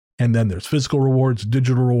week. And then there's physical rewards,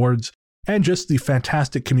 digital rewards, and just the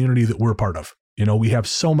fantastic community that we're a part of. You know, we have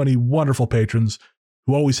so many wonderful patrons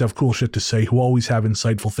who always have cool shit to say, who always have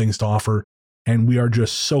insightful things to offer. And we are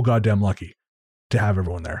just so goddamn lucky to have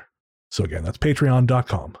everyone there. So again, that's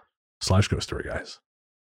patreon.com/ghoststoryguys.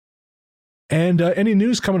 And any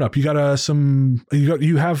news coming up? You got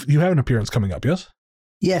you have an appearance coming up, yes?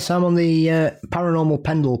 Yes, I'm on the Paranormal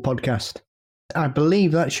Pendle podcast. I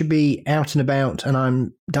believe that should be out and about, and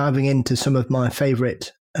I'm diving into some of my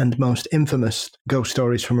favourite and most infamous ghost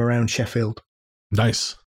stories from around Sheffield.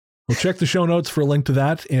 Nice. Well, check the show notes for a link to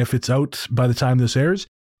that if it's out by the time this airs.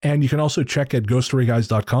 And you can also check at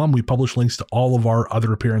ghoststoryguys.com. We publish links to all of our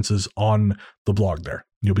other appearances on the blog there.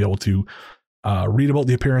 You'll be able to read about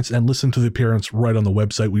the appearance and listen to the appearance right on the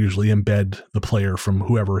website. We usually embed the player from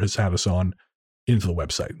whoever has had us on into the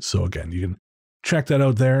website. So again, you can check that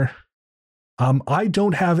out there. I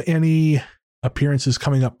don't have any appearances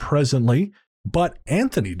coming up presently, but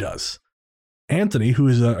Anthony does. Anthony, who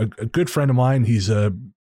is a good friend of mine, he's a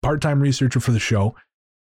part-time researcher for the show.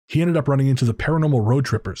 He ended up running into the Paranormal Road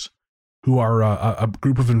Trippers, who are a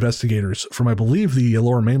group of investigators from, I believe, the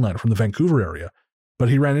Lower Mainland, from the Vancouver area. But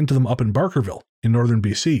he ran into them up in Barkerville in northern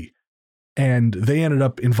BC. And they ended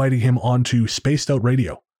up inviting him onto Spaced Out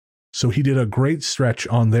Radio. So he did a great stretch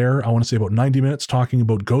on there, I want to say about 90 minutes, talking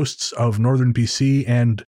about ghosts of northern BC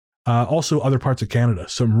and also other parts of Canada.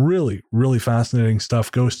 Some really, really fascinating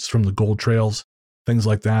stuff, ghosts from the gold trails, things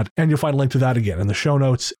like that. And you'll find a link to that again in the show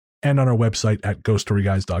notes and on our website at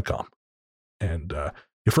ghoststoryguys.com. And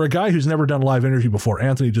for a guy who's never done a live interview before,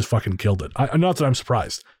 Anthony just fucking killed it. Not that I'm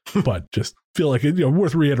surprised, but just feel like it,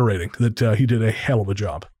 worth reiterating that he did a hell of a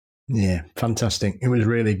job. Yeah, fantastic. It was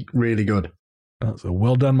really, really good. So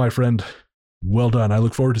well done, my friend. Well done. I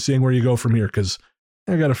look forward to seeing where you go from here, because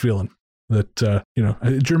I got a feeling that,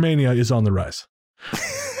 Germania is on the rise.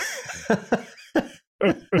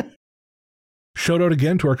 Shout out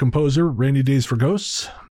again to our composer, Rainy Days for Ghosts.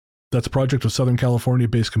 That's a project of Southern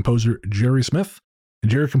California-based composer Jerry Smith.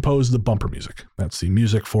 And Jerry composed the bumper music. That's the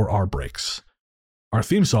music for our breaks. Our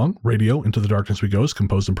theme song, Radio Into the Darkness We Go, is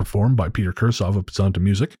composed and performed by Peter Kursov of Sound to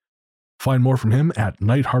Music. Find more from him at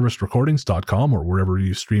nightharvestrecordings.com or wherever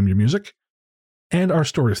you stream your music. And our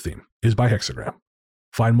stories theme is by Hexagram.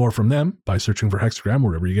 Find more from them by searching for Hexagram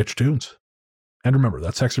wherever you get your tunes. And remember,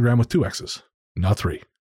 that's Hexagram with 2 X's, not 3.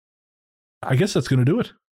 I guess that's going to do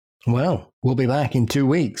it. Well, we'll be back in 2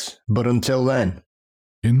 weeks, but until then,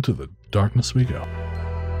 into the darkness we go.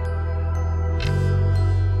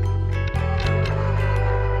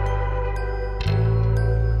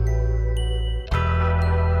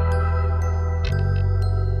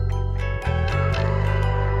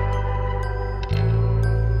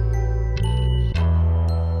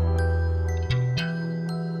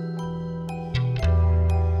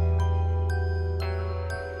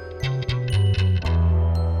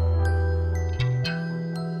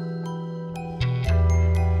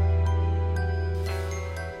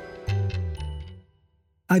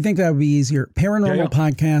 I think that would be easier.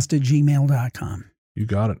 Paranormalpodcast@gmail.com. You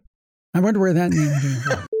got it. I wonder where that name came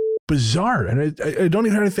from. Bizarre. And I don't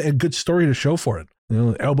even have a good story to show for it.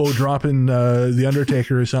 Elbow dropping The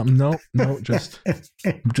Undertaker or something. No, just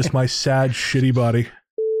my sad, shitty body.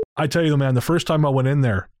 I tell you, man, the first time I went in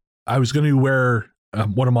there, I was going to wear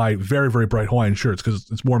one of my very, very bright Hawaiian shirts because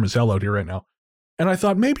it's warm as hell out here right now. And I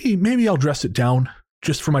thought maybe I'll dress it down.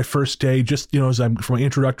 Just for my first day, just, as I'm for my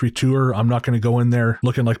introductory tour, I'm not going to go in there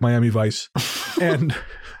looking like Miami Vice. And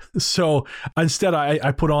so instead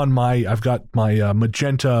I put on I've got my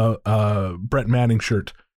magenta Brett Manning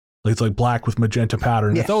shirt. It's like black with magenta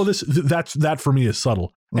pattern. Yes. That for me is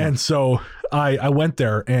subtle. Mm. And so I went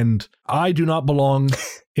there, and I do not belong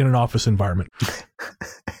in an office environment.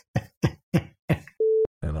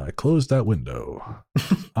 And I closed that window.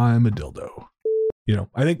 I'm a dildo.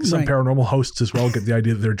 I think some paranormal hosts as well get the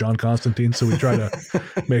idea that they're John Constantine, so we try to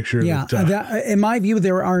make sure that... in my view,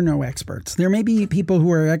 there are no experts. There may be people who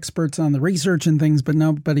are experts on the research and things, but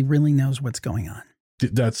nobody really knows what's going on.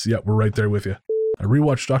 We're right there with you. I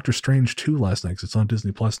rewatched Doctor Strange 2 last night because it's on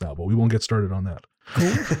Disney Plus now, but we won't get started on that.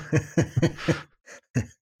 Cool.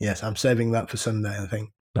 Yes, I'm saving that for Sunday, I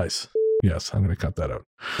think. Nice. Yes, I'm going to cut that out.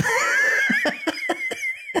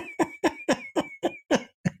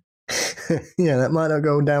 Yeah, that might not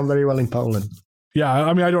go down very well in Poland. Yeah,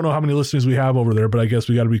 I mean, I don't know how many listeners we have over there, but I guess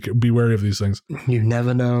we got to be wary of these things. You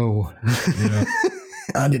never know. Yeah.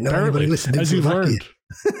 I didn't know anybody listened in Slovakia.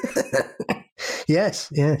 Yes.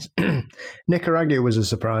 Nicaragua was a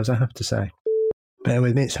surprise, I have to say. Bear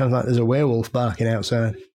with me, it sounds like there's a werewolf barking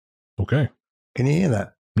outside. Okay. Can you hear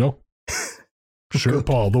that? No. Sure,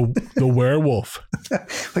 Paul, the werewolf. Well,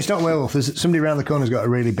 it's not a werewolf. There's somebody around the corner's got a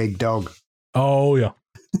really big dog. Oh, yeah.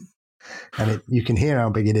 And you can hear how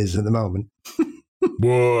big it is at the moment.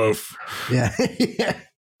 Woof. Yeah.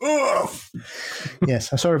 Woof.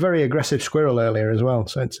 Yes, I saw a very aggressive squirrel earlier as well,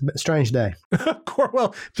 so it's a bit strange day.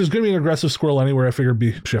 Well, if there's going to be an aggressive squirrel anywhere, I figured it'd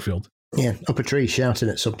be Sheffield. Yeah, up a tree shouting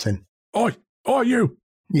at something. Oi, you.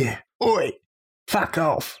 Yeah. Oi, fuck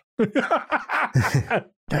off.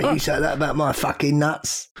 Don't you say that about my fucking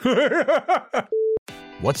nuts.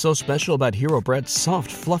 What's so special about Hero Bread's soft,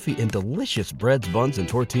 fluffy, and delicious breads, buns, and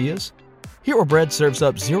tortillas? Hero Bread serves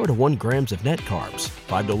up 0 to 1 grams of net carbs,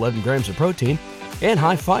 5 to 11 grams of protein, and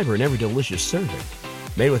high fiber in every delicious serving.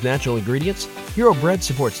 Made with natural ingredients, Hero Bread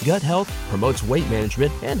supports gut health, promotes weight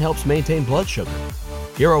management, and helps maintain blood sugar.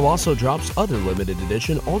 Hero also drops other limited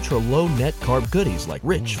edition ultra-low net carb goodies like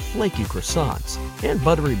rich, flaky croissants and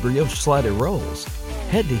buttery brioche slider rolls.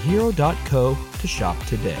 Head to hero.co to shop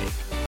today.